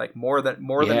 Like more than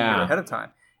a year ahead of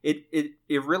time. It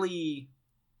really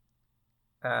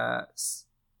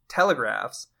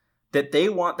telegraphs that they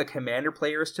want the Commander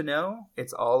players to know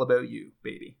it's all about you,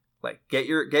 baby. Like, get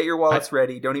your wallets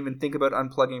ready. Don't even think about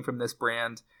unplugging from this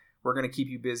brand. We're going to keep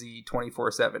you busy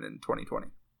 24/7 in 2020.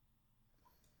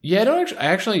 Yeah,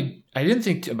 I didn't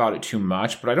think about it too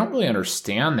much, but I don't really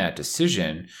understand that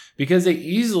decision, because they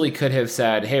easily could have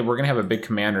said, hey, we're going to have a big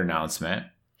Commander announcement,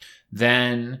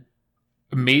 then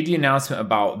made the announcement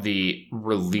about the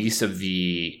release of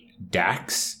the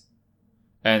decks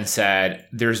and said,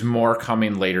 there's more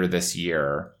coming later this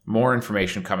year, more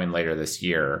information coming later this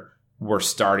year. We're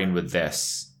starting with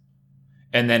this.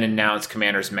 And then announce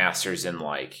Commander's Masters in,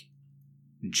 like,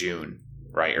 June,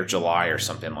 right? Or July or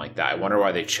something like that. I wonder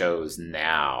why they chose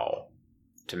now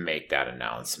to make that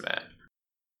announcement.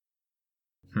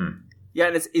 Yeah,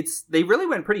 and it's they really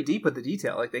went pretty deep with the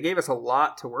detail. Like, they gave us a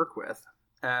lot to work with.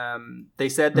 They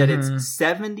said that it's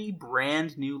 70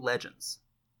 brand new legends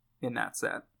in that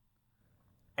set,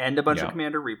 and a bunch of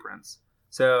Commander reprints.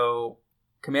 So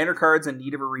Commander cards in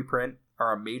need of a reprint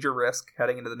are a major risk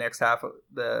heading into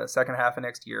the second half of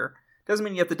next year. Doesn't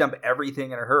mean you have to dump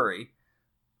everything in a hurry.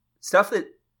 Stuff that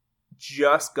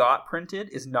just got printed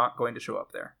is not going to show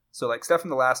up there. So, like, stuff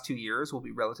from the last 2 years will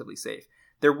be relatively safe.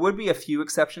 There would be a few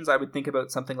exceptions. I would think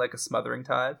about something like a Smothering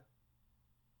Tithe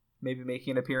maybe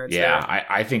making an appearance there. Yeah,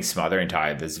 I think Smothering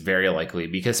Tithe is very likely,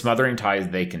 because Smothering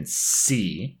Tithe, they could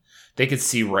see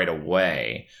right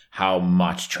away how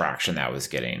much traction that was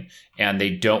getting, and they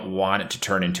don't want it to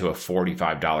turn into a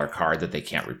 $45 card that they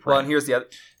can't reprint. Well, and here's the other.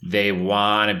 They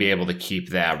want to be able to keep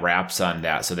that wraps on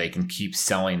that, so they can keep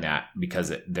selling that,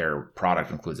 because their product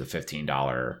includes a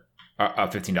 $15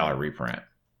 reprint.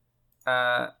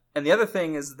 And the other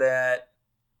thing is that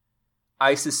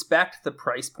I suspect the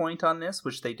price point on this,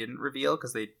 which they didn't reveal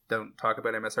because they don't talk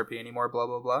about MSRP anymore, blah,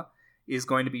 blah, blah, is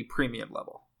going to be premium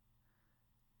level.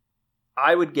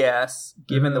 I would guess,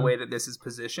 given the way that this is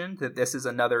positioned, that this is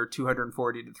another $240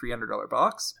 to $300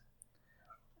 box.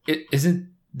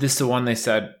 Isn't this the one they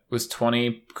said was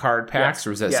 20 card packs,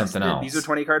 or was that something else? These are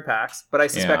 20 card packs, but I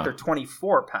suspect they're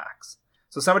 24 packs.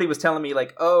 So somebody was telling me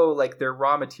like, oh, like their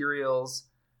raw materials,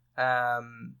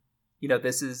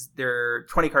 this is their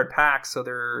 20 card packs, so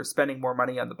they're spending more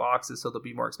money on the boxes, so they'll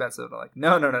be more expensive. And I'm like,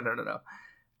 no.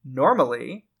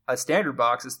 Normally, a standard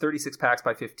box is 36 packs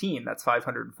by 15. That's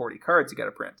 540 cards you got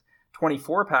to print.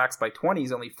 24 packs by 20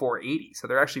 is only 480. So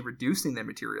they're actually reducing their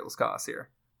materials costs here.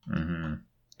 Mm-hmm.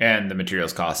 And the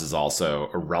materials cost is also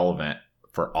irrelevant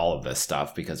for all of this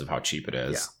stuff because of how cheap it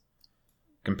is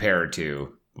compared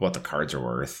to what the cards are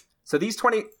worth. So these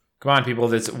 20... Come on, people.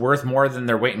 That's worth more than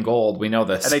their weight in gold. We know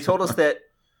this. And they told us that...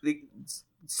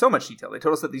 so much detail. They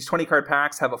told us that these 20 card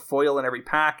packs have a foil in every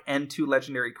pack and 2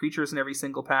 legendary creatures in every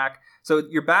single pack. So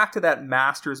you're back to that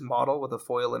Masters model with a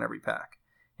foil in every pack.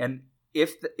 And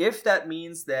if that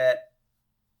means that,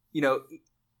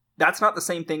 that's not the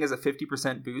same thing as a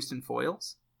 50% boost in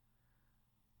foils.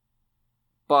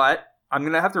 But I'm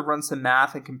going to have to run some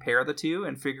math and compare the two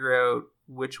and figure out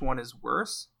which one is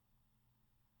worse.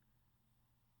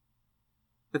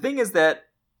 The thing is that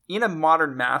in a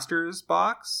Modern Masters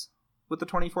box with the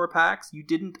 24 packs, you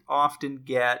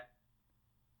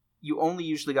only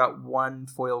usually got 1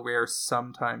 foil rare,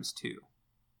 sometimes 2.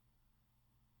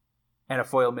 And a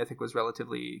foil mythic was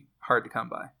relatively hard to come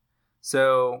by.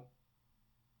 So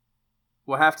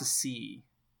we'll have to see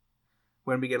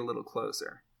when we get a little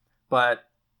closer. But,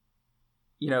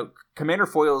 Commander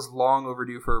foils long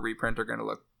overdue for a reprint are going to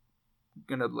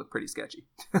look pretty sketchy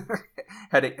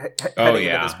heading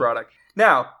into this product.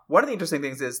 Now, one of the interesting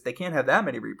things is they can't have that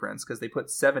many reprints because they put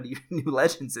 70 new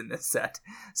legends in this set.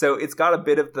 So it's got a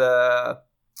bit of the,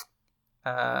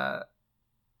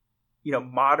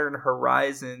 Modern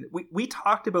Horizon. We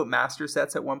talked about master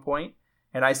sets at one point,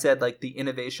 and I said like the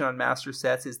innovation on master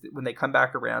sets is that when they come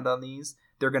back around on these,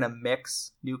 they're going to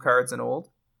mix new cards and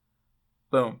old.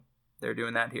 Boom. They're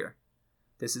doing that here.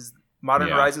 This is Modern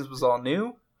Horizons was all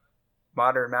new.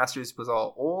 Modern Masters was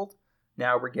all old.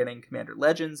 Now we're getting Commander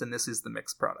Legends, and this is the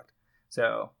mixed product.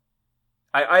 So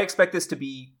I expect this to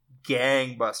be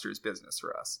gangbusters business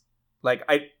for us. Like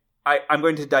I'm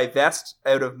going to divest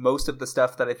out of most of the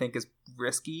stuff that I think is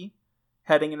risky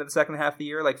heading into the second half of the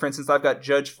year. Like, for instance, I've got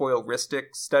Judge Foil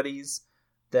Ristic studies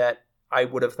that I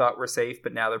would have thought were safe,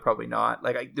 but now they're probably not.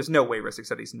 Like, there's no way Ristic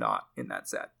Studies not in that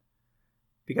set.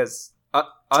 Because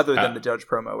other than the Judge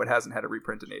promo, it hasn't had a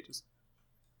reprint in ages.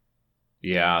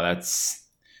 Yeah,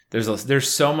 there's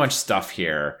so much stuff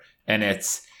here, and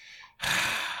it's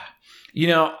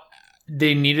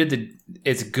they needed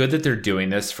it's good that they're doing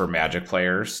this for Magic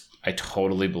players. I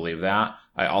totally believe that.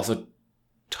 I also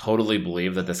totally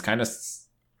believe that this kind of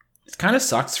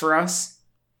sucks for us.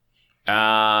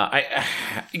 On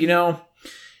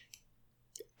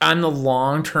the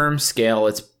long-term scale,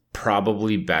 it's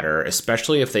probably better,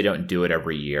 especially if they don't do it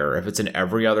every year. If it's an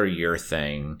every other year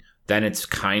thing, then it's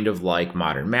kind of like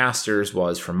Modern Masters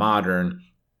was for Modern,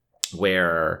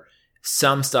 where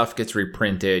some stuff gets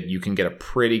reprinted, you can get a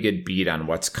pretty good beat on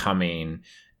what's coming,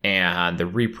 and the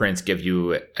reprints give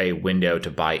you a window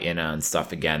to buy in on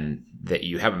stuff again that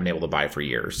you haven't been able to buy for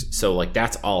years. So, like,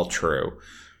 that's all true.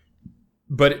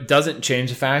 But it doesn't change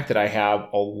the fact that I have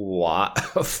a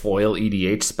lot of foil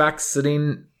EDH specs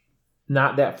sitting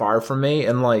not that far from me,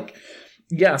 and, like,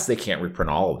 yes, they can't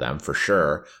reprint all of them for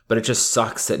sure, but it just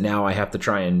sucks that now I have to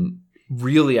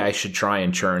I should try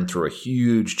and churn through a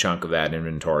huge chunk of that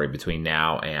inventory between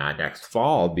now and next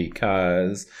fall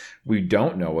because we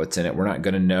don't know what's in it. We're not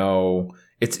going to know.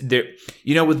 It's there.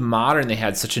 With Modern, they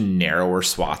had such a narrower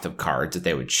swath of cards that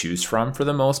they would choose from for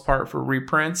the most part for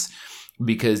reprints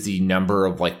because the number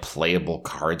of like playable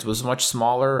cards was much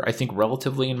smaller, I think,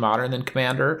 relatively in Modern than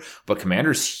Commander, but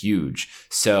Commander's huge.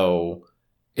 So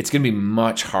it's going to be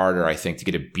much harder, I think, to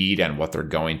get a beat on what they're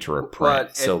going to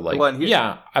reprint. Here's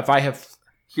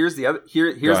the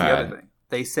other thing.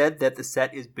 They said that the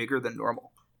set is bigger than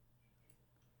normal.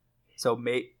 So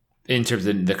in terms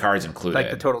of the cards included, like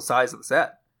the total size of the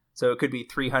set. So it could be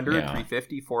 300,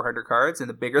 350, 400 cards, and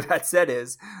the bigger that set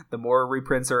is, the more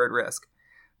reprints are at risk.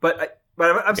 But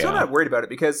I'm still not worried about it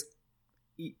because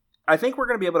I think we're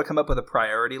going to be able to come up with a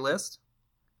priority list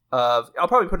of. I'll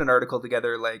probably put an article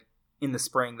together like in the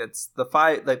spring that's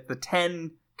the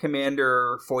 10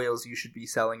 Commander foils you should be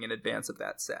selling in advance of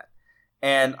that set.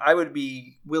 And I would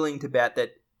be willing to bet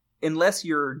that unless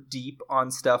you're deep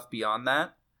on stuff beyond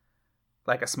that,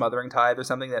 like a Smothering Tithe or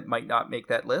something that might not make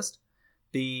that list,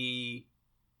 there's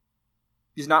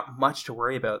not much to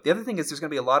worry about. The other thing is there's going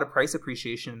to be a lot of price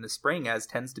appreciation in the spring, as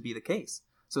tends to be the case.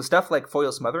 So stuff like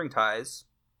Foil Smothering Ties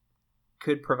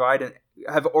could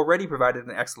have already provided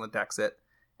an excellent exit.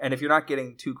 And if you're not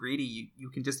getting too greedy, you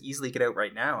can just easily get out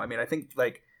right now. I mean, I think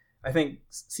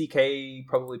CK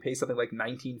probably pays something like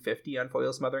 $19.50 on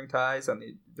Foil Smothering Ties. On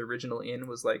the original in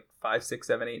was like $5, $6,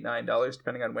 $7, $8, $9,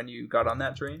 depending on when you got on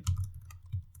that train.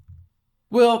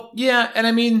 Well, yeah, and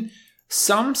I mean,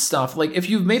 some stuff, like if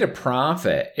you've made a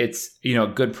profit, it's, a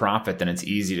good profit, then it's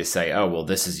easy to say, oh, well,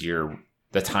 this is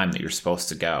the time that you're supposed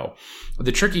to go. But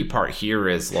the tricky part here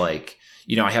is like,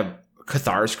 I have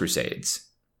Cathar's Crusades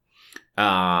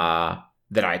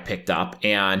that I picked up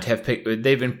and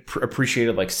they've been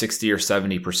appreciated like 60 or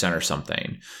 70% or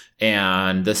something.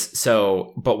 And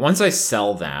but once I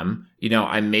sell them,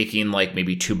 I'm making like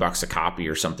maybe $2 a copy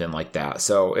or something like that.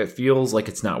 So it feels like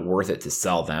it's not worth it to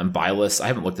sell them. Buy lists, I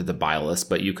haven't looked at the buy list,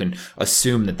 but you can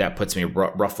assume that puts me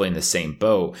roughly in the same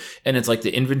boat. And it's like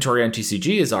the inventory on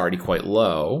TCG is already quite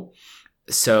low.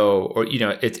 So, or,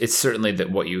 it's certainly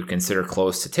that what you would consider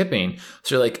close to tipping.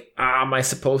 So you're like, am I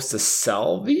supposed to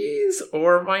sell these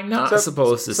or am I not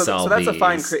supposed to sell these? So that's a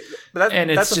fine,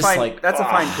 that's a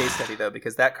fine case study though,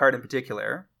 because that card in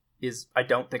particular is, I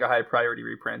don't think, a high priority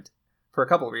reprint for a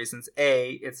couple of reasons.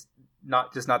 A, it's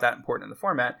not that important in the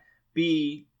format.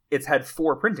 B, it's had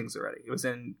 4 printings already. It was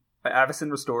in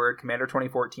Avacyn Restored, Commander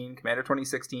 2014, Commander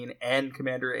 2016, and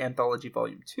Commander Anthology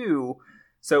Volume 2.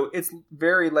 So it's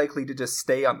very likely to just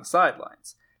stay on the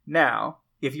sidelines. Now,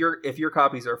 if your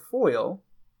copies are foil,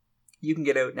 you can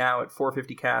get out now at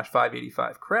 $450 cash,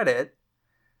 $585 credit.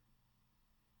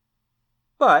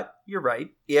 But you're right.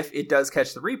 If it does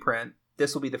catch the reprint,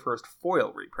 this will be the first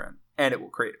foil reprint, and it will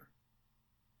crater.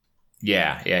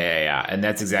 Yeah. And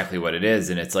that's exactly what it is.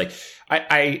 And it's like,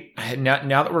 I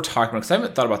now that we're talking about, because I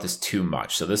haven't thought about this too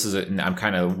much. So I'm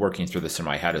kind of working through this in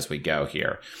my head as we go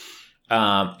here.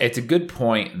 It's a good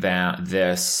point that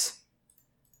this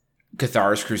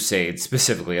Cathar's Crusade,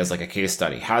 specifically as like a case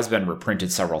study, has been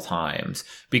reprinted several times,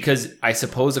 because I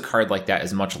suppose a card like that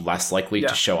is much less likely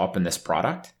to show up in this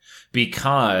product,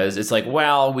 because it's like,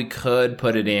 well, we could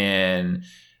put it in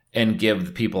and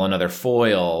give people another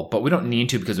foil, but we don't need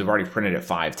to because we've already printed it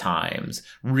 5 times.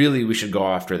 Really, we should go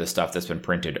after the stuff that's been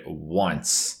printed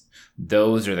once.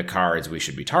 Those are the cards we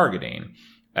should be targeting.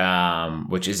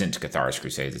 Which isn't Cathar's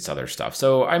Crusades, it's other stuff.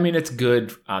 So, I mean, it's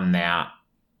good on that,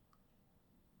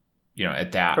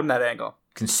 at that, from that angle,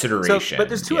 consideration. So, but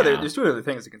there's two other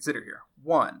things to consider here.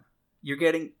 One, you're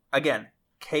getting, again,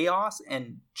 chaos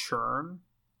and churn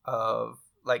of,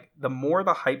 like, the more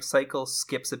the hype cycle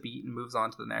skips a beat and moves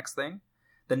on to the next thing,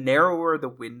 the narrower the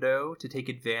window to take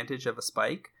advantage of a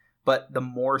spike, but the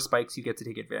more spikes you get to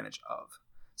take advantage of.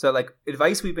 So, like,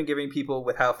 advice we've been giving people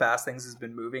with how fast things has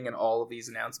been moving and all of these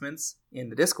announcements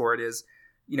in the Discord is,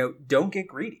 don't get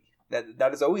greedy. That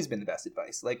has always been the best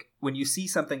advice. Like, when you see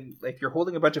something, like you're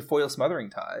holding a bunch of Foil Smothering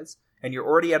Ties and you're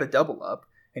already at a double up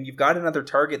and you've got another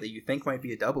target that you think might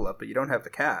be a double up, but you don't have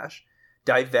the cash,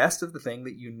 divest of the thing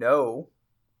that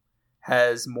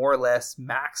has more or less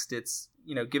maxed its,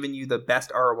 given you the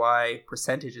best ROI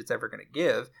percentage it's ever going to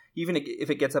give. Even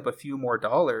if it gets up a few more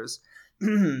dollars,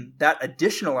 that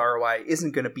additional ROI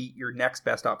isn't going to beat your next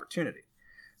best opportunity.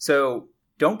 So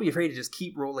don't be afraid to just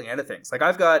keep rolling into things. Like,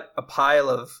 I've got a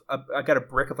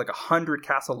brick of like 100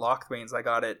 Castle Lochthwains I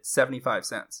got at 75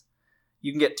 cents.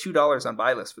 You can get $2 on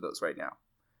buy list for those right now.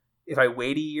 If I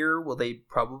wait a year, will they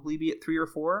probably be at 3 or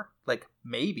 4? Like,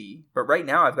 maybe. But right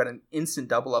now I've got an instant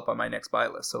double up on my next buy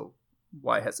list. So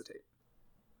why hesitate?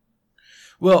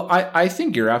 Well, I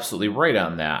think you're absolutely right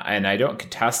on that, and I don't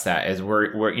contest that. As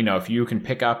we're if you can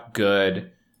pick up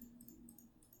good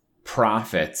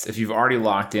profits, if you've already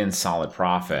locked in solid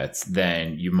profits,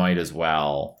 then you might as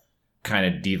well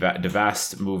kind of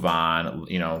divest, move on.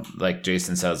 Like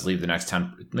Jason says, leave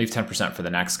 10% for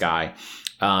the next guy,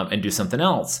 and do something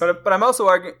else. But I'm also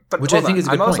arguing, which I think is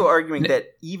a good point. I'm also arguing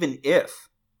that even if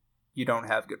you don't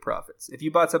have good profits, if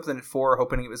you bought something at 4,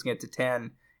 hoping it was going to get to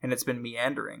 10, and it's been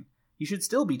meandering, you should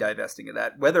still be divesting of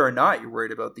that, whether or not you're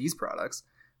worried about these products,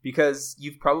 because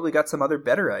you've probably got some other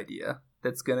better idea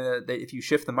that if you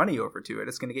shift the money over to it,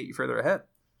 it's going to get you further ahead.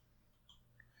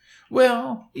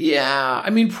 Well, yeah,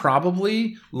 I mean,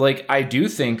 probably. Like, I do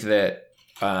think that,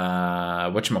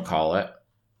 whatchamacallit,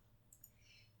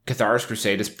 Cathar's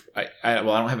Crusade is, I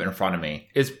don't have it in front of me,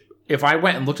 if I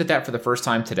went and looked at that for the first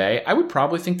time today, I would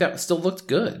probably think that still looked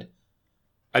good.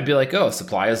 I'd be like, oh,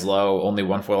 supply is low, only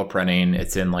 1 foil printing.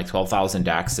 It's in like 12,000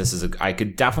 decks. I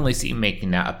could definitely see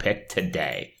making that a pick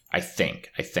today. I think.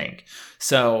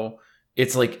 So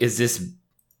it's like, is this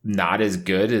not as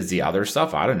good as the other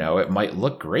stuff? I don't know. It might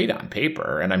look great on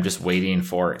paper, and I'm just waiting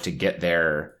for it to get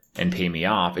there and pay me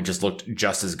off. It just looked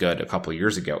just as good a couple of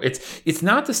years ago. It's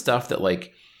not the stuff that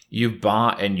like you've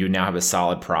bought and you now have a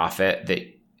solid profit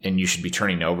and you should be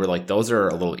turning over. Like those are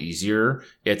a little easier.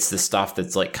 It's the stuff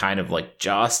that's like kind of like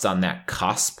just on that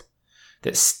cusp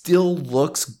that still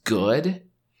looks good.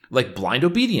 Like Blind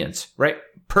Obedience, right?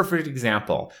 Perfect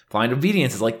example. Blind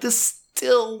Obedience is like, this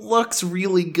still looks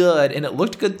really good. And it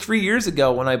looked good 3 years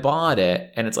ago when I bought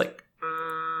it. And it's like,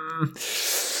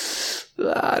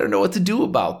 I don't know what to do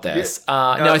about this. No,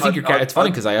 I think it's funny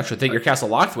because I actually think your Castle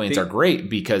Locthwains are great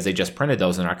because they just printed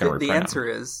those and are not going to reprint them. The answer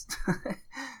is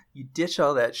you ditch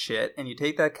all that shit and you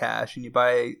take that cash and you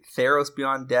buy Theros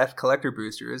Beyond Death collector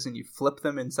boosters and you flip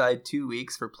them inside 2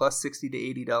 weeks for plus $60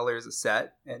 to $80 a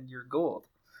set and you're gold.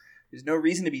 There's no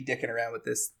reason to be dicking around with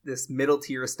this middle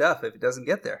tier stuff if it doesn't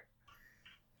get there.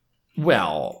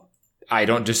 Well, I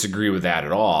don't disagree with that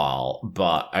at all.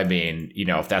 But I mean,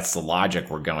 if that's the logic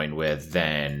we're going with,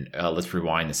 then let's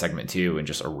rewind to segment 2 and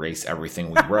just erase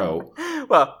everything we wrote.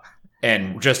 Well,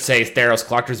 and just say Theros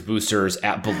Collector's Boosters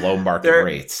at below market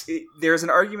rates. There's an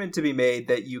argument to be made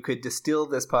that you could distill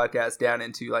this podcast down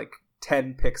into like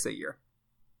 10 picks a year.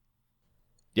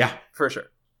 Yeah. For sure.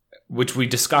 Which we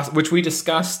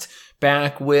discussed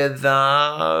back with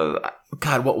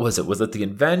God, what was it? Was it the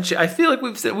invention? I feel like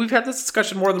we've had this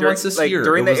discussion more than once this year.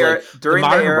 During the era, during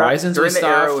the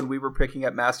era when we were picking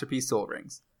up Masterpiece Soul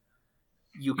Rings,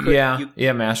 you could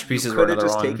Masterpieces. You could have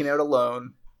just taken out a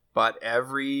loan, bought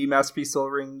every Masterpiece Soul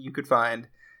Ring you could find,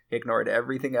 ignored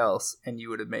everything else, and you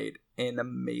would have made an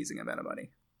amazing amount of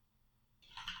money.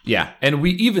 Yeah, and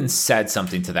we even said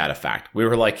something to that effect. We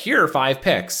were like, here are 5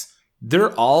 picks.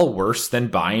 They're all worse than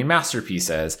buying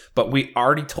Masterpieces, but we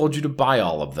already told you to buy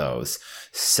all of those.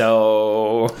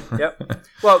 So, yep.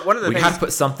 Well, one of the we things have to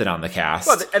put something on the cast.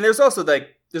 Well, and there's also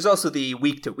the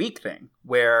week to week thing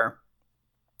where,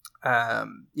 a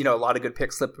lot of good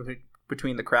picks slip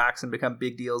between the cracks and become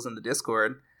big deals in the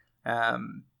Discord.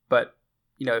 But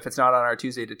if it's not on our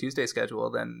Tuesday to Tuesday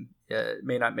schedule, then it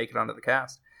may not make it onto the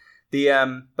cast.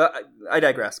 But I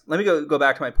digress. Let me go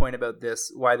back to my point about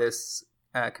this. Why this.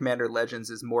 Commander Legends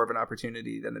is more of an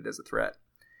opportunity than it is a threat.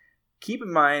 Keep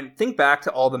in mind, think back to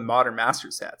all the Modern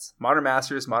Masters sets. Modern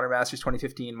Masters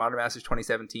 2015, Modern Masters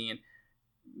 2017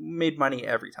 made money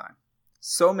every time.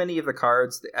 So many of the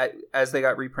cards, as they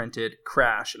got reprinted,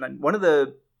 crash. And one of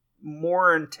the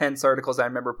more intense articles I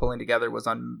remember pulling together was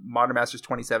on Modern Masters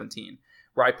 2017,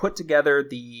 where I put together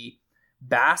the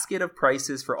basket of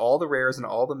prices for all the rares and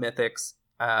all the mythics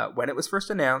when it was first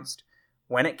announced,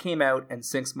 when it came out, and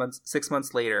 6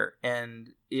 months later,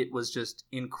 and it was just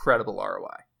incredible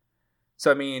ROI.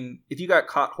 So, I mean, if you got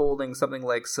caught holding something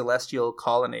like Celestial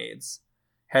Colonnades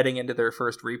heading into their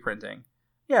first reprinting,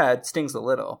 yeah, it stings a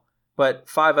little. But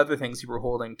 5 other things you were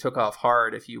holding took off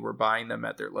hard if you were buying them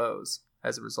at their lows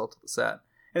as a result of the set.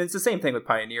 And it's the same thing with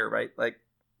Pioneer, right? Like,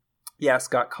 yes,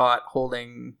 got caught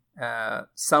holding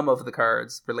some of the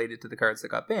cards related to the cards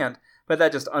that got banned, but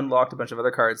that just unlocked a bunch of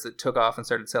other cards that took off and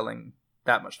started selling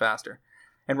that much faster.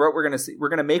 And what we're going to see, we're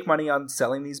going to make money on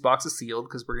selling these boxes sealed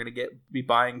because we're going to be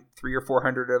buying 300 or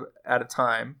 400 at a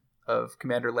time of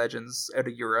Commander Legends out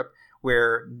of Europe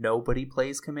where nobody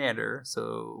plays Commander.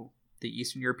 So the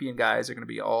Eastern European guys are going to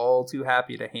be all too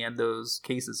happy to hand those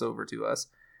cases over to us.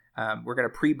 We're going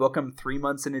to pre-book them 3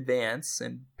 months in advance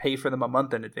and pay for them a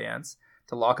month in advance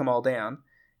to lock them all down.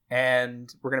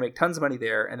 And we're going to make tons of money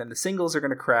there. And then the singles are going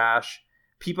to crash.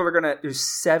 There's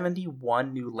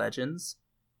 71 new legends.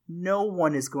 No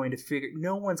one's going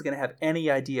to have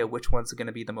any idea which one's going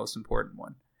to be the most important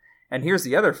one. And here's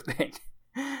the other thing.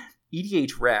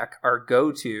 EDH Rec, our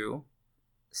go-to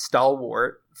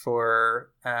stalwart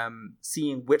for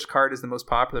seeing which card is the most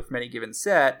popular from any given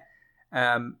set,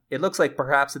 it looks like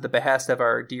perhaps at the behest of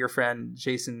our dear friend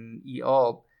Jason E.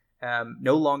 Auld,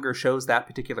 no longer shows that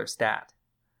particular stat.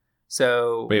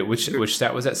 So wait, which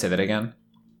stat was that? Say that again.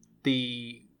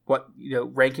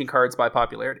 Ranking cards by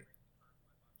popularity.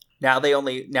 Now they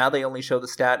only show the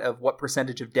stat of what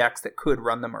percentage of decks that could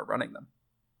run them are running them.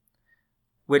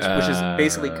 Which is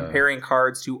basically comparing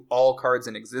cards to all cards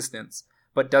in existence,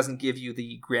 but doesn't give you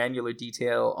the granular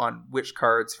detail on which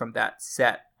cards from that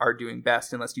set are doing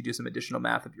best unless you do some additional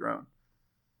math of your own.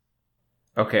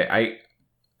 Okay,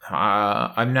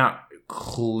 I'm not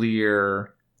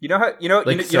clear. You know how it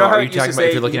used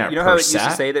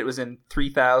to say that it was in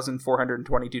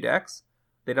 3,422 decks?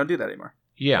 They don't do that anymore.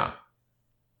 Yeah.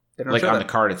 They don't like show on that.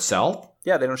 the card itself?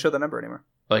 Yeah, they don't show the number anymore.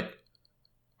 Like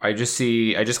I just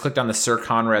clicked on the Sir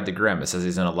Conrad the Grim. It says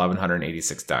he's in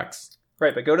 1,186 decks.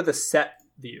 Right, but go to the set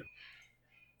view.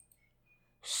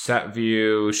 Set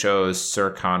view shows Sir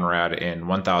Conrad in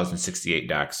 1,068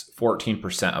 decks,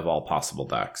 14% of all possible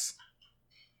decks.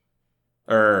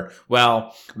 Let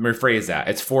me rephrase that.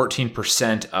 It's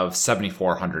 14% of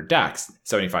 7,400 decks,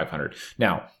 7,500.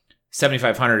 Now,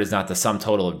 7,500 is not the sum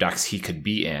total of decks he could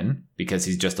be in because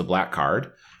he's just a black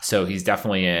card. So he's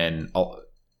definitely in...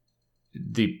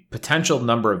 The potential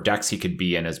number of decks he could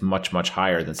be in is much, much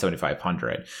higher than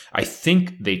 7,500. I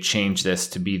think they changed this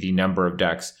to be the number of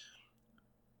decks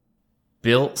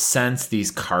built since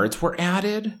these cards were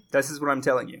added. This is what I'm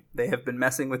telling you. They have been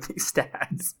messing with these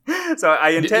stats. So I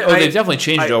intend. They've definitely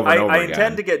changed it over and over again. I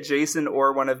intend to get Jason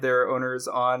or one of their owners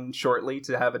on shortly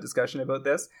to have a discussion about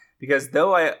this, because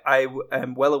though I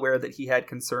am well aware that he had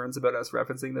concerns about us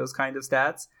referencing those kind of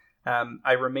stats,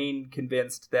 I remain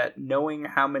convinced that knowing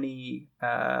how many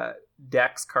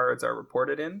decks cards are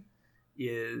reported in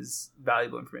is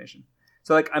valuable information.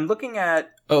 So, like, I'm looking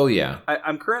at. Oh yeah.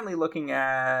 I'm currently looking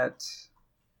at.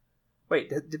 Wait,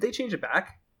 did they change it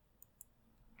back?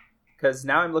 Because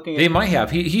now I'm looking at... They might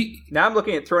have. Now I'm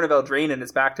looking at Throne of Eldraine, and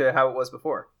it's back to how it was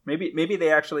before. Maybe they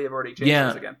actually have already changed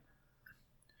this again.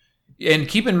 And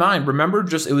keep in mind, remember,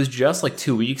 it was just like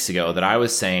 2 weeks ago that I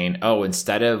was saying,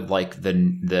 instead of like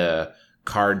the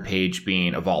card page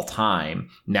being of all time,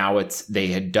 now they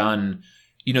had done,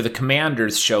 the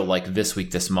commanders show like this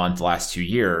week, this month, last 2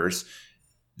 years.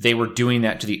 They were doing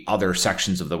that to the other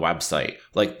sections of the website,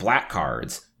 like black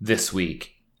cards this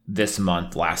week, this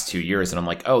month, last 2 years. And I'm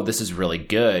like, this is really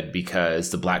good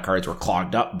because the black cards were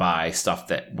clogged up by stuff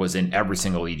that was in every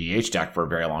single EDH deck for a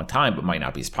very long time, but might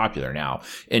not be as popular now.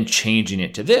 And changing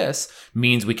it to this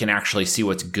means we can actually see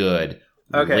what's good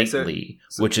lately,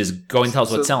 which is going to tell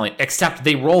us what's selling, except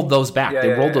they rolled those back. They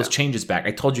rolled those changes back.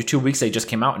 I told you 2 weeks they just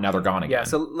came out and now they're gone again. Yeah,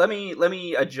 so let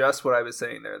me adjust what I was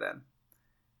saying there then.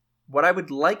 What I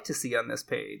would like to see on this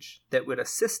page that would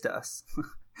assist us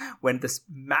when this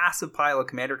massive pile of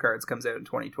commander cards comes out in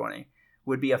 2020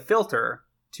 would be a filter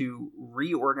to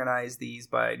reorganize these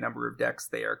by number of decks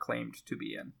they are claimed to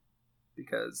be in.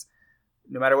 Because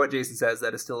no matter what Jason says,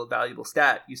 that is still a valuable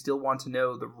stat. You still want to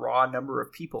know the raw number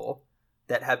of people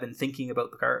that have been thinking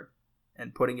about the card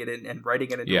and putting it in and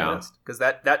writing it into a list. Because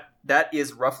that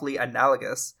is roughly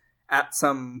analogous at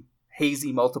some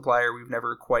hazy multiplier we've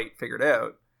never quite figured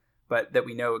out, but that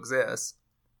we know exists.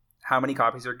 How many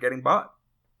copies are getting bought?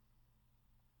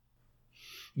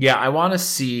 Yeah, I want to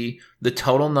see the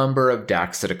total number of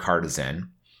decks that a card is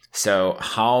in. So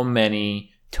how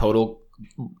many total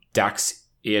decks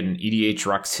in EDH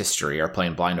Rux history are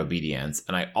playing Blind Obedience?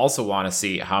 And I also want to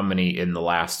see how many in the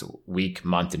last week,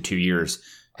 month, and 2 years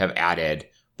have added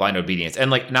Blind Obedience.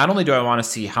 And like, not only do I want to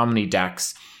see how many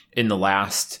decks in the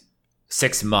last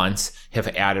 6 months have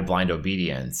added Blind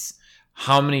Obedience,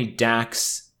 how many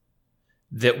decks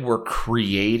that were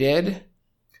created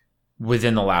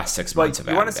within the last 6 months of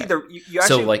added. You want to see you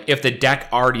actually, so like if the deck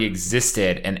already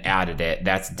existed and added it,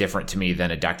 that's different to me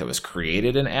than a deck that was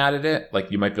created and added it.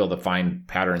 Like you might be able to find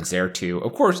patterns there too.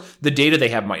 Of course, the data they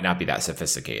have might not be that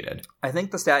sophisticated. I think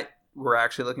the stat we're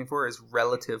actually looking for is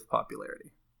relative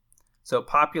popularity. So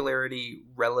popularity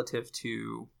relative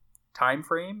to time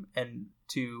frame and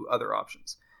to other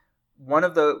options. One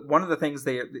of the things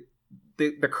the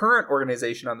current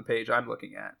organization on the page I'm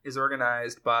looking at is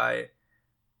organized by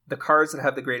the cards that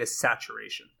have the greatest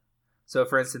saturation. So,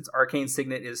 for instance, Arcane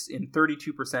Signet is in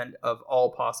 32% of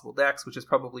all possible decks, which is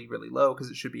probably really low because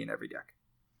it should be in every deck.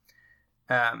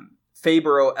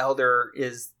 Fabro Elder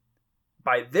is,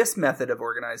 by this method of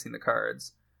organizing the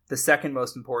cards, the second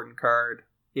most important card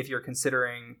if you're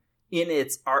considering in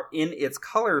its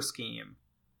color scheme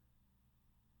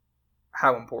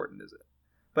how important is it.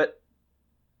 But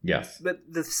yes. But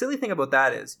the silly thing about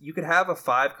that is you could have a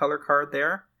 5-color card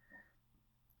there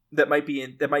that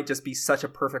might just be such a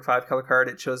perfect 5-color card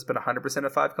it shows up in 100%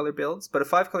 of 5-color builds. But if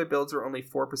 5-color builds are only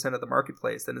 4% of the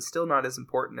marketplace, then it's still not as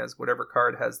important as whatever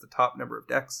card has the top number of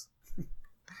decks.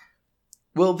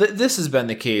 Well, this has been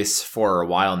the case for a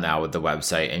while now with the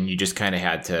website, and you just kind of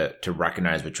had to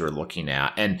recognize what you were looking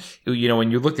at. And when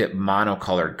you looked at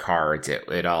monocolored cards,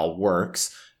 it all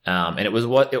works. And it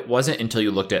wasn't until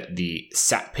you looked at the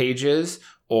set pages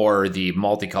or the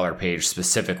multicolor page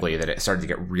specifically that it started to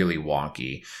get really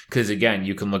wonky. Because again,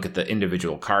 you can look at the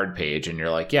individual card page and you're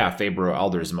like, yeah, Fabro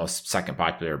Elder is the second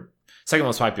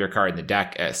most popular card in the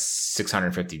deck at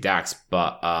 650 decks,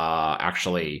 but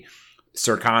actually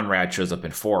Sir Conrad shows up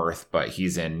in 4th, but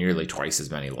he's in nearly twice as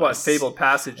many lists. Well, Fabled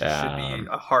Passage should be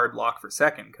a hard lock for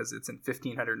second because it's in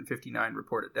 1,559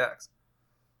 reported decks.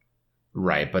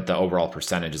 Right, but the overall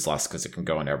percentage is less because it can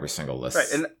go into every single list.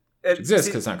 Right, Which exists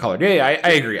because it's not colored. Yeah,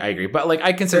 I agree. But like,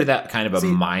 I consider that kind of a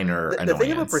minor annoyance. The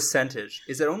thing about percentage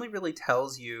is it only really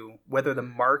tells you whether the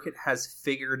market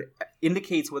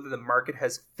indicates whether the market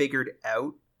has figured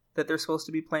out that they're supposed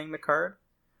to be playing the card,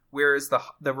 whereas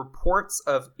the reports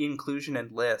of inclusion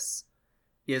and lists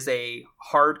is a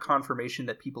hard confirmation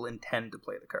that people intend to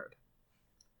play the card.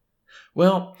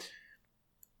 Well,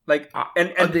 like,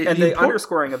 the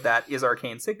underscoring of that is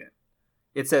Arcane Signet.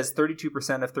 It says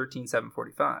 32% of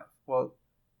 13,745. Well,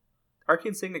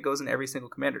 Arcane Signet goes in every single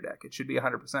commander deck. It should be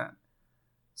 100%.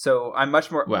 So I'm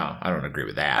much more... Well, I don't agree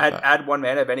with that. Add 1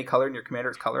 mana of any color in your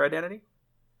commander's color identity.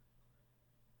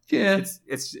 Yeah.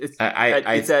 It's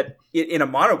in a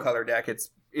monocolor deck,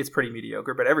 it's pretty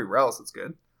mediocre, but everywhere else it's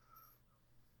good.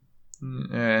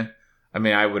 I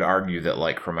mean, I would argue that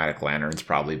like Chromatic Lantern's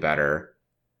probably better.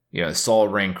 You know, Sol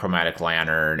Ring, Chromatic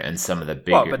Lantern, and some of the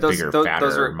bigger,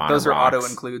 fatter mono those are rocks. auto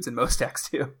includes in most decks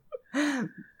too.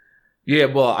 Yeah,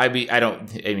 well, I'm not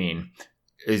going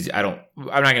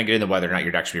to get into whether or not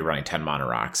your deck should be running 10 mono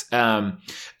rocks. The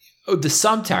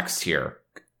subtext here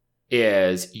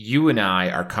is you and I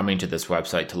are coming to this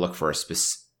website to look for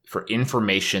for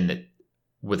information that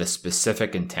with a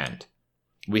specific intent.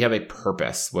 We have a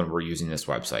purpose when we're using this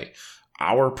website.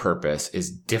 Our purpose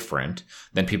is different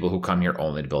than people who come here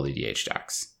only to build EDH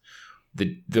decks.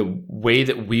 The way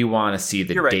that we want to see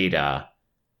the data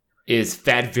is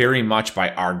fed very much by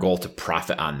our goal to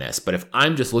profit on this. But if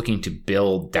I'm just looking to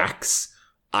build decks,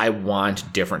 I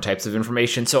want different types of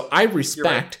information. So I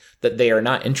respect that they are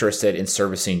not interested in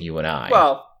servicing you and I.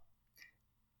 Well,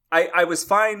 I was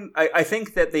fine. I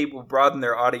think that they will broaden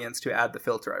their audience to add the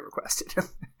filter I requested.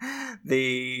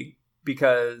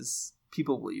 Because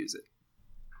people will use it.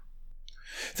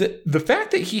 The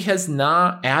fact that he has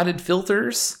not added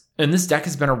filters, and this deck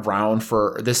has been around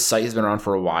this site has been around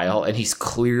for a while, and he's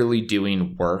clearly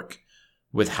doing work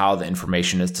with how the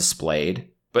information is displayed,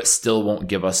 but still won't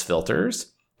give us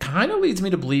filters, kind of leads me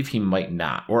to believe he might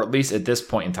not, or at least at this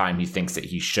point in time, he thinks that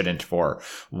he shouldn't for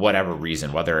whatever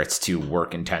reason, whether it's too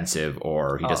work intensive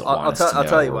or he doesn't want us to know. I'll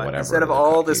tell you what, instead of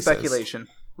all the speculation,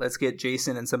 let's get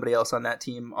Jason and somebody else on that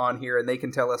team on here, and they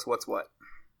can tell us what's what.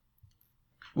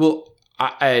 Well,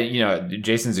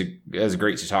 Jason's is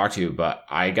great to talk to, but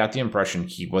I got the impression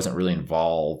he wasn't really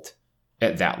involved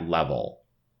at that level.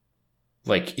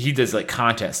 Like, he does like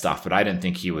content stuff, but I didn't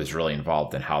think he was really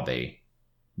involved in how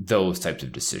those types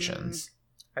of decisions.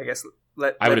 I guess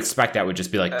I would expect that would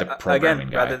just be like the programming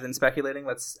again, guy. rather than speculating,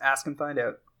 let's ask and find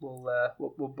out. We'll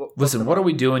listen. What are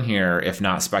we doing here if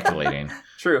not speculating?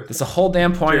 True. That's the whole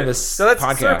damn point of this podcast. So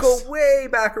let's circle way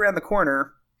back around the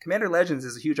corner. Commander Legends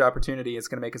is a huge opportunity. It's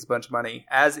going to make us a bunch of money,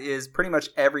 as is pretty much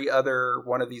every other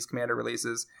one of these Commander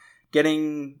releases.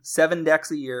 Getting 7 decks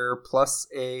a year plus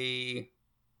 8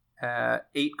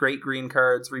 great green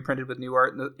cards reprinted with new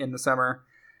art in the summer,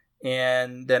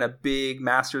 and then a big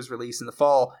Masters release in the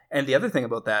fall. And the other thing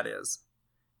about that is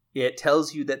it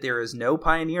tells you that there is no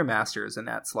Pioneer Masters in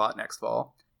that slot next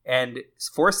fall. And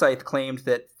Forsyth claimed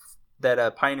that a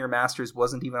Pioneer Masters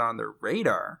wasn't even on their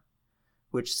radar,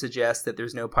 which suggests that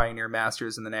there's no Pioneer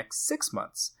Masters in the next 6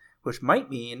 months, which might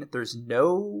mean there's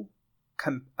no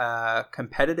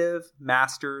competitive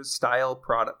Masters style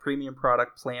premium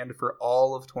product planned for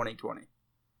all of 2020.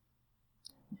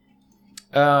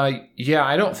 Yeah,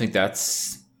 I don't think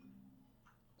that's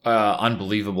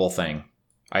unbelievable thing.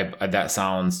 That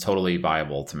sounds totally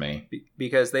viable to me.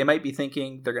 Because they might be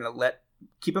thinking they're going to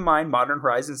keep in mind, Modern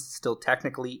Horizons is still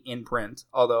technically in print,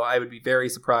 although I would be very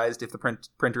surprised if the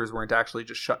printers weren't actually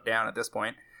just shut down at this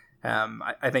point.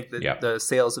 I think that the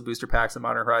sales of booster packs in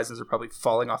Modern Horizons are probably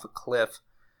falling off a cliff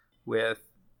with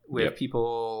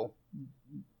people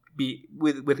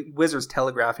with Wizards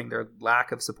telegraphing their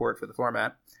lack of support for the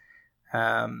format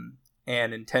and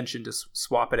intention to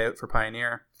swap it out for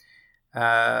Pioneer.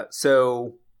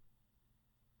 So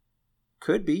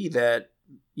could be that,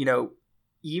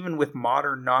 even with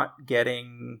Modern not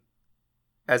getting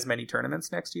as many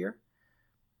tournaments next year,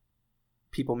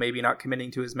 people maybe not committing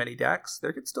to as many decks,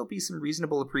 there could still be some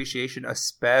reasonable appreciation,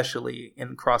 especially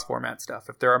in cross-format stuff.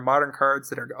 If there are Modern cards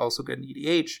that are also good in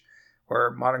EDH,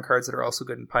 or Modern cards that are also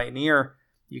good in Pioneer,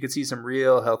 you could see some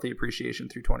real healthy appreciation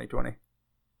through 2020.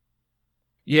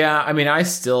 Yeah, I mean, I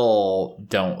still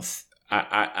don't...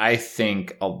 I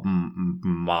think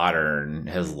Modern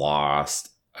has lost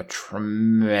a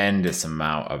tremendous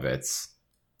amount of its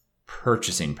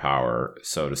purchasing power,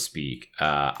 so to speak.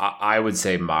 I would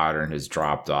say Modern has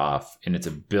dropped off in its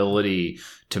ability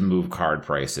to move card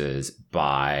prices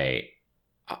by,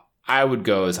 I would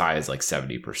go as high as like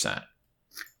 70%.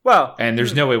 Well, and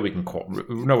there's no way to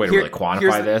really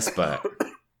quantify this, but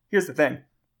here's the thing.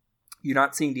 You're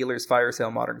not seeing dealers fire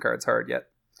sale Modern cards hard yet.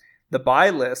 The buy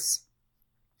lists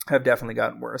have definitely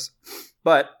gotten worse.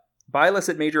 But buy lists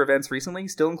at major events recently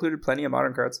still included plenty of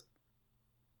Modern cards.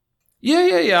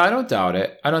 Yeah. I don't doubt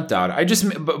it.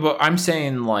 But I'm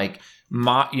saying, like,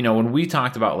 when we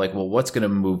talked about, like, well, what's going to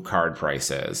move card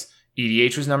prices?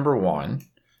 EDH was number 1,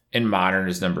 and Modern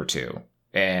is number 2.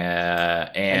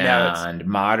 And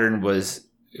Modern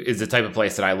is the type of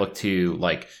place that I look to,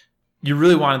 like, you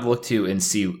really wanted to look to and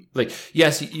see, like,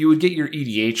 yes, you would get your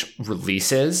EDH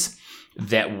releases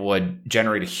that would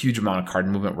generate a huge amount of card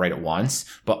movement right at once.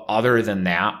 But other than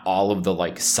that, all of the,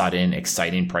 like, sudden,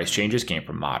 exciting price changes came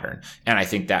from Modern. And I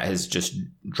think that has just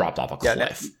dropped off a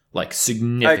cliff, like,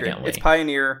 significantly. It's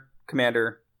Pioneer,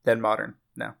 Commander, then Modern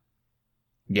now.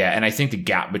 Yeah, and I think the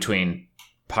gap between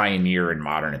Pioneer and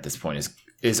Modern at this point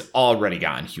is already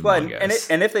gotten humongous. Well,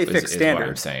 and if they fix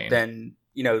Standard, then,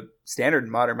 Standard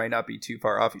and Modern might not be too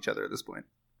far off each other at this point.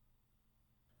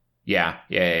 Yeah.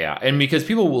 And because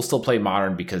people will still play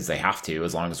Modern because they have to,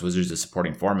 as long as Wizards is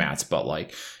supporting formats. But,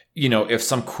 like, if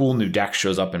some cool new deck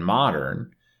shows up in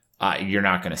Modern, you're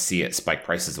not going to see it spike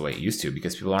prices the way it used to,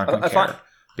 because people aren't going to care.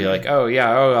 Be like,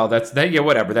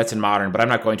 whatever, that's in Modern, but I'm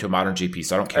not going to a Modern GP,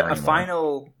 so I don't care anymore. A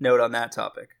final note on that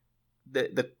topic.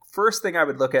 The first thing I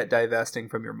would look at divesting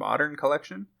from your Modern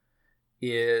collection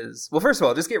is, well, first of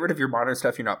all, just get rid of your Modern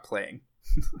stuff you're not playing.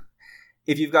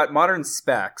 If you've got Modern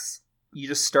specs, you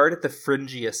just start at the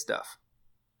fringiest stuff.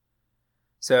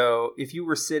 So if you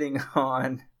were sitting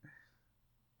on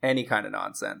any kind of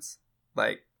nonsense,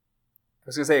 like, I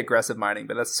was going to say aggressive mining,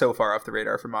 but that's so far off the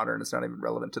radar for Modern, it's not even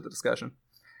relevant to the discussion.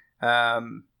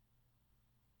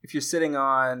 If you're sitting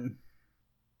on,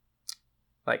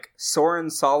 like, Sorin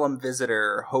Solemn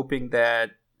Visitor, hoping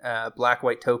that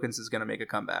Black-White Tokens is going to make a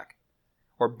comeback,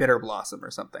 or Bitter Blossom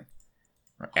or something.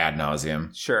 Ad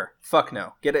nauseum. Sure. Fuck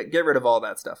no. Get rid of all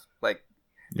that stuff. Like,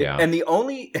 yeah. And the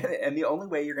only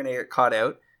way you're going to get caught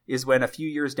out is when a few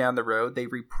years down the road they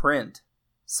reprint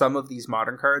some of these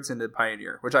Modern cards into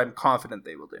Pioneer, which I'm confident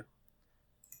they will do.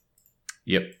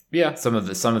 Yep. Yeah. Some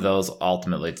of those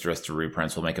ultimately just to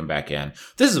reprints will make them back in.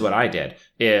 This is what I did,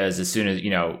 is as soon as,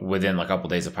 within a couple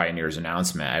days of Pioneer's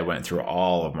announcement, I went through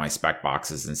all of my spec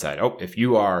boxes and said, if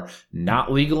you are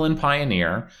not legal in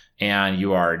Pioneer and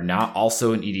you are not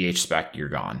also an EDH spec, you're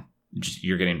gone.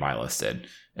 You're getting buy listed.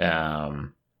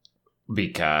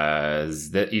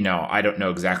 Because I don't know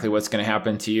exactly what's going to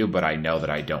happen to you, but I know that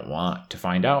I don't want to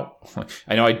find out.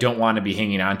 I know I don't want to be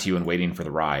hanging on to you and waiting for the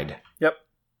ride. Yep.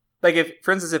 Like,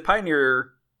 for instance, if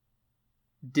Pioneer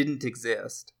didn't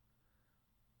exist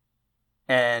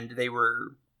and they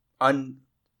were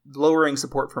lowering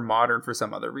support for Modern for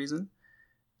some other reason,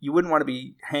 you wouldn't want to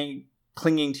be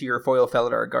clinging to your foil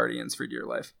Felidar Guardians for dear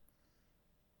life.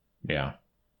 Yeah.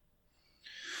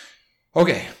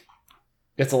 Okay.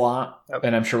 It's a lot,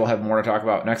 and I'm sure we'll have more to talk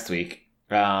about next week.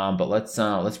 But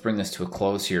let's bring this to a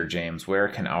close here, James. Where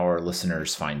can our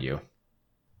listeners find you?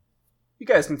 You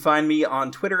guys can find me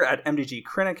on Twitter at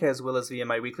MDGCrinic, as well as via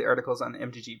my weekly articles on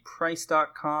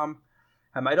MDGprice.com.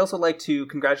 I'd also like to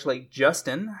congratulate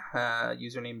Justin,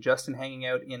 username Justin, hanging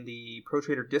out in the Pro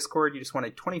Trader Discord. You just won a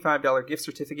 $25 gift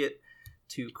certificate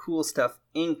to Cool Stuff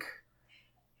Inc.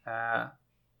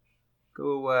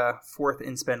 Go forth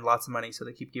and spend lots of money so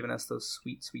they keep giving us those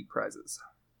sweet, sweet prizes.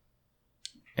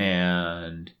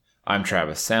 And I'm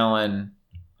Travis Salen.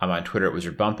 I'm on Twitter at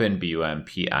WizardBumpin,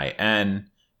 BUMPIN.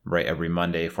 Right every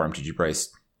Monday for MTG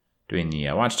Price, doing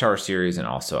the Watchtower series and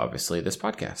also, obviously, this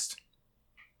podcast.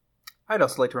 I'd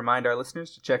also like to remind our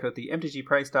listeners to check out the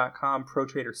MTGprice.com Pro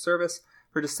Trader service.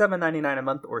 For just $7.99 a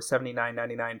month or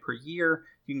 $79.99 per year,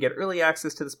 you can get early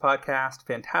access to this podcast,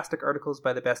 fantastic articles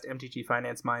by the best MTG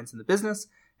finance minds in the business,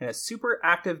 and a super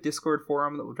active Discord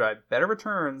forum that will drive better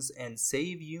returns and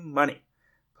save you money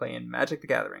playing Magic the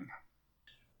Gathering.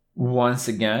 Once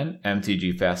again,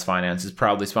 MTG Fast Finance is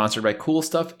proudly sponsored by Cool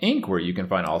Stuff Inc., where you can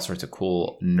find all sorts of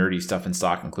cool, nerdy stuff in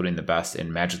stock, including the best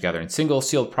in Magic the Gathering single,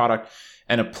 sealed product,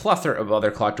 and a plethora of other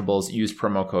collectibles. Use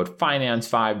promo code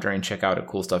FINANCE5 during checkout at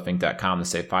CoolStuffInc.com to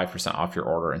save 5% off your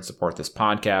order and support this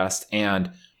podcast.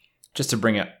 And just to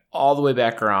bring it all the way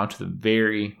back around to the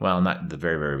not the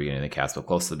very, very beginning of the cast, but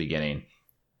close to the beginning,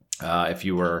 if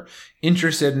you were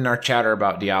interested in our chatter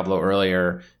about Diablo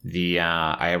earlier,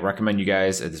 I recommend you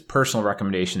guys, this personal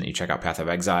recommendation, that you check out Path of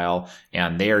Exile,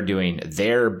 and they are doing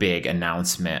their big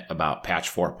announcement about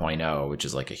patch 4.0, which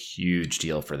is like a huge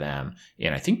deal for them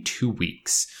in, I think, 2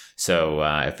 weeks. So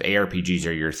if ARPGs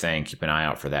are your thing, keep an eye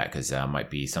out for that, because it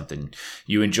might be something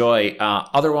you enjoy.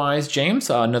 Otherwise, James,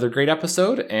 another great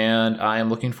episode, and I am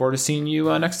looking forward to seeing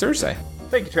you next Thursday.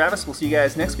 Thank you, Travis. We'll see you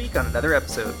guys next week on another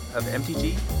episode of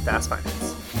MTG Fast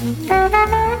Finance.